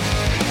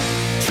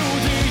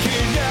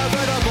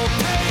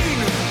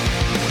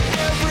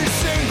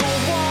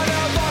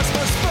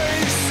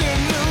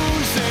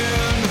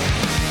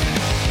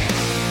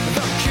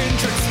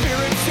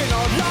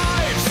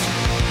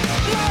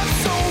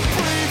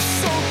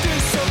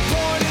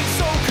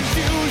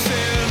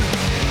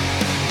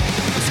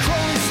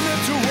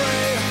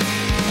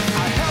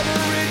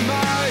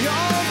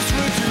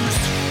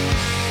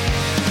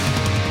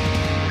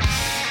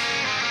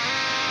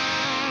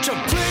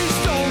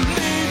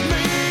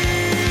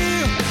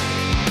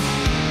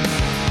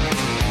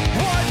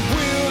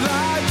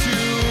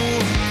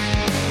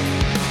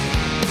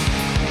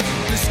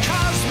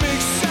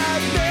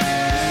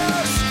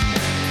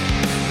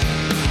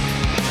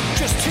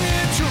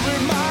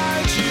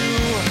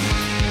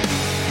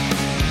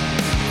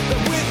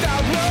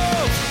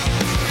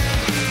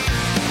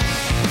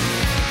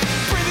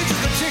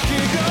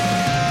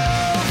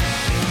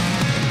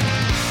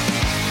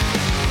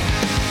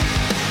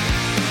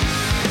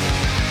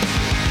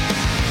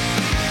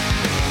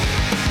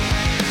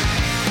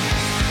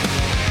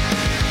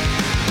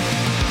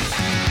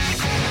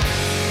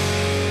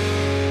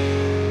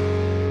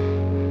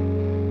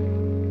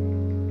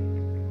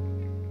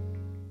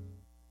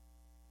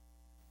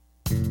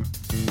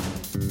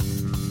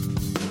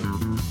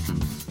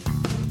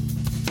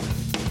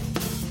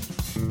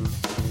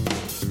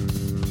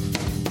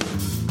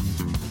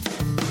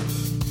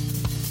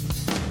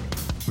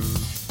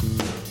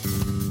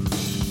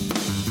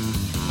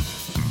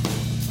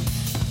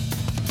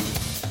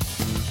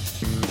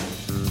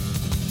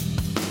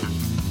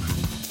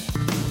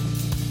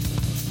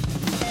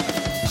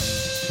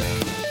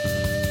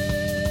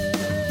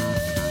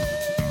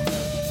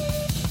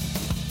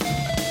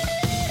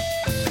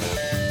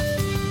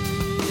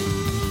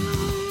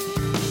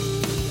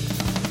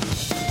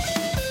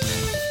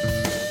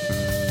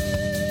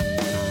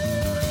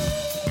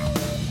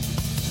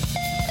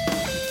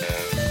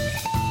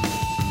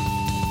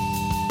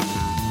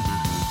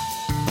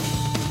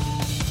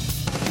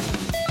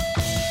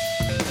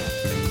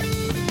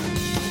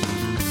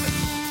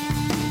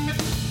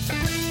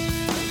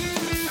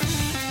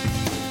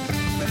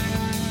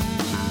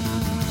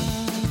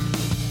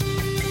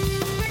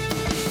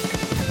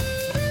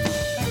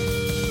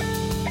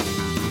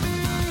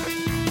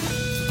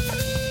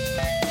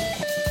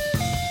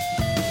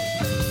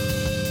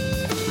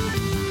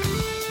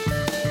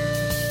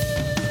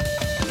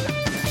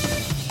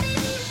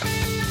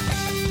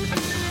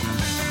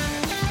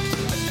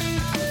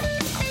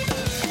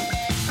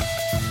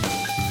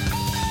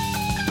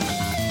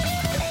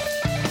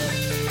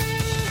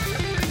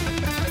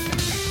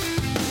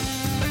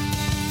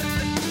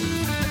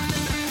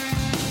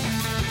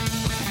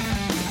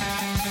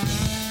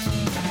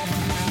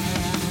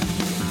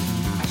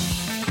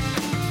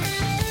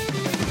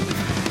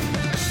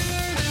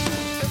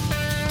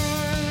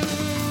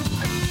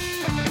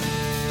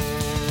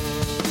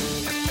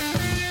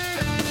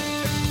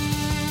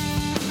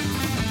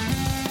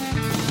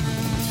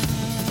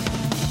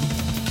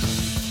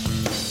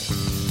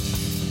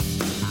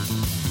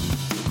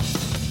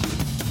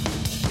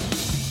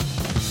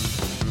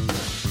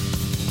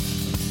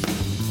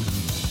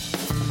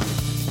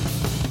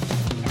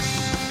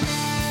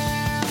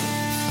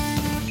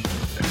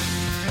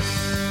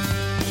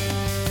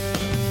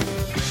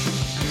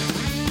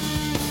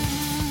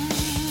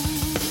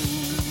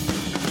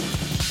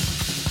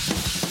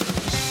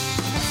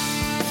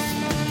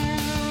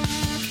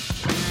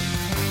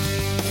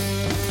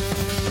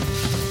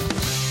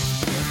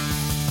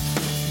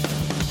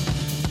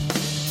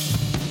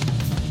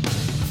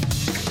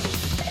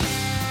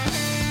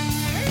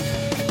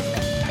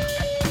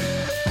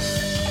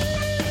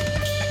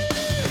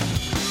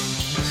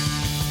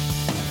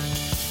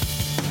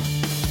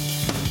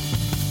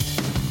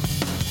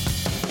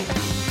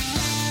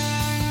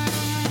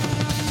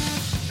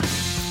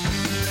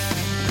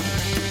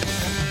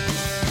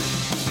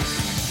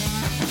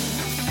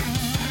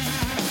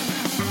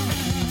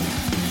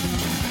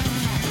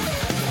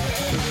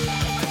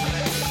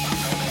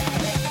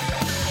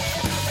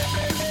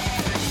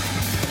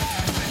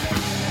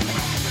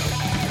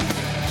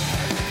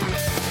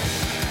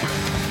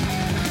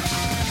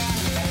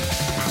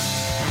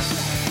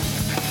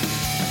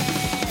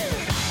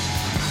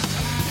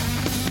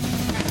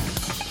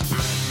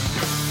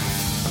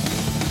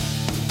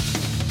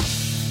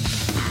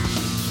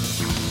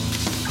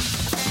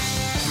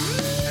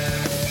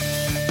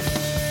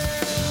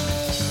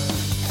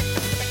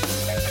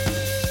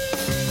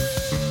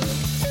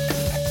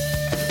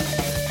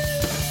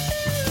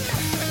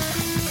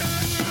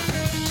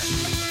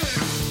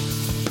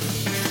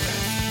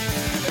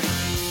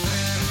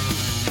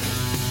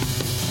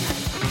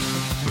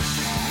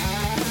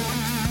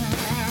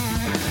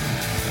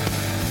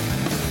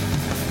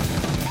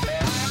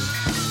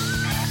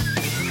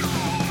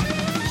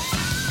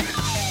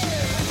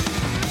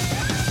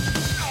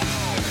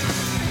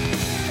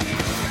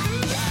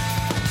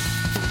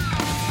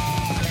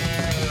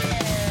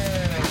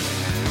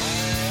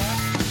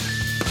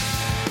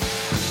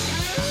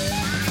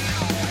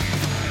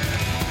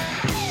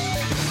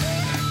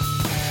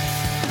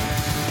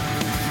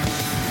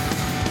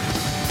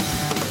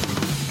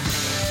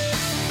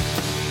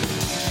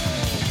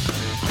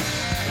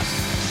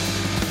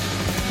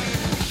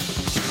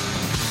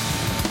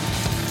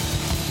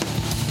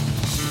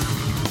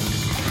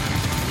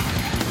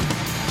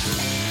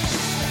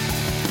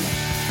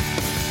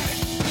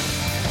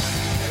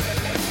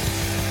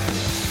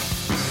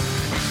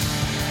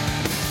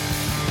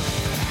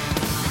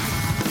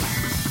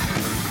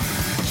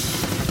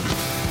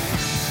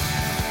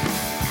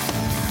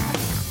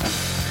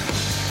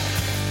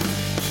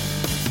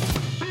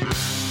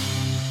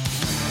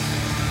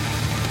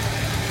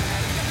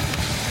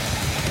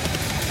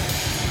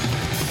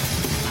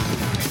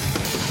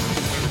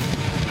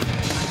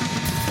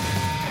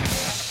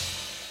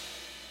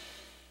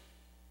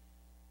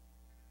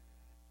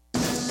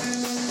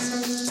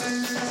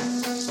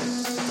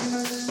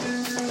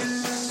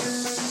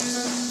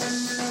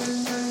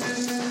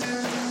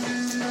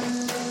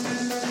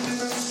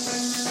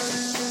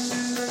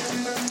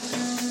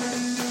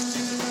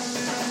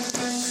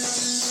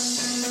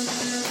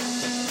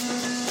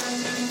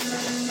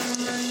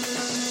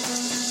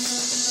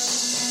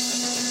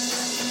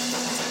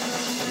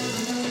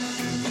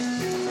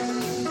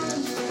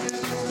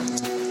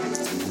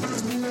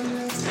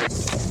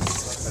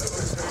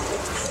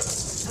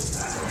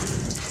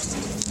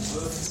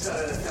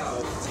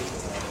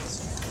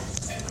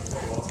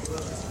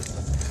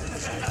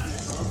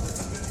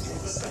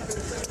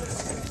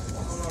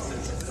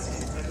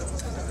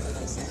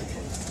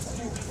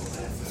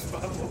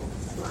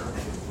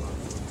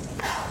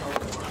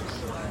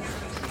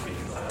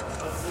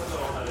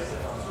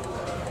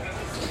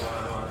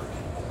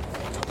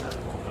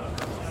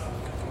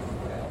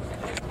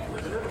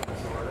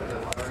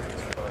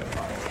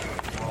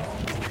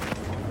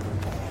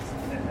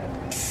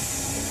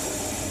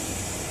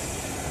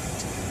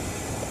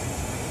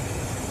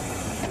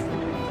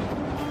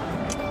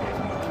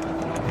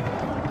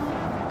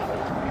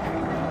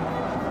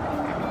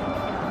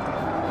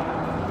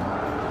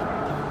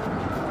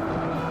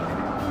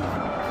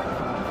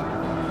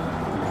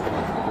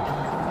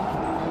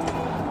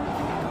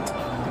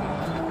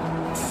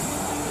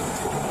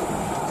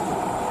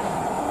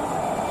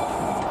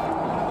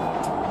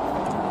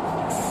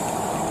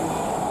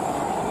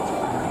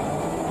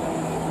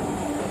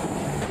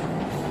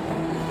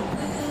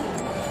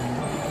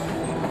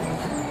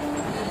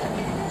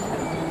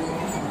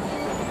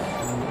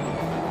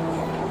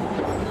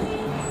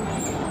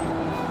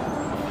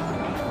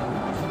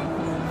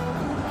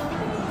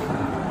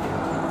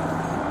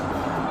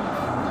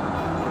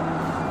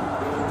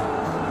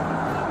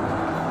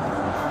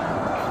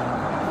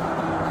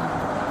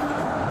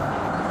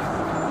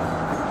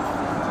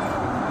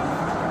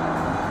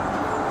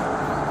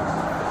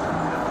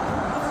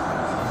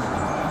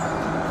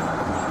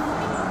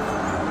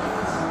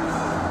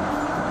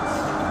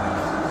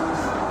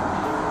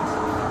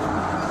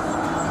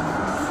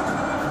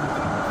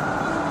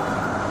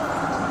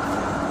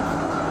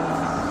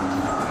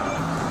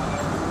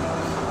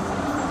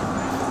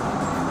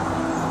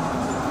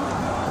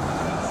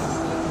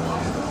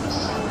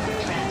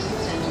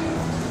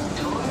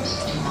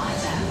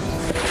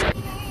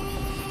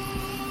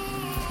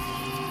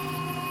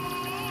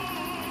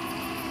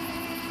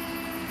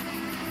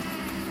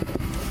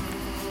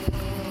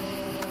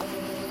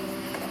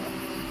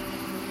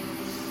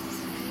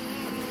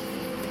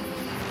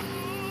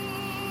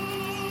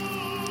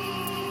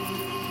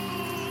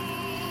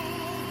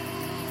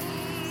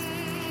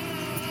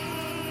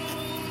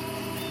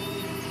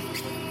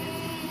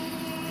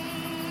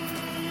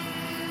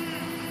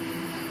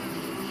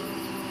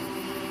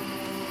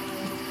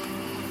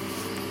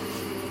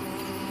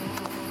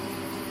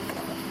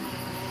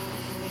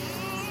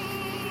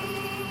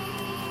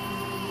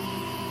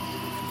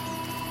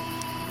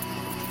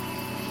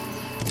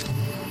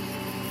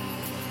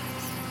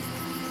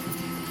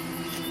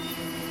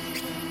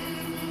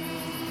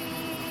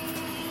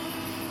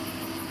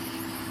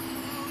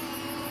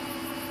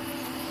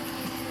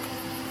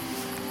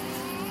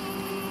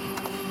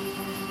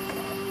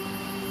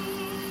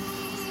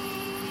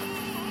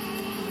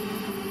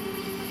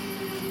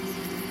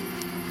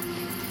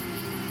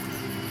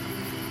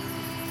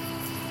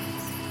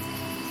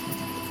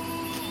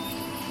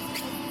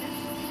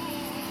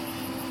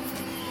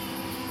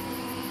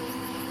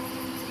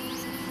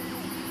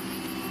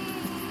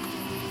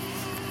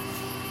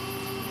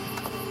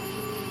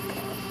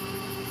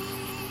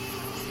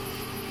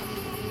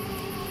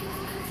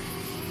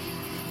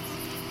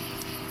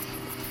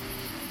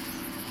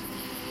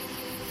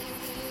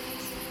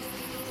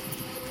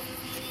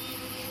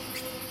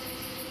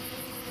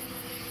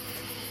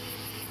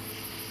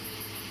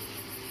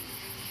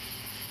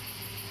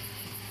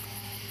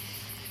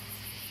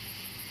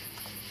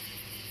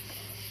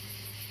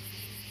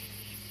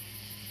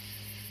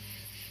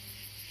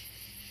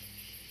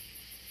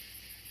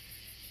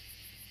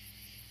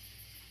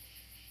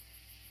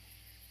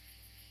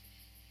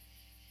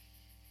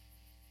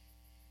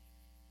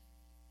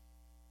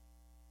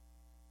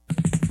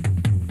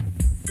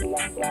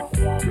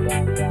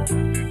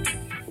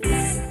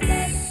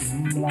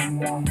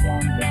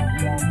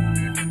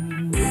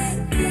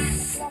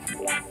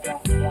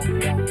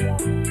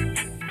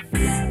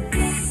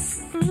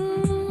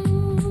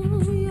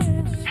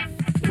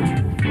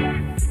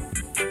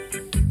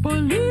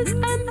 Police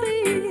and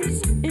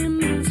thieves in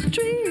the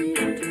street,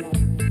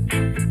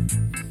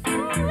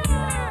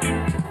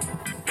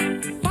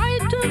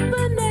 fighting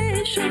the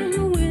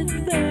nation with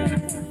their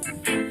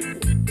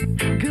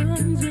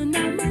guns and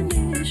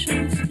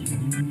ammunition.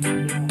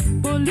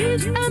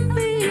 Police and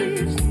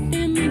thieves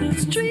in the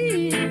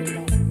street,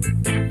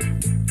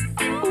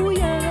 oh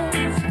yes.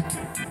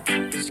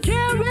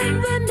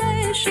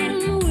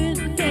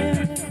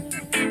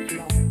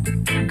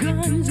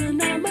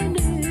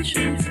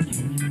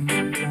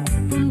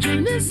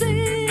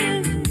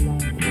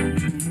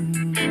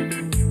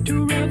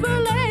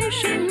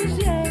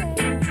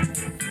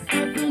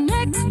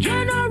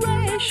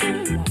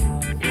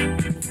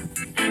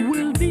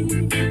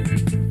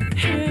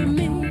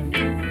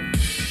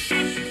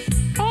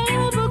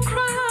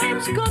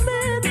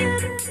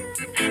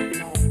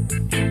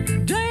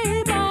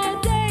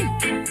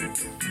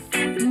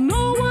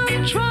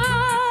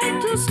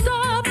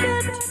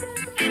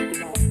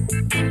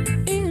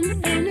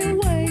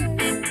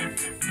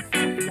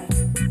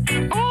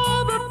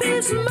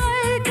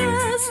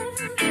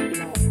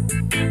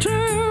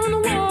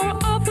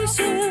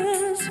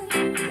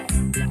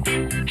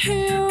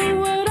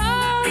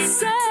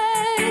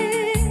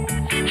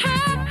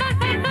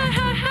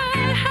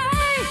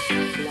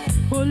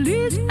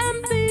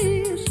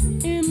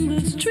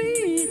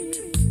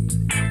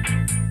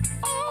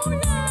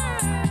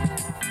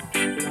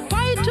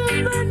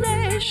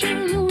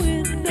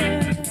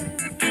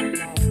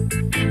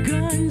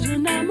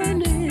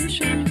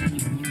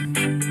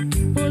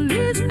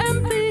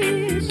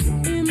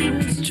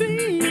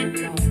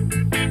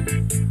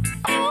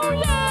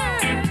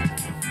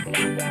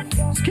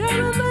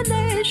 scaring the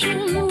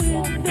nation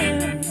with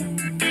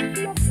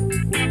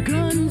their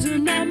guns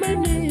and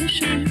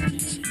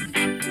ammunitions.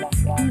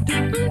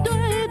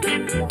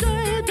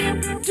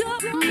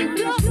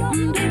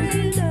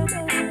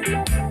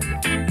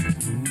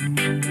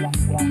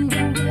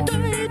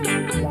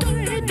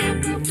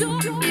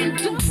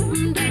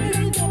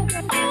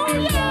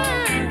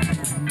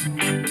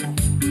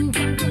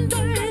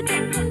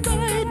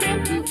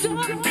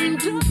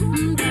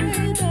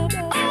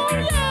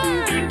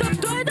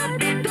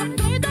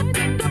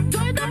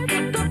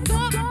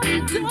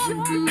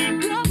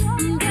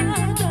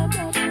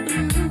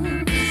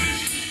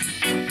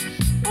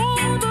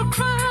 All the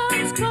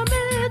crimes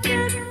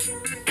committed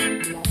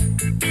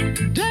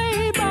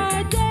day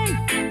by day,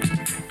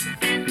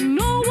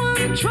 no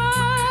one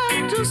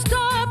tried to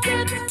stop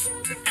it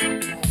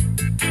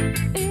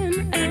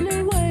in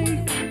any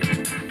way.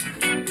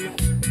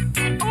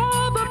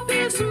 All the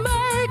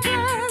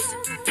peacemakers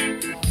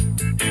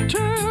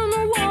turn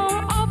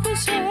war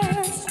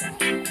officers.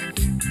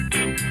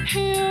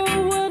 Hear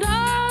what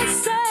I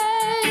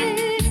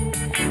say.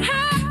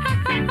 Hey,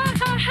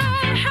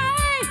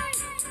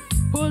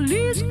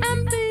 police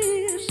and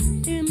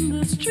thieves in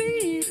the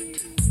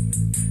street.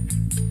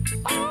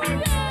 Oh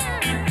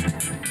yeah,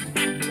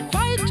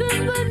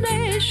 fighting the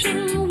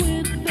nation